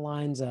along the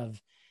lines of,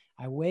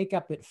 I wake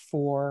up at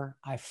 4,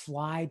 I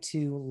fly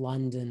to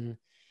London.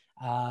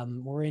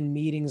 We're in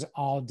meetings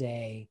all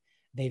day.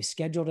 They've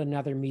scheduled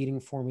another meeting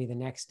for me the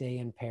next day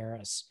in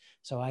Paris.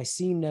 So I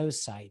see no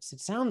sights.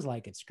 It sounds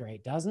like it's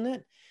great, doesn't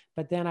it?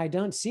 But then I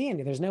don't see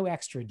any. There's no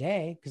extra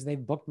day because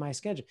they've booked my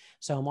schedule.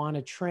 So I'm on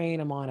a train,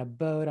 I'm on a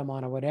boat, I'm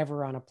on a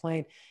whatever, on a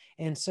plane.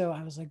 And so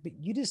I was like, but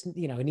you just,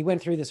 and he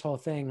went through this whole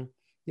thing,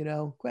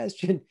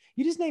 question.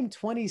 You just named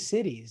 20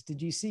 cities.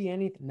 Did you see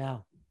anything?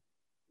 No,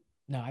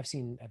 I've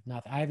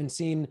nothing. I haven't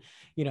seen,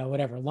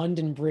 whatever,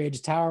 London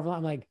Bridge, Tower of London.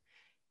 I'm like,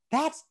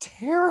 that's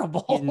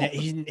terrible.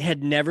 He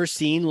had never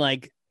seen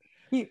like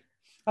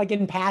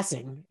in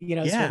passing,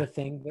 sort of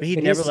thing. But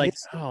he'd never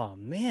oh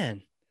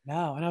man.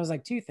 No. And I was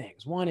like, two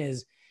things. One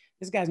is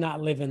this guy's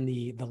not living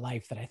the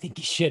life that I think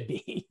he should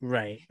be.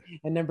 Right.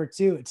 And number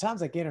two, it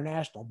sounds like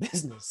international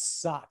business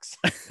sucks.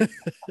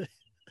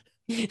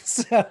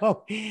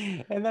 So,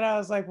 and then I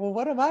was like, well,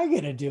 what am I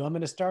going to do? I'm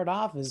going to start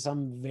off as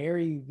some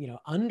very,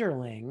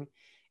 underling.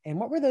 And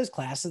what were those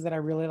classes that I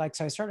really liked?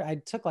 So I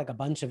took like a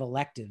bunch of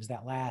electives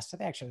that I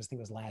think it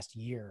was last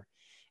year.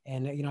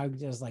 And, I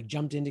just like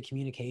jumped into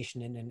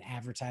communication and an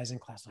advertising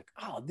class, like,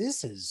 oh,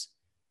 this is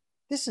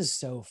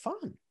so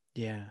fun.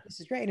 Yeah. This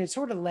is great. And it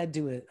sort of led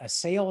to a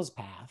sales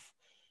path,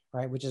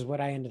 right? Which is what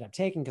I ended up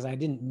taking because I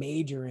didn't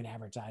major in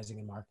advertising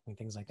and marketing,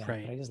 things like that,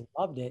 right. But I just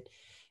loved it.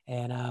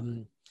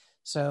 And,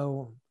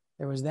 so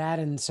there was that.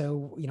 And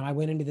so, I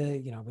went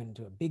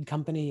into a big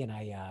company and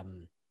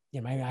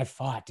I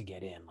fought to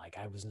get in. Like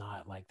I was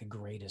not like the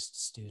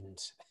greatest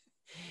student.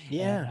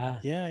 Yeah.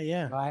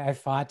 And, I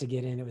fought to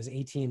get in. It was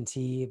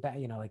AT&T,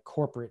 like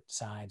corporate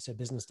side. So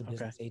business to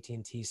business,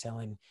 AT&T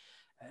selling,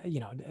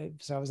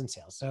 so I was in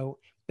sales. So,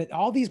 but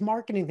all these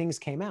marketing things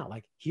came out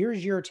like,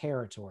 here's your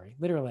territory,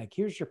 literally like,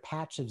 here's your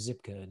patch of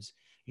zip codes.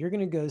 You're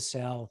going to go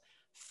sell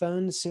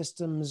phone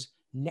systems,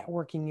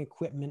 networking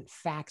equipment,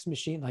 fax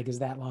machine. Like, is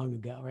that long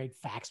ago, right?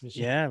 Fax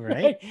machine. Yeah.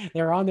 Right.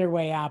 They're on their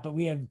way out, but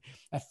we have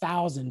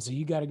 1,000. So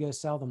you got to go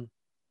sell them.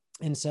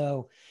 And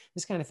so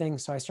this kind of thing.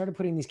 So I started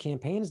putting these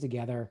campaigns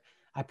together.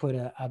 I put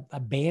a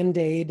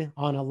Band-Aid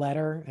on a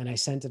letter and I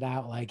sent it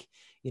out like,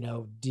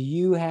 do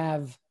you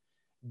have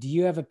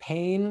a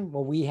pain?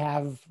 Well,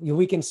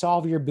 we can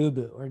solve your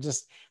boo-boo, or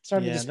just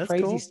started this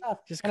crazy stuff.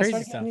 Just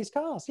crazy stuff. These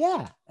calls.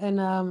 Yeah.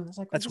 And I was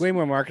like, that's way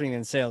more marketing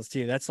than sales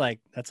too. That's like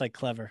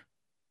clever.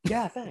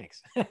 Yeah.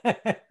 Thanks.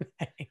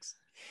 Thanks.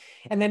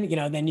 And then,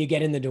 then you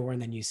get in the door and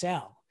then you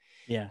sell.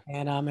 Yeah.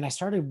 And I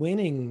started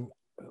winning,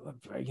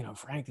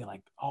 frankly,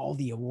 like all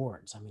the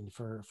awards. I mean,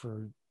 for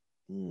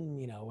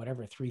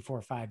whatever, 3,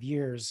 4, 5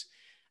 years,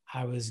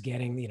 I was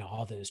getting,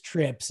 all those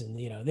trips and,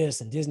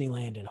 this and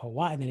Disneyland and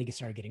Hawaii. And then it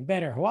started getting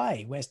better.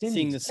 Hawaii, West Indies.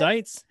 Seeing the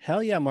sights.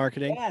 Hell yeah,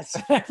 marketing. Yes.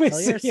 Hell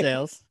yeah,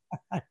 sales.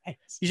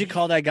 You should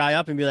call that guy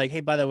up and be like,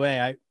 hey, by the way,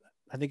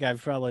 I think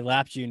I've probably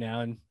lapped you now.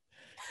 And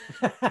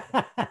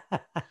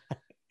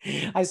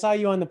I saw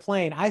you on the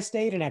plane. I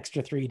stayed an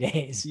extra 3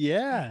 days.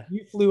 Yeah,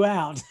 You flew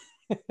out.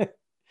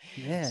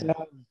 man.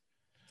 So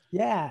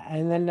yeah.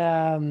 And then,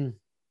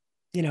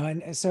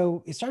 and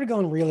so it started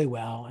going really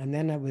well. And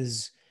then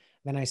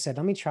then I said,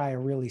 let me try a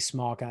really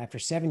small guy. After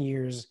 7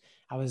 years,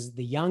 I was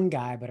the young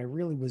guy, but I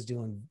really was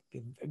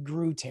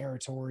grew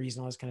territories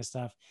and all this kind of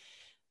stuff.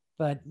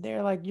 But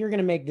they're like, you're going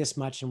to make this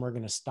much and we're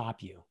going to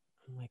stop you.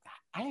 I'm like,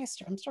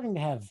 I'm starting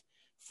to have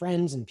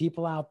friends and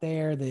people out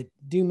there that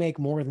do make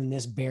more than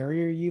this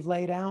barrier you've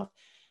laid out.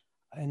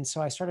 And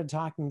so I started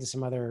talking to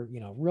some other,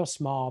 real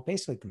small,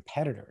 basically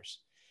competitors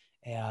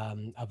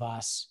of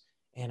us.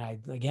 And I,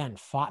 again,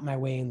 fought my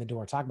way in the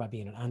door. Talk about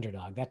being an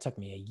underdog. That took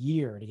me a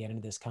year to get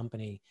into this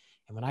company.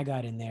 And when I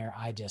got in there,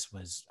 I just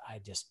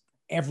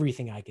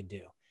everything I could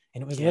do.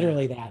 And it was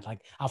literally that,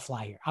 like, I'll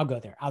fly here, I'll go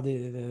there, I'll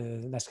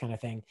do this kind of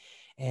thing.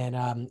 And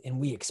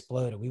we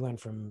exploded. We went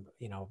from,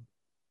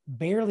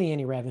 barely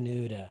any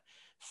revenue to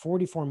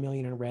 44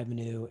 million in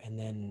revenue. And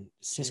then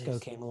Cisco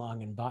came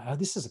along and bought,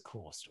 this is a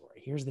cool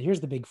story. Here's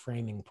the big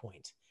framing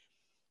point.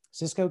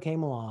 Cisco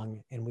came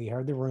along and we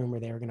heard the rumor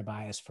they were going to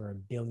buy us for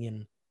 $1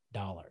 billion.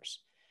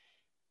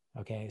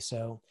 Okay.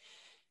 So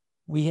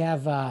we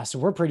have, so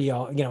we're pretty,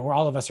 we're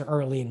all of us are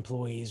early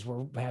employees.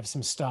 We have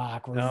some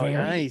stock. We're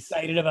very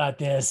excited about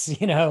this,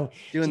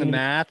 Doing the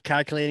math,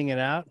 calculating it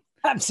out.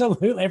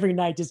 Absolutely. Every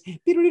night, just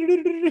what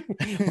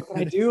can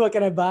I do? What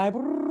can I buy?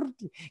 Can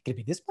it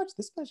be this much?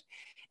 This much?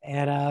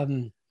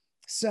 And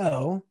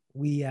so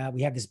we have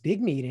this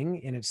big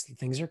meeting, and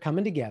things are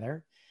coming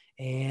together,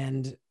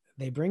 and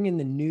they bring in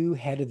the new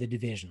head of the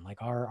division. Like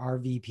our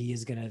VP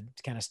is going to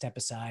kind of step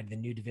aside. The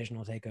new division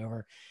will take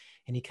over,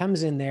 and he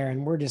comes in there,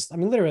 and we're just,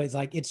 literally,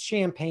 it's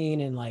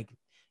champagne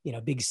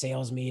and big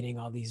sales meeting.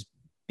 All these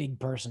big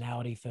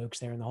personality folks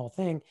there, and the whole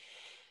thing.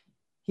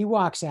 He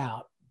walks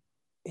out.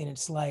 And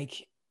it's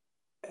like,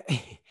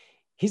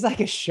 he's like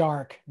a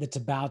shark that's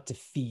about to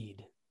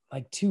feed,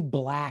 like two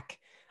black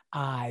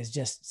eyes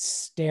just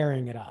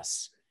staring at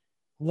us,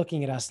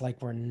 looking at us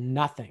like we're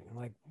nothing.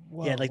 Like,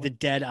 whoa, yeah, like the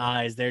dead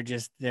eyes. They're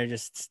just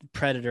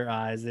predator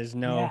eyes. There's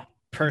no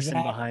person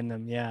behind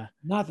them. Yeah.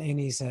 Nothing. And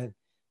he said,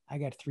 I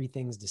got 3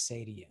 things to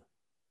say to you.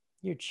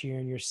 You're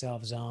cheering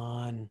yourselves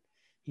on.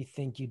 You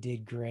think you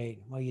did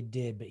great. Well, you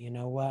did, but you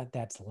know what?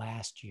 That's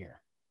last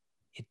year.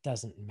 It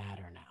doesn't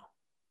matter now.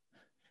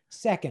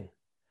 Second,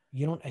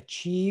 you don't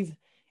achieve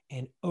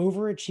and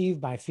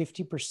overachieve by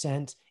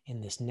 50%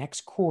 in this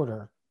next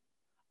quarter,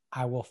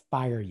 I will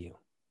fire you.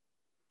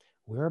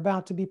 We're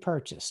about to be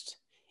purchased.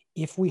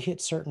 If we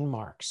hit certain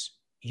marks,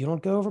 you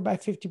don't go over by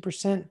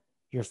 50%,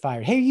 you're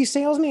fired. Hey, you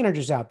sales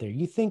managers out there,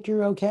 you think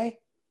you're okay?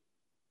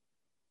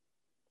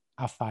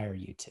 I'll fire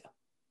you too.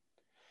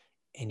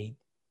 And he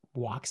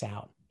walks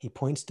out. He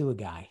points to a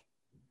guy.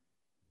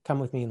 Come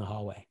with me in the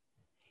hallway.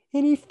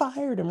 And he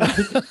fired him.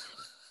 Right?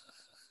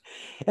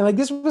 And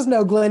this was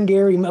no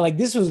Glengarry,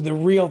 this was the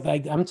real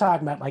thing. I'm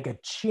talking about a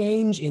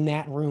change in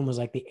that room was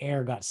like the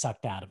air got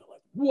sucked out of it.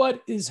 Like,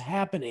 what is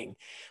happening?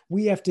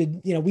 We have to,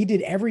 we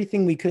did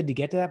everything we could to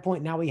get to that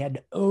point. Now we had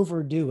to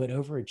overdo it,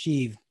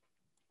 overachieve.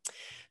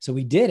 So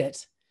we did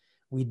it.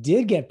 We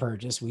did get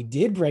purchased. We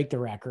did break the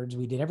records.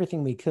 We did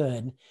everything we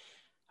could.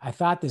 I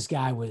thought this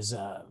guy was,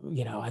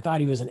 I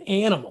thought he was an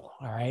animal.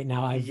 All right.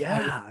 Now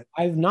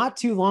I've not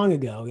too long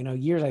ago,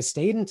 years, I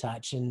stayed in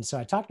touch. And so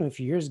I talked to him a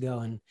few years ago,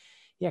 and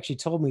he actually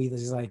told me,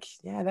 he's like,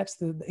 yeah,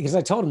 because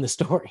I told him the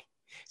story.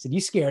 I said, you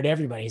scared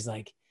everybody. He's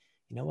like,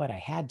 you know what? I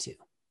had to,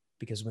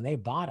 because when they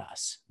bought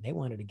us, they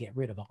wanted to get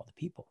rid of all the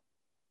people.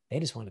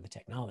 They just wanted the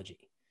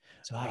technology.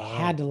 So I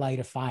had to light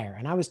a fire.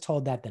 And I was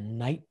told that the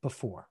night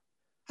before.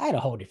 I had a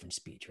whole different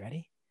speech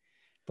ready.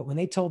 But when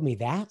they told me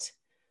that,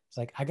 it's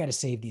like, I got to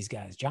save these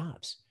guys'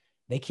 jobs.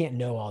 They can't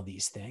know all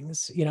these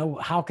things.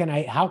 How can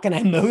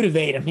I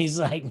motivate him? He's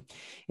like,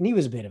 and he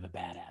was a bit of a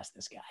badass,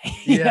 this guy.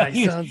 Yeah,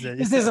 he sounds it.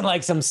 This isn't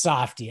like some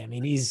softy.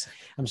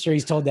 I'm sure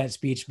he's told that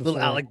speech before.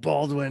 Little Alec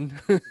Baldwin.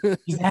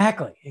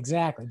 Exactly.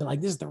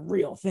 But this is the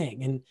real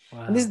thing.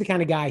 And this is the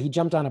kind of guy, he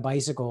jumped on a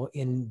bicycle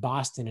in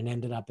Boston and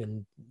ended up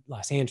in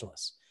Los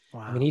Angeles.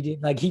 Wow. He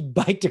did, he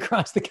biked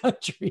across the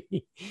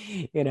country,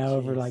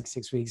 over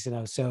 6 weeks,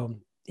 so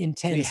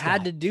intense. He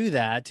had to do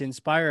that to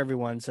inspire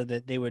everyone so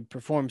that they would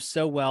perform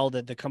so well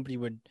that the company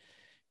would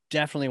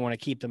definitely want to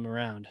keep them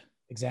around.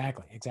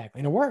 Exactly.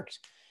 And it worked.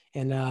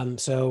 And and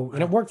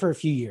it worked for a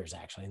few years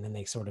actually. And then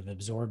they sort of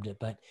absorbed it.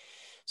 But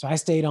so I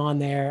stayed on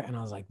there, and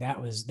I was like,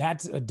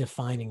 that's a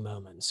defining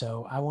moment.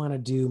 So I want to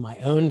do my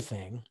own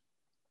thing.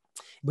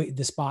 But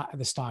the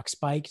stock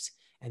spiked,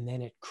 and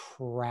then it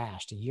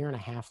crashed. A year and a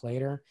half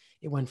later,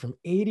 it went from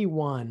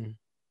 81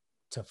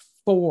 to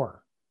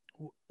 4.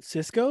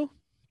 Cisco?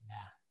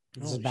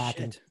 This is back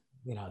in,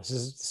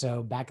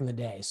 back in the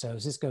day. So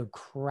Cisco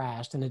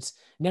crashed, and it's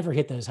never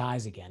hit those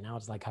highs again. Now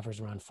it's hovers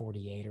around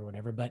 48 or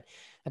whatever, but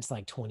that's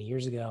 20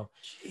 years ago.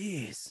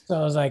 Jeez. So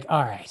I was like,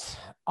 all right,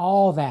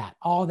 all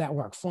that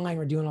work, flying,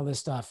 we're doing all this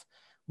stuff.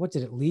 What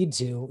did it lead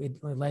to?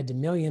 It led to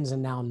millions,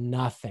 and now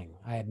nothing.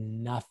 I had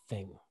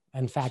nothing.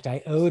 In fact,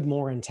 I owed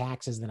more in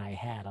taxes than I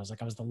had.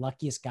 I was the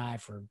luckiest guy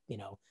for,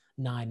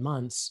 9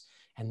 months.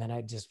 And then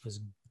I just was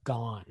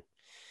gone.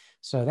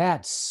 So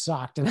that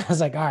sucked. And I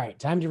was like, all right,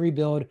 time to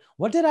rebuild.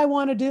 What did I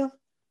want to do?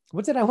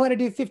 What did I want to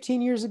do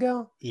 15 years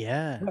ago?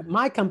 Yeah.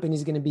 My company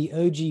is going to be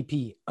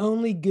OGP.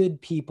 Only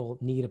good people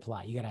need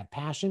apply. You got to have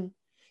passion.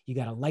 You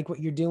got to like what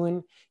you're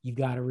doing. You've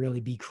got to really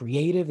be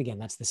creative. Again,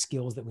 that's the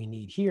skills that we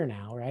need here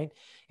now, right?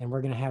 And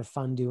we're going to have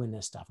fun doing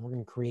this stuff. We're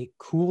going to create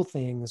cool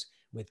things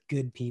with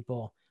good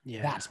people.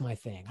 Yeah. That's my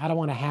thing. I don't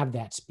want to have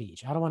that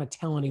speech. I don't want to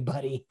tell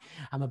anybody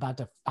I'm about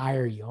to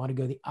fire you. I want to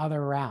go the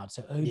other route.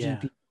 So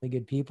OGP, the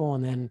good people.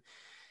 And then,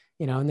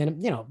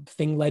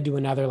 thing led to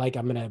another, like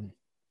I'm going to,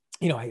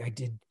 I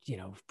did,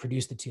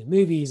 produce the 2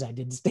 movies. I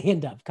did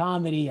stand-up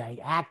comedy. I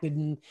acted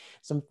in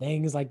some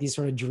things like these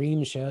sort of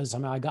dream shows.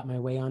 Somehow I got my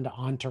way onto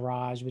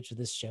Entourage, which was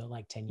this show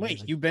like 10 years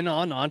ago. Wait, you've been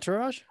on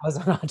Entourage? I was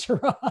on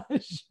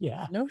Entourage.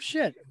 Yeah. No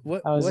shit.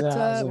 What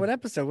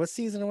episode? What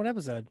season and what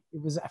episode?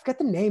 It was, I forgot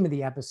the name of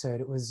the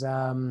episode. It was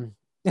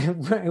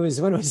it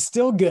was when it was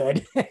still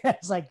good.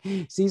 It's like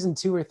season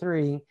 2 or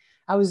 3.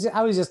 I was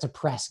just a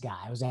press guy.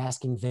 I was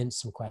asking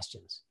Vince some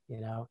questions,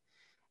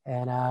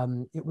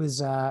 And it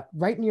was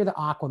right near the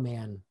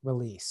Aquaman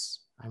release.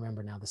 I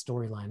remember now the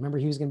storyline. Remember,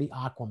 he was going to be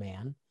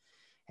Aquaman,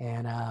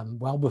 and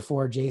well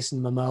before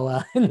Jason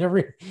Momoa and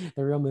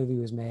the real movie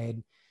was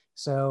made.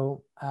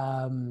 So,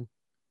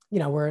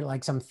 we're at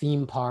like some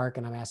theme park,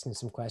 and I'm asking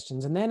some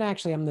questions. And then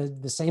actually, I'm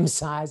the same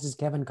size as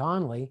Kevin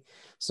Conley,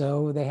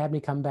 so they had me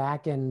come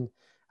back, and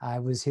I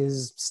was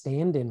his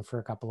stand-in for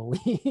a couple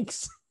of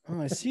weeks.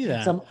 Oh, I see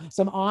that.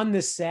 Some on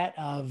the set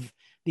of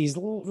these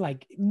little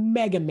like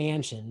mega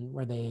mansion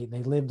where they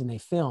lived and they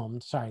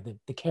filmed. Sorry,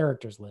 the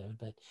characters lived,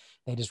 but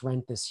they just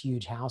rent this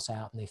huge house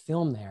out and they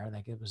filmed there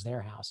like it was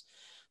their house.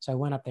 So I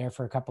went up there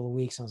for a couple of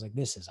weeks and I was like,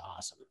 this is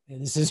awesome.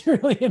 This is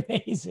really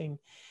amazing.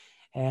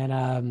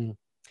 And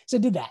so I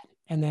did that.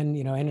 And then,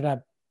 ended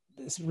up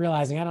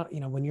realizing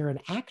when you're an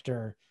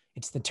actor,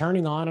 it's the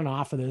turning on and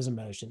off of those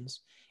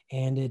emotions.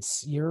 And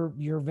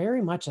you're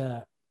very much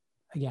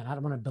again, I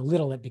don't want to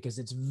belittle it because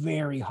it's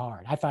very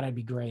hard. I thought I'd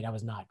be great. I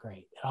was not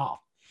great at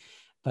all.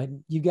 But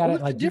you got to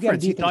like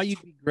difference. You thought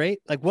you'd be great.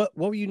 Like what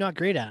were you not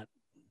great at?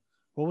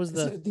 What was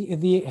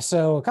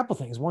so a couple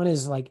things. One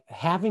is like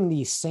having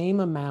the same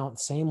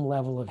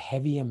level of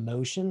heavy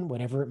emotion,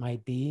 whatever it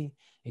might be,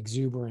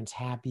 exuberance,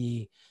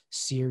 happy,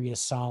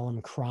 serious,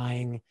 solemn,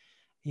 crying,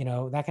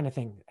 that kind of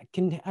thing.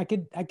 I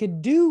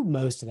could do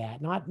most of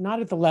that. Not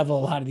at the level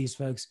a lot of these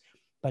folks,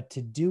 but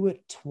to do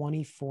it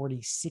 20,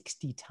 40,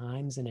 60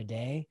 times in a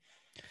day,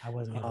 I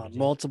wasn't able to do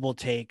multiple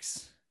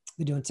takes.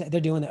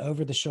 They're doing the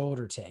over the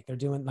shoulder take. They're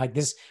doing like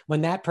this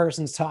when that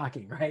person's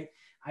talking, right?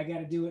 I got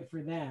to do it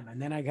for them.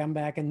 And then I come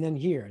back and then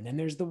here, and then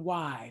there's the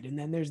wide, and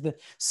then there's the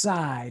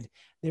side.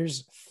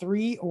 There's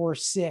 3 or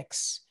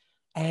 6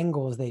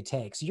 angles they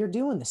take. So you're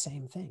doing the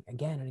same thing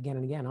again and again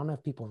and again. I don't know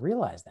if people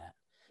realize that.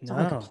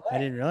 No, I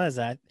didn't realize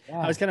that.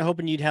 Yeah. I was kind of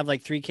hoping you'd have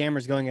like 3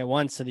 cameras going at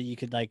once so that you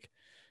could like,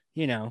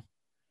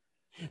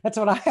 that's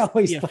what I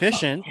always thought.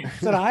 Efficient.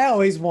 That's what I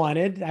always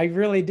wanted. I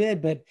really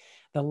did. But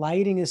the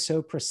lighting is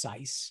so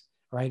precise,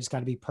 right? It's got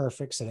to be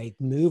perfect. So they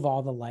move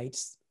all the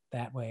lights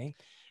that way.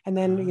 And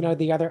then,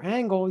 the other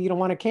angle, you don't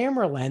want a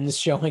camera lens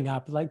showing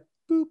up like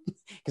boop,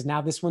 because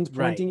now this one's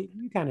pointing at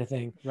you kind of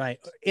thing. Right.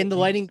 And the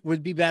lighting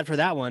would be bad for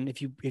that one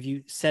if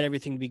you set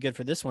everything to be good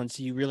for this one.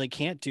 So you really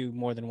can't do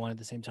more than one at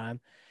the same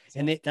time.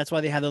 Exactly. And that's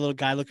why they have the little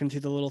guy looking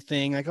through the little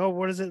thing like, oh,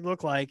 what does it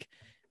look like?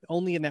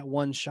 Only in that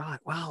one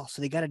shot. Wow.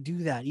 So they got to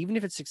do that. Even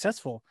if it's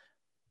successful,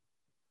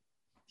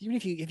 even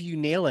if you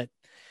nail it,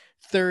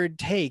 3rd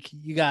take,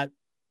 you got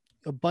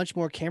a bunch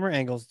more camera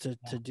angles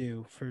to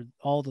do for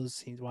all those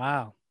scenes.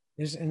 Wow.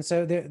 And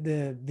so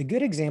the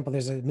good example,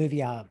 there's a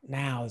movie out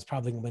now that's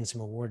probably going to win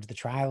some awards, The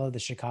Trial of the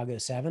Chicago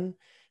 7.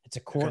 It's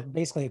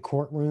basically a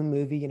courtroom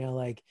movie,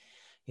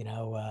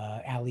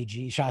 Ali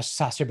G,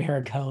 Sacha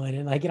Baron Cohen,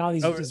 and like, all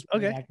these.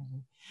 Okay.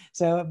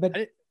 So,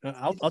 but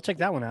I'll check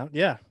that one out.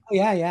 Yeah.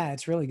 Yeah.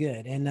 It's really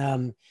good.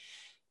 And,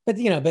 but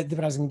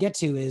what I was going to get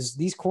to is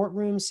these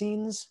courtroom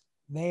scenes,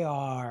 they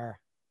are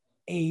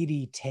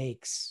 80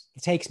 takes.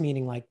 Takes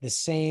meaning like the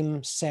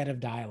same set of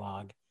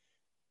dialogue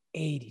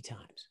 80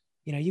 times.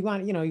 You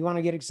want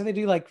to get it. So they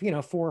do like,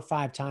 4 or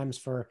 5 times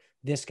for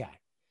this guy.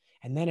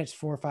 And then it's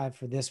 4 or 5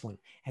 for this one.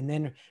 And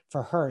then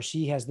for her,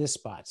 she has this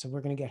spot. So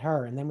we're going to get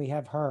her. And then we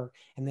have her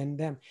and then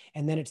them.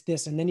 And then it's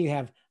this. And then you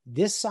have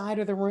this side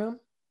of the room.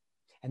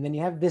 And then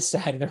you have this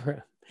side of the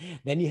room.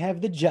 Then you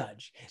have the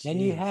judge. Jeez. Then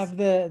you have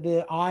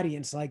the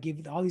audience, like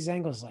all these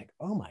angles, like,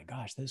 oh my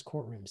gosh, those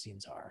courtroom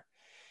scenes are.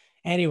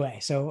 Anyway,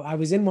 so I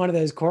was in one of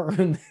those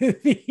courtroom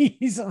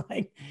movies.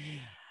 Like,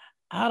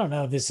 I don't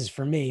know if this is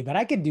for me, but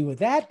I could do what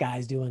that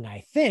guy's doing.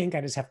 I think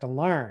I just have to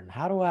learn.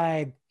 How do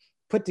I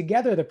put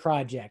together the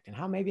project and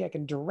how maybe I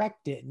can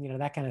direct it and,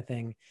 that kind of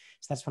thing.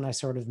 So that's when I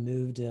sort of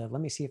moved,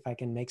 let me see if I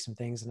can make some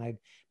things. And I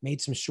made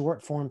some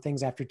short form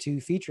things after 2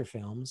 feature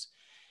films.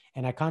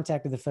 And I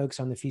contacted the folks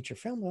on the feature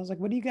film. I was like,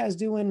 what are you guys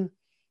doing?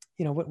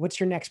 What's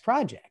your next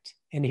project?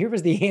 And here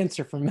was the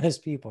answer from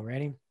most people.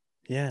 Ready?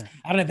 Yeah.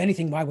 I don't have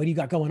anything. Why? What do you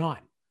got going on?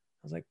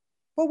 I was like,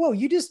 whoa,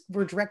 you just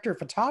were director of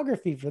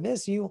photography for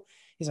this. You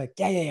He's like,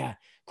 yeah.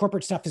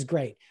 Corporate stuff is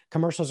great.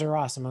 Commercials are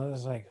awesome. I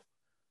was like,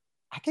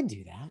 I can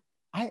do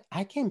that.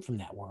 I came from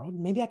that world.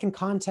 Maybe I can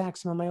contact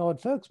some of my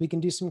old folks. We can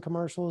do some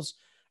commercials,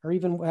 or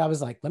even I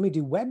was like, let me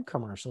do web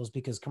commercials,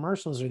 because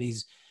commercials are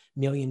these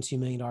 $1-2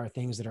 million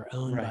things that are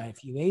owned by a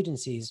few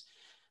agencies.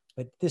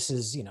 But this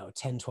is,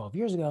 10, 12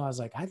 years ago. I was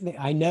like,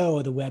 I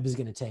know the web is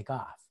going to take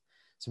off.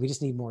 So we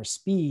just need more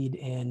speed,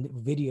 and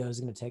video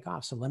is going to take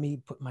off. So let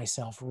me put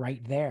myself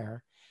right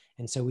there.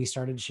 And so we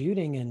started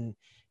shooting and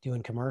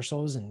doing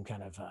commercials and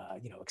kind of,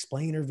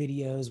 explainer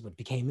videos, what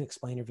became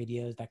explainer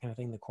videos, that kind of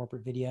thing, the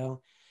corporate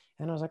video.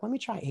 And I was like, let me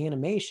try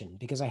animation,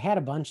 because I had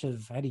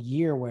a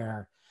year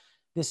where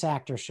this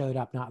actor showed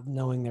up not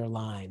knowing their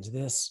lines.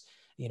 This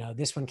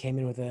one came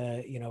in with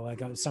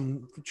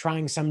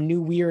trying some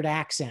new weird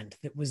accent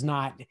that was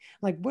not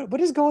like, what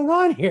is going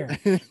on here?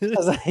 I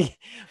was like,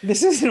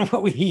 this isn't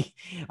what we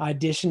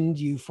auditioned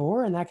you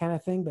for, and that kind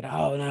of thing. But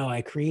oh no,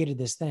 I created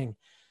this thing.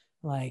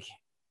 Like,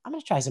 I'm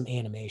gonna try some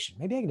animation.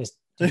 Maybe I can just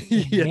do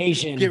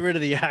animation. Get rid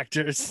of the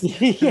actors.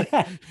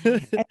 Yeah.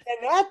 And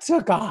that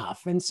took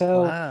off. And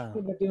so wow. we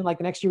ended up doing, like,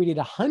 the next year we did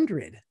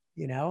 100,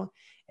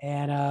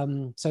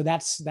 and so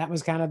that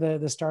was kind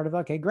of the start of,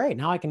 okay, great.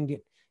 Now I can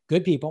get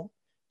good people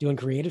doing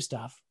creative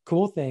stuff,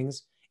 cool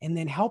things, and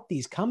then help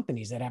these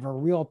companies that have a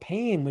real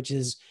pain, which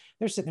is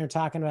they're sitting there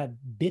talking about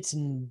bits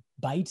and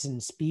bytes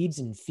and speeds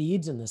and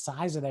feeds and the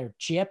size of their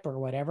chip or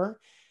whatever.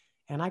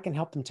 And I can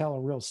help them tell a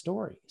real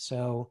story.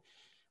 So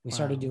we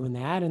started doing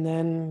that. And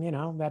then,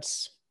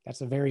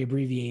 that's a very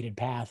abbreviated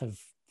path of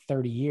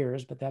 30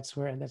 years, but that's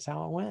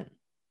how it went.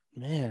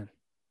 Man.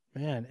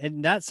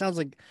 And that sounds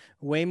like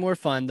way more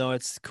fun, though.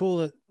 It's cool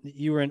that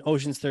you were in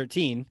Ocean's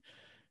 13,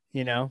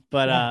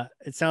 but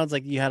it sounds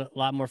like you had a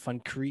lot more fun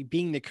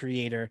being the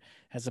creator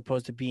as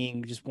opposed to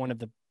being just one of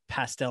the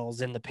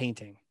pastels in the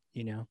painting,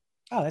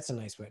 Oh, that's a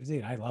nice way.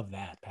 Dude, I love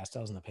that.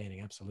 Pastels in the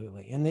painting.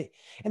 Absolutely. And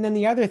then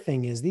the other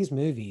thing is, these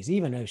movies,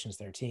 even Ocean's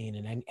 13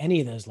 and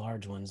any of those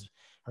large ones,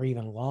 are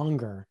even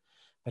longer.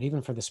 But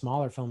even for the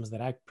smaller films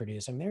that I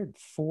produce, I mean,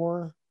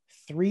 they're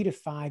 3 to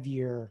 5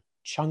 year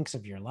chunks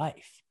of your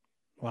life.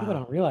 Wow. People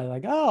don't realize,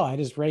 like, oh, I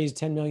just raised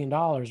 $10 million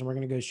and we're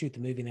going to go shoot the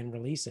movie and then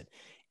release it.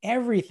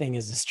 Everything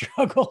is a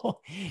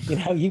struggle.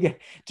 You get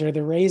to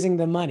the raising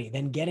the money,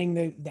 then getting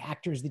the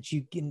actors that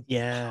you can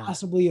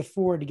possibly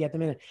afford to get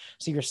them in it.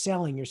 So you're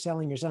selling,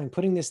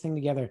 putting this thing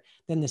together.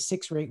 Then the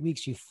 6 or 8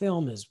 weeks you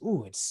film it's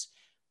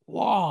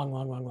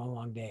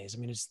long days. I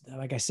mean, it's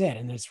like I said,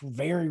 and it's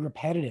very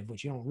repetitive,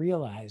 which you don't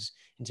realize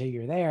until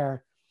you're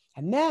there.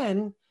 And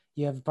then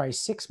you have probably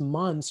 6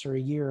 months or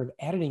a year of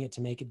editing it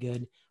to make it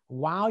good,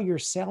 while you're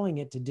selling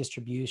it to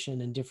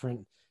distribution and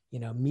different,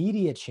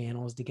 media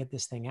channels to get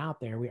this thing out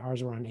there.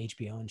 Ours were on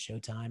HBO and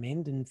Showtime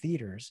and in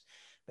theaters,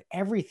 but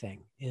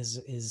everything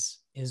is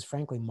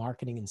frankly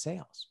marketing and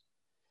sales.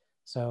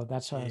 So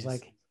that's why I was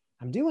like,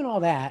 I'm doing all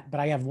that, but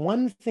I have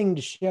one thing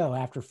to show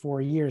after 4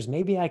 years.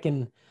 Maybe I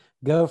can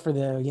go for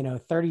the,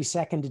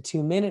 30-second to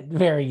 2-minute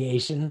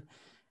variation.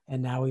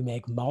 And now we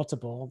make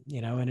multiple,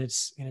 and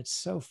it's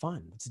so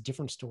fun. It's a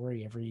different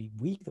story every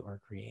week that we're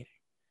creating.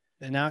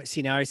 And now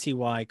I see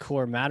why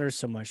core matters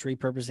so much,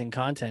 repurposing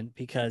content,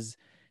 because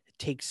it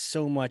takes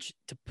so much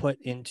to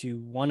put into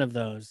one of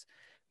those.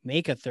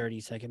 Make a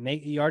 30-second,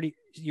 you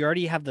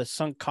already have the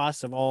sunk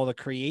costs of all the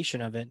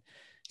creation of it.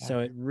 Yeah. So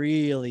it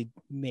really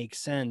makes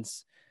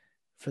sense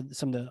for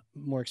some of the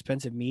more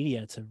expensive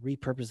media to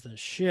repurpose the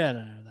shit out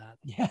of that.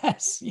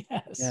 Yes.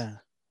 Yeah.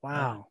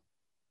 Wow.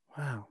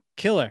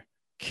 Killer.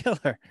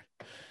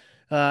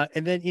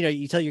 And then,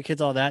 you tell your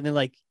kids all that and they're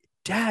like,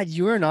 Dad,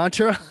 you were an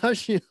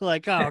Entourage? You're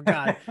like, oh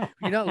God,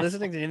 you're not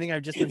listening to anything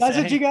I've just been saying.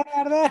 That's what you got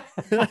out of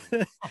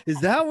that? Is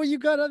that what you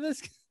got out of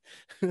this?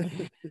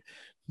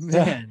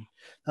 Man.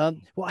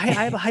 Well, I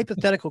have a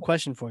hypothetical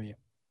question for you.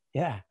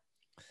 Yeah.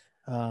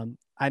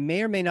 I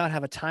may or may not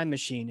have a time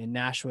machine in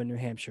Nashua, New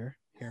Hampshire.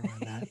 Here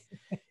around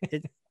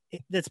that.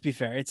 Let's be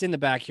fair. It's in the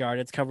backyard.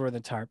 It's covered with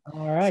a tarp.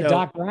 All right. So,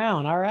 Doc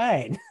Brown. All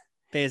right.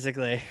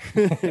 Basically.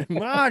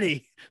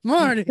 Marty.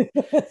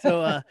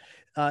 So,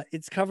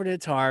 it's covered in a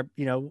tarp.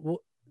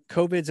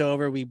 COVID's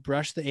over. We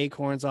brush the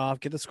acorns off,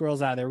 get the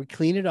squirrels out of there. We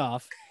clean it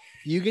off.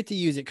 You get to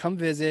use it. Come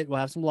visit. We'll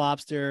have some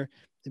lobster.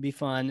 It'd be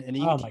fun. And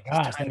then my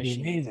gosh, that'd be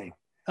amazing.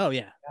 Oh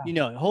yeah.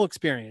 The whole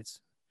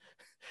experience.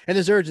 And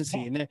there's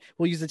urgency. And then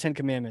we'll use the 10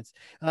 Commandments.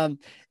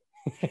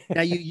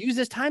 Now you use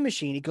this time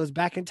machine. It goes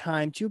back in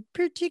time to a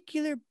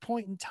particular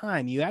point in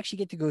time. You actually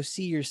get to go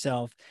see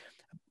yourself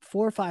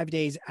 4 or 5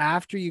 days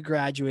after you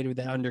graduated with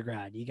that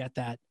undergrad. You got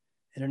that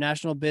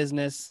international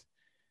business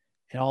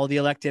and all the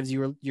electives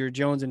you're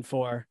jonesing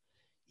for.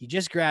 You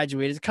just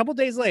graduated. A couple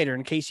days later,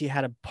 in case you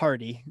had a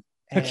party.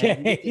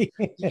 Okay.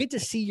 You get to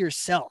see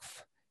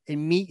yourself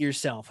and meet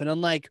yourself. And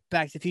unlike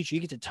Back to the Future,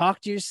 you get to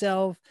talk to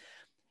yourself.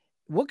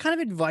 What kind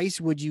of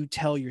advice would you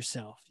tell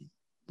yourself?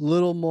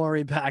 Little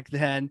Maury back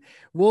then.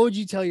 What would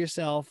you tell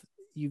yourself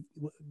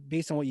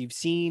based on what you've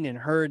seen and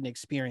heard and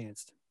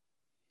experienced?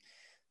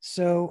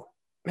 So,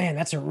 man,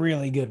 that's a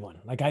really good one.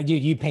 Like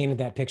you painted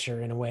that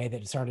picture in a way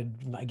that started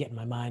getting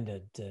my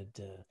mind to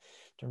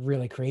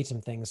really create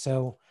some things.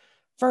 So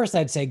first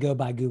I'd say go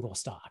buy Google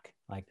stock,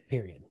 like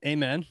period.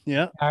 Amen.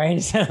 Yeah. All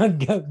right. So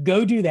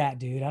go do that,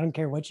 dude. I don't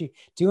care what you,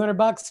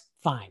 $200,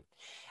 fine.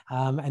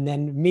 And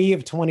then me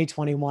of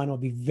 2021 will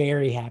be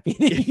very happy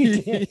that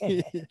you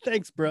did.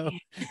 Thanks, bro.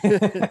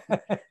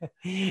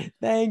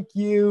 Thank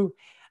you.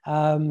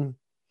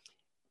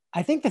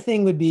 I think the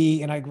thing would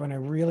be, and when I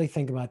really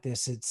think about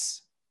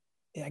this,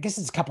 I guess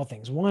it's a couple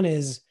things. One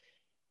is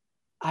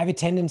I have a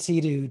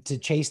tendency to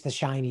chase the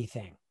shiny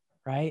thing,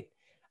 right?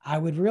 I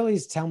would really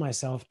tell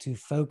myself to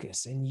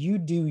focus and you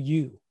do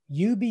you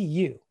be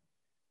you.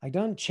 Like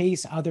don't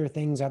chase other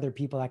things, other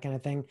people, that kind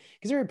of thing.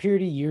 Because there were a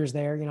period of years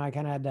there, I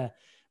kind of had to,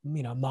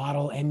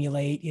 model,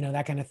 emulate,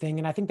 that kind of thing.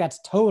 And I think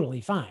that's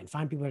totally fine.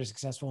 Find people that are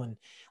successful and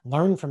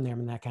learn from them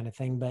and that kind of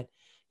thing. But,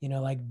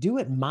 like do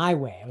it my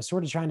way. I was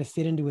sort of trying to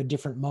fit into a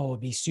different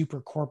mold, be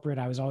super corporate.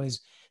 I was always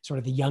sort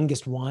of the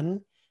youngest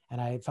one. And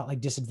I felt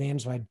like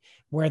disadvantaged. So I'd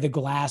wear the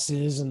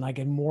glasses and like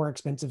a more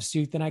expensive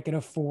suit than I could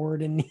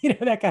afford and,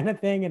 that kind of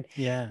thing. And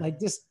Yeah. like,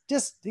 just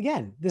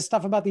again, this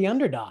stuff about the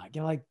underdog,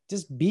 like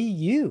just be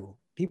you.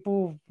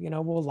 People,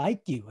 will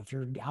like you if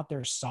you're out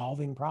there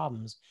solving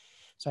problems.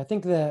 So I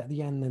think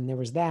and then there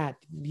was that,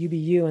 you be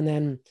you, and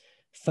then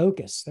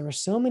focus. There were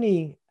so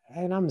many,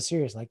 and I'm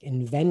serious, like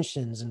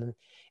inventions and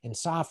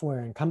software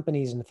and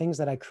companies and things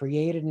that I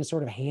created and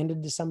sort of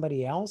handed to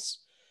somebody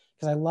else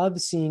because I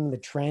love seeing the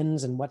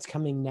trends and what's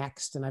coming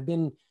next. And I've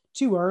been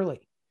too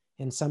early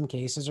in some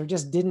cases or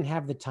just didn't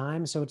have the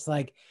time. So it's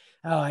like,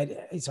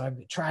 so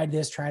I've tried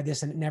this,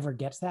 and it never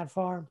gets that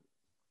far.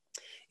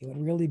 It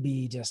would really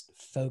be just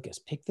focus.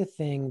 Pick the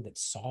thing that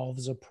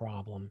solves a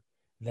problem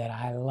that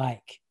I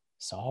like.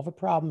 Solve a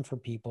problem for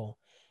people.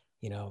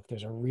 If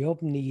there's a real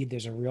need,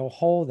 there's a real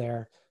hole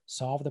there,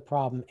 solve the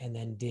problem and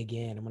then dig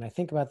in. And when I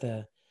think about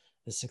the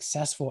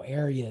successful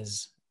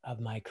areas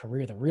of my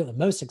career, the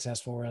most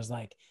successful was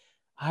like,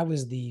 I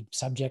was the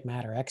subject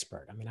matter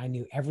expert. I mean, I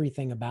knew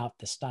everything about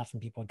the stuff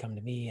and people would come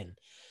to me and,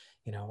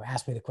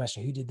 ask me the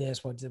question, who did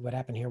this? What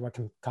happened here? What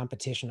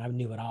competition? I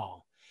knew it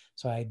all.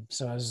 So I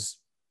was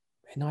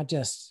not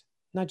just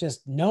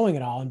knowing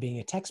it all and being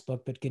a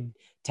textbook, but could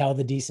tell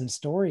the decent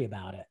story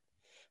about it.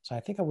 So I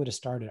think I would have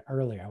started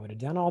earlier. I would have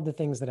done all the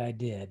things that I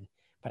did,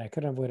 but I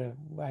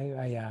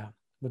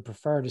would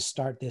prefer to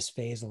start this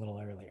phase a little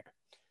earlier.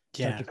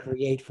 Start to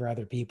create for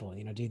other people,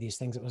 do these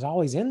things. It was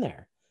always in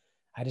there.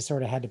 I just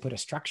sort of had to put a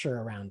structure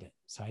around it.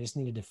 So I just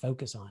needed to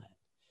focus on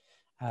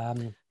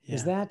it.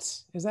 Is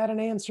that an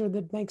answer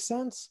that makes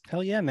sense?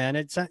 Hell yeah, man.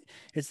 It's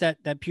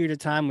that period of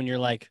time when you're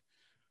like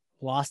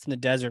lost in the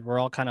desert. We're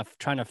all kind of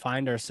trying to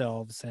find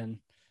ourselves. And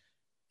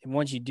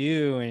once you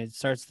do, and it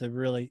starts to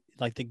really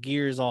like the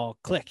gears all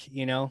click,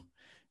 Yeah.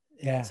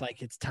 It's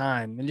like, it's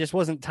time. And it just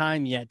wasn't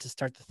time yet to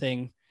start the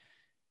thing,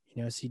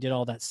 so you did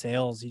all that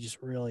sales. You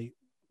just really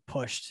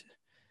pushed.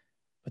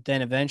 But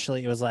then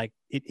eventually it was like,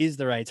 it is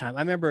the right time.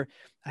 I remember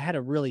I had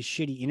a really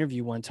shitty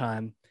interview one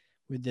time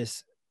with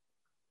this.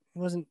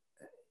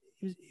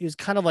 He was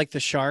kind of like the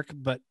shark,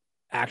 but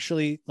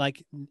actually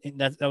like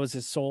that was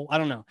his soul. I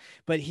don't know.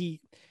 But I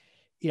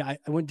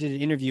went to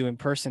the interview in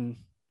person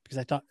because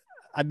I thought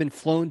I've been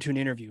flown to an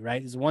interview,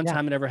 right? It's the one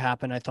time it ever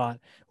happened. I thought,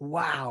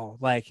 wow,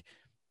 like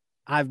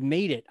I've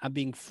made it. I'm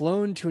being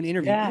flown to an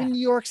interview in New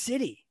York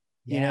City,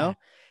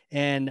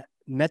 and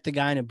met the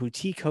guy in a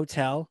boutique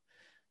hotel.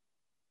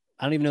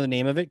 I don't even know the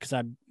name of it because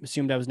I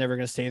assumed I was never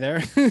going to stay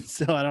there.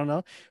 So I don't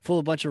know. Full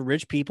of a bunch of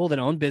rich people that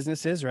own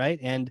businesses, right?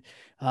 And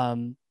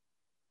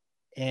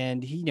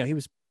he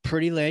was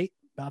pretty late,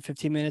 about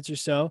 15 minutes or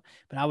so,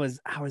 but I was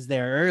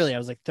there early. I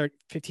was like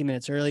 15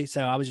 minutes early.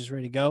 So I was just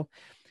ready to go.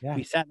 Yeah.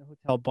 We sat in the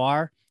hotel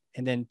bar,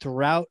 and then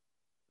throughout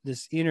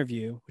this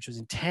interview, which was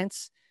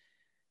intense,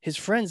 his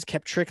friends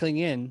kept trickling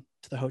in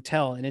to the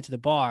hotel and into the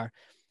bar,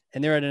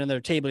 and they're at another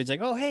table. He's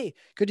like, "Oh, hey,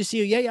 good to see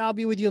you. Yeah, I'll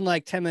be with you in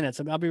like 10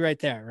 minutes. I'll be right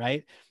there."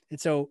 Right. And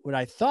so what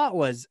I thought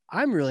was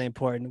I'm really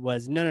important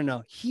was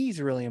no, he's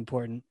really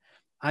important.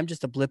 I'm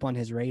just a blip on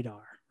his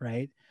radar.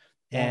 Right.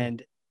 Yeah.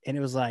 And it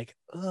was like,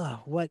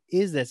 oh, what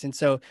is this? And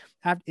so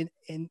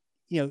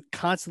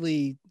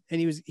constantly, and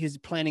he was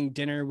planning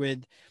dinner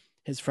with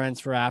his friends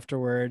for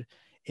afterward.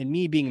 And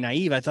me being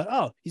naive, I thought,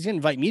 oh, he's going to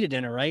invite me to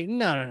dinner, right?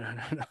 No.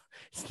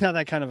 It's not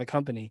that kind of a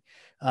company.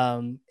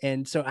 And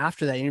so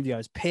after that interview, I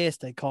was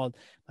pissed. I called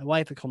my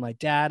wife. I called my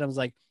dad. I was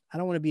like, I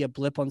don't want to be a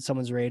blip on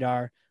someone's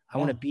radar. I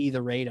want to be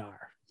the radar,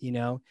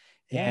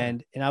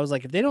 And I was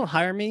like, if they don't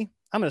hire me,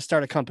 I'm going to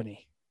start a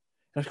company.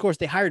 And of course,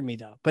 they hired me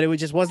though, but it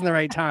just wasn't the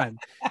right time.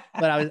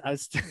 But I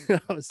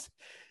was,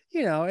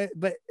 you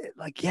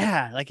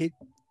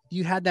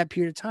had that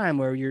period of time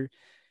where you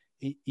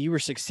were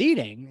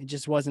succeeding. It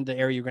just wasn't the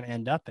area you're going to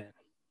end up in.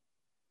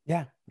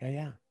 Yeah.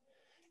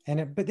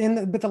 And but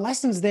the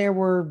lessons there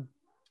were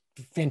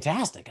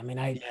fantastic. I mean,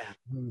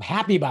 I'm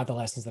happy about the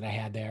lessons that I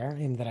had there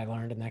and that I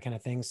learned and that kind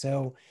of thing.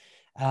 So,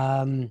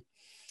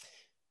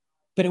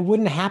 but it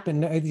wouldn't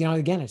happen,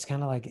 again, it's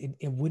kind of like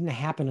it wouldn't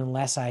happen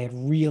unless I had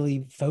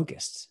really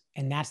focused.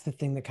 And that's the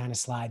thing that kind of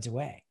slides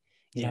away.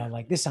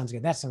 Like this sounds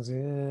good. That sounds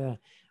good.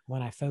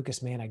 when I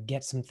focus, man, I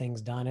get some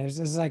things done.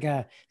 It's like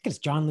I think it's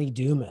John Lee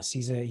Dumas.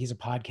 He's a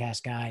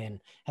podcast guy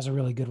and has a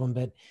really good one,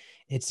 but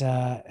it's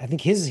I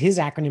think his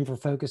acronym for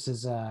focus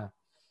is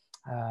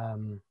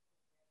um,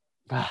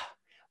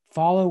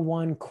 follow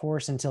one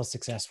course until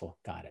successful.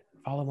 Got it.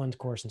 Follow one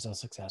course until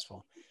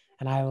successful.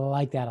 And I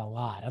like that a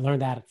lot. I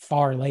learned that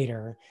far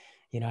later,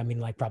 I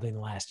mean, like probably in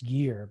the last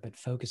year, but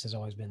focus has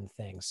always been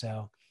the thing.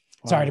 So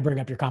sorry to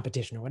bring up your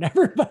competition or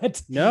whatever,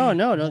 but no.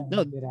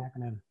 Good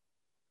acronym.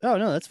 Oh,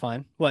 no, that's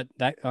fine. What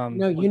that, I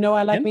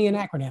like me an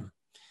acronym.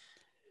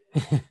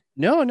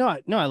 No,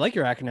 I like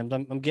your acronyms.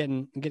 I'm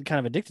getting kind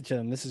of addicted to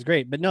them. This is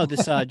great. But no,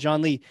 this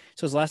John Lee.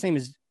 So his last name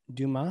is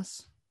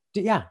Dumas.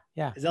 Yeah.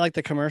 Is that like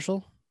the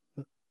commercial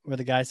where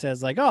the guy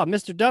says like, "Oh,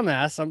 Mr.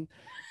 Dumbass, I'm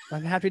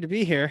happy to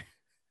be here.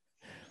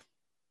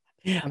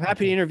 I'm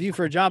happy to interview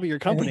for a job at your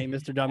company,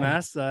 Mr.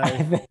 Dumbass."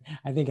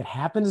 I think it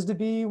happens to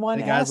be one.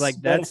 The guy's like,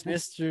 "That's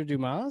Mr.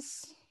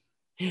 Dumas."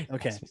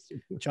 Okay,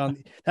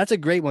 John, that's a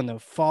great one though.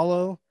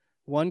 Follow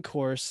one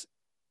course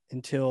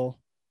until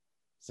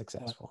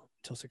successful.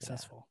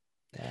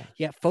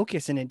 Yeah,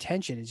 focus and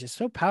intention is just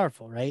so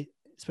powerful, right?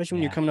 Especially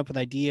when you're coming up with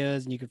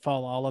ideas and you could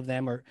follow all of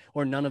them or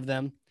none of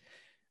them.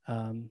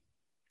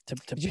 To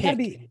pick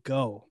and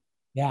go.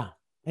 Yeah.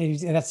 And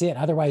that's it.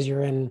 Otherwise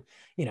you're in,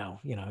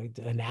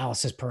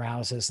 analysis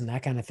paralysis and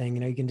that kind of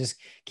thing. You can just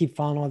keep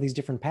following all these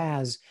different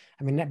paths.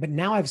 I mean, but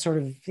now I've sort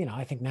of,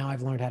 I think now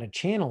I've learned how to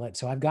channel it.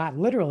 So I've got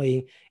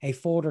literally a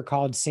folder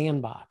called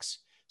Sandbox.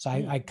 So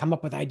I come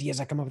up with ideas,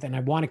 and I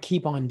want to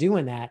keep on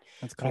doing that.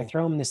 That's cool. But I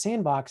throw them in the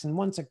sandbox, and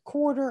once a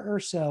quarter or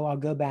so, I'll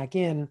go back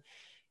in.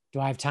 Do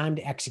I have time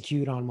to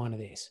execute on one of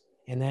these?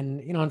 And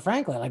then, and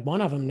frankly, like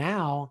one of them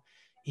now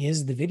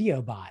is the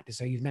video bot.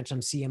 So you've mentioned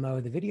I'm CMO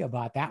of the video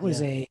bot. That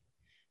was a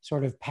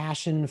sort of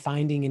passion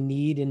finding a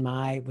need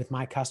with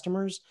my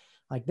customers.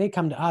 Like they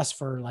come to us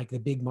for like the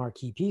big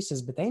marquee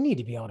pieces, but they need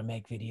to be able to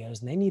make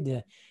videos and they need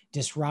to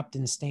disrupt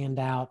and stand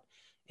out.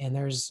 And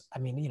there's,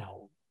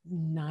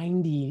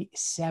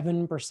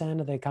 97%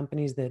 of the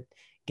companies that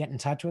get in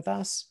touch with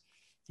us,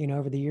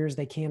 over the years,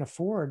 they can't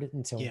afford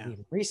until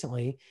even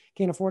recently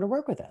can't afford to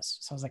work with us.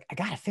 So I was like, I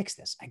got to fix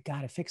this.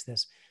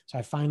 So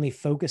I finally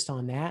focused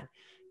on that,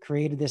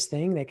 created this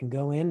thing. They can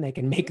go in, they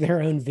can make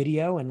their own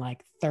video in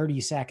like 30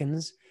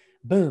 seconds.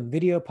 Boom,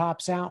 video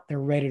pops out. They're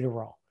ready to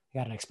roll. They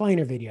got an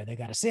explainer video. They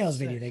got a sales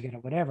video. They got a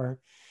whatever.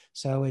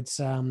 So it's,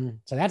 so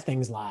that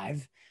thing's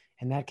live.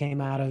 And that came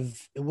out of,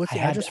 what's the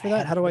address for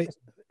that? How do I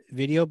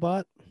video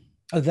bot?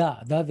 Oh,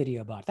 the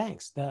video bot.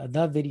 Thanks. The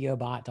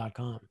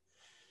videobot.com.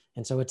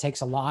 And so it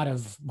takes a lot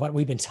of what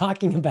we've been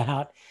talking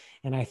about,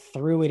 and I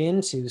threw it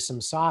into some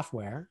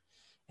software,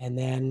 and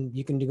then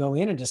you can go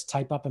in and just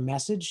type up a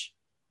message.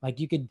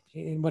 Like you could,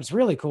 what's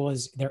really cool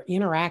is they're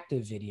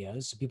interactive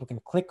videos, so people can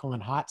click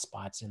on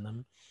hotspots in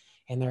them,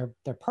 and they're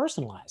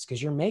personalized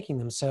because you're making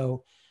them.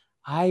 So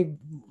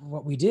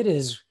what we did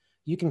is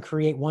you can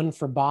create one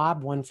for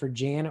Bob, one for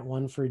Janet,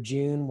 one for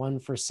June, one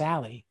for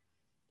Sally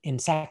in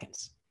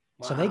seconds.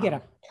 Wow. So they get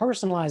a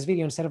personalized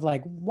video instead of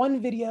like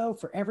one video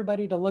for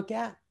everybody to look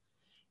at.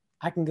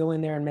 I can go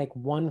in there and make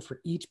one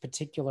for each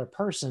particular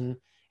person.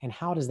 And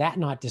how does that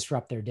not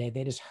disrupt their day?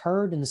 They just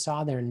heard and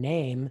saw their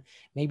name,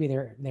 maybe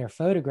their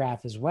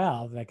photograph as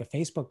well, like a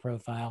Facebook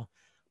profile,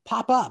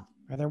 pop up,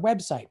 or their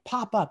website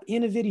pop up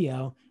in a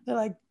video. They're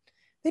like,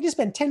 they just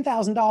spent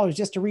 $10,000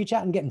 just to reach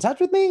out and get in touch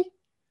with me.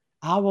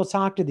 I will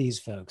talk to these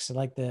folks. So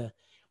like the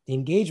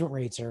engagement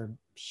rates are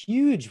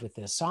huge with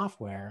this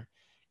software.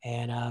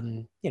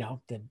 And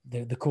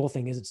the cool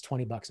thing is it's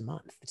 $20 a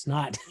month. It's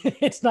not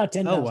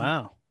 $10,000. Oh,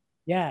 wow.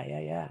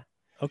 Yeah.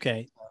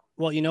 Okay.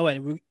 Well, you know what?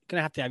 We're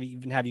gonna have to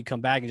have you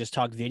come back and just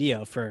talk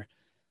video for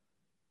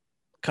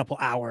a couple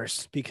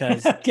hours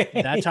because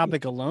that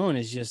topic alone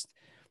is just,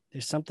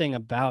 there's something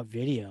about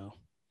video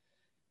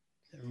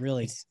that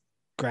really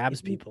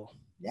grabs people.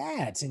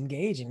 Yeah, it's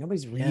engaging.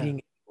 Nobody's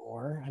reading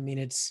anymore. I mean,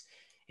 it's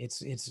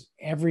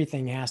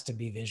everything has to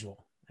be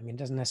visual. I mean, it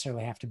doesn't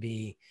necessarily have to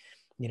be,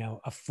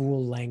 a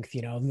full length,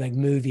 like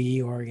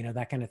movie or,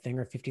 that kind of thing,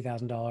 or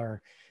 $50,000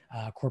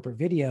 corporate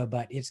video,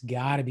 but it's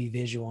got to be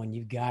visual and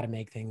you've got to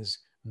make things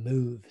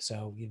move.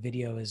 So your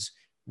video is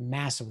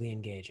massively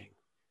engaging.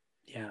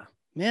 Yeah,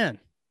 man.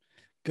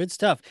 Good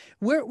stuff.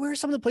 Where are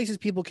some of the places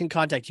people can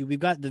contact you? We've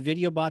got the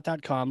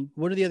videobot.com.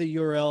 What are the other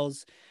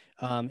URLs?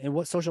 And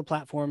what social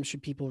platforms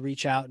should people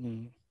reach out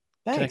and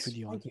connect with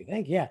you on?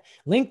 Thank you. Yeah.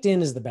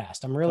 LinkedIn is the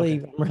best. I'm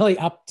really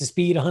up to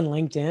speed on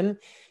LinkedIn,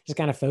 just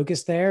kind of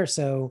focused there.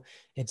 So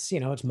it's,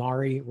 it's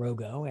Maury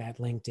Rogow at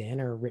LinkedIn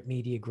or Rip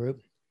Media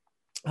Group.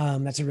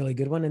 That's a really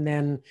good one. And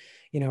then,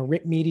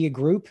 Rip Media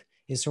Group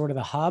is sort of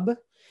the hub,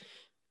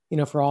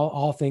 for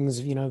all things,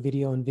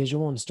 video and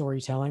visual and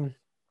storytelling.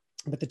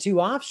 But the two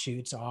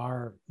offshoots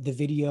are the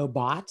Video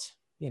Bot,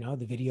 the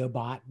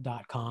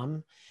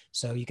videobot.com.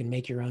 So you can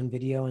make your own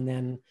video. And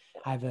then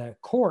I have a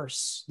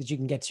course that you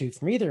can get to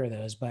from either of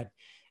those, but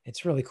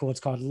it's really cool.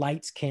 It's called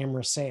Lights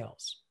Camera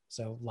Sales.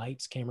 So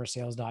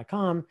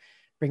lightscamerasales.com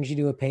brings you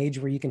to a page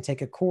where you can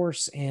take a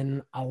course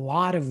in a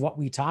lot of what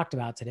we talked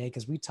about today,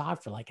 because we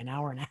talked for like an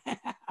hour and a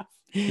half.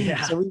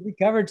 Yeah. So we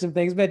covered some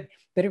things, but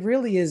it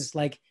really is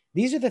like,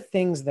 these are the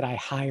things that I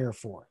hire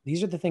for.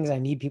 These are the things I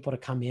need people to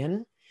come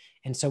in.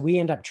 And so we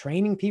end up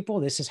training people.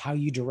 This is how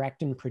you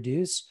direct and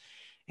produce.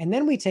 And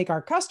then we take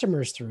our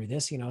customers through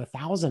this,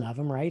 1,000 of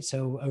them, right?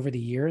 So over the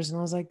years, and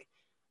I was like,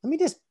 let me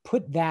just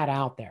put that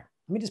out there.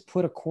 Let me just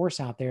put a course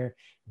out there.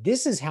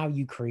 This is how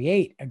you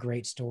create a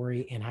great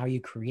story and how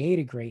you create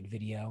a great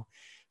video.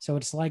 So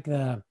it's like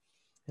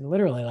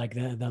literally like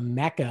the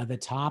mecca, the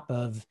top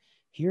of,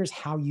 here's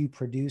how you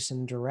produce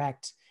and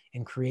direct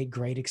and create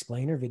great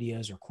explainer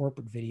videos or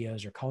corporate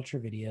videos or culture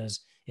videos.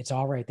 It's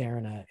all right there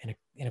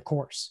in a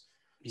course.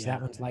 So Yeah.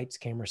 that one's lights,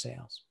 camera,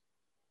 sales.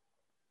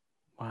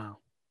 Wow.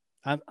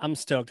 I'm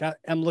stoked.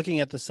 I'm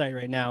looking at the site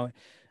right now.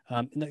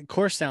 The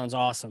course sounds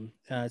awesome.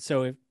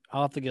 So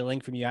I'll have to get a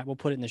link from you. We'll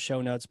put it in the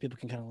show notes. People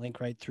can kind of link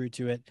right through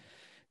to it.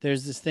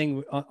 There's this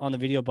thing on the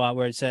video bot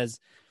where it says,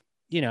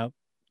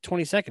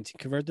 20 seconds. You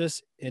convert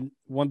this, and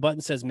one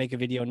button says make a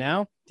video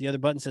now. The other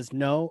button says,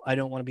 no, I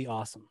don't want to be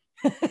awesome.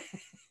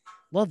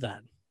 Love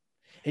that.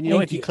 And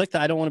if you click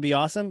the I don't want to be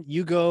awesome,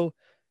 you go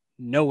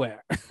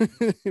nowhere,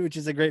 which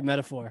is a great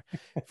metaphor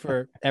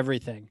for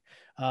everything.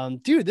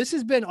 Dude, this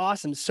has been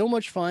awesome. So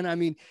much fun. I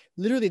mean,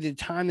 literally the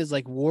time is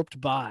like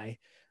warped by.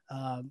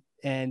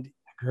 And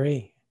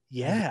agree.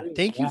 Yeah,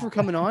 thank you for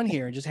coming on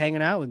here and just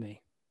hanging out with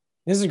me.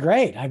 This is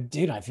great. I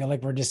feel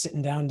like we're just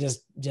sitting down,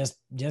 just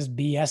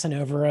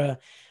BSing over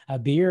a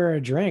beer or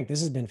a drink.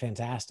 This has been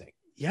fantastic.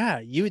 Yeah,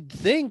 you would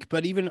think,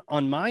 but even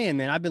on my end,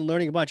 man, I've been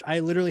learning a bunch. I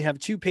literally have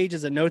 2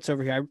 pages of notes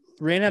over here. I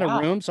ran out of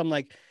room, so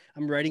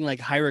I'm writing like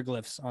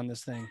hieroglyphs on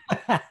this thing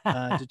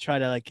to try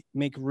to like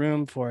make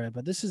room for it.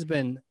 But this has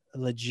been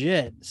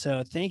legit.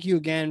 So thank you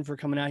again for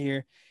coming out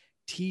here,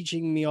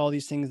 teaching me all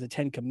these things, the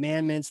 10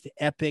 commandments, the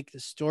epic, the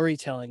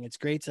storytelling. It's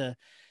great to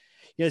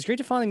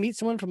finally meet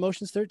someone from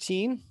Ocean's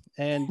 13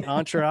 and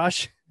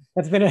Entourage.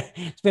 It's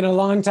been a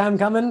long time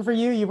coming for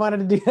you. You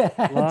wanted to do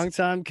that. Long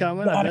time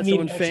coming. I met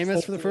someone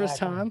famous for the first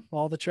time,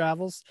 all the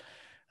travels.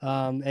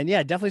 And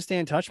yeah, definitely stay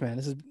in touch, man.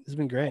 This has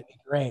been great.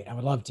 Great. I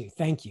would love to.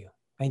 Thank you.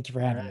 Thank you for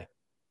having me.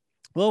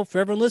 Well, for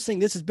everyone listening,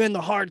 this has been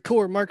the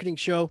Hardcore Marketing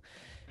Show.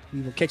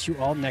 We will catch you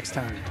all next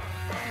time.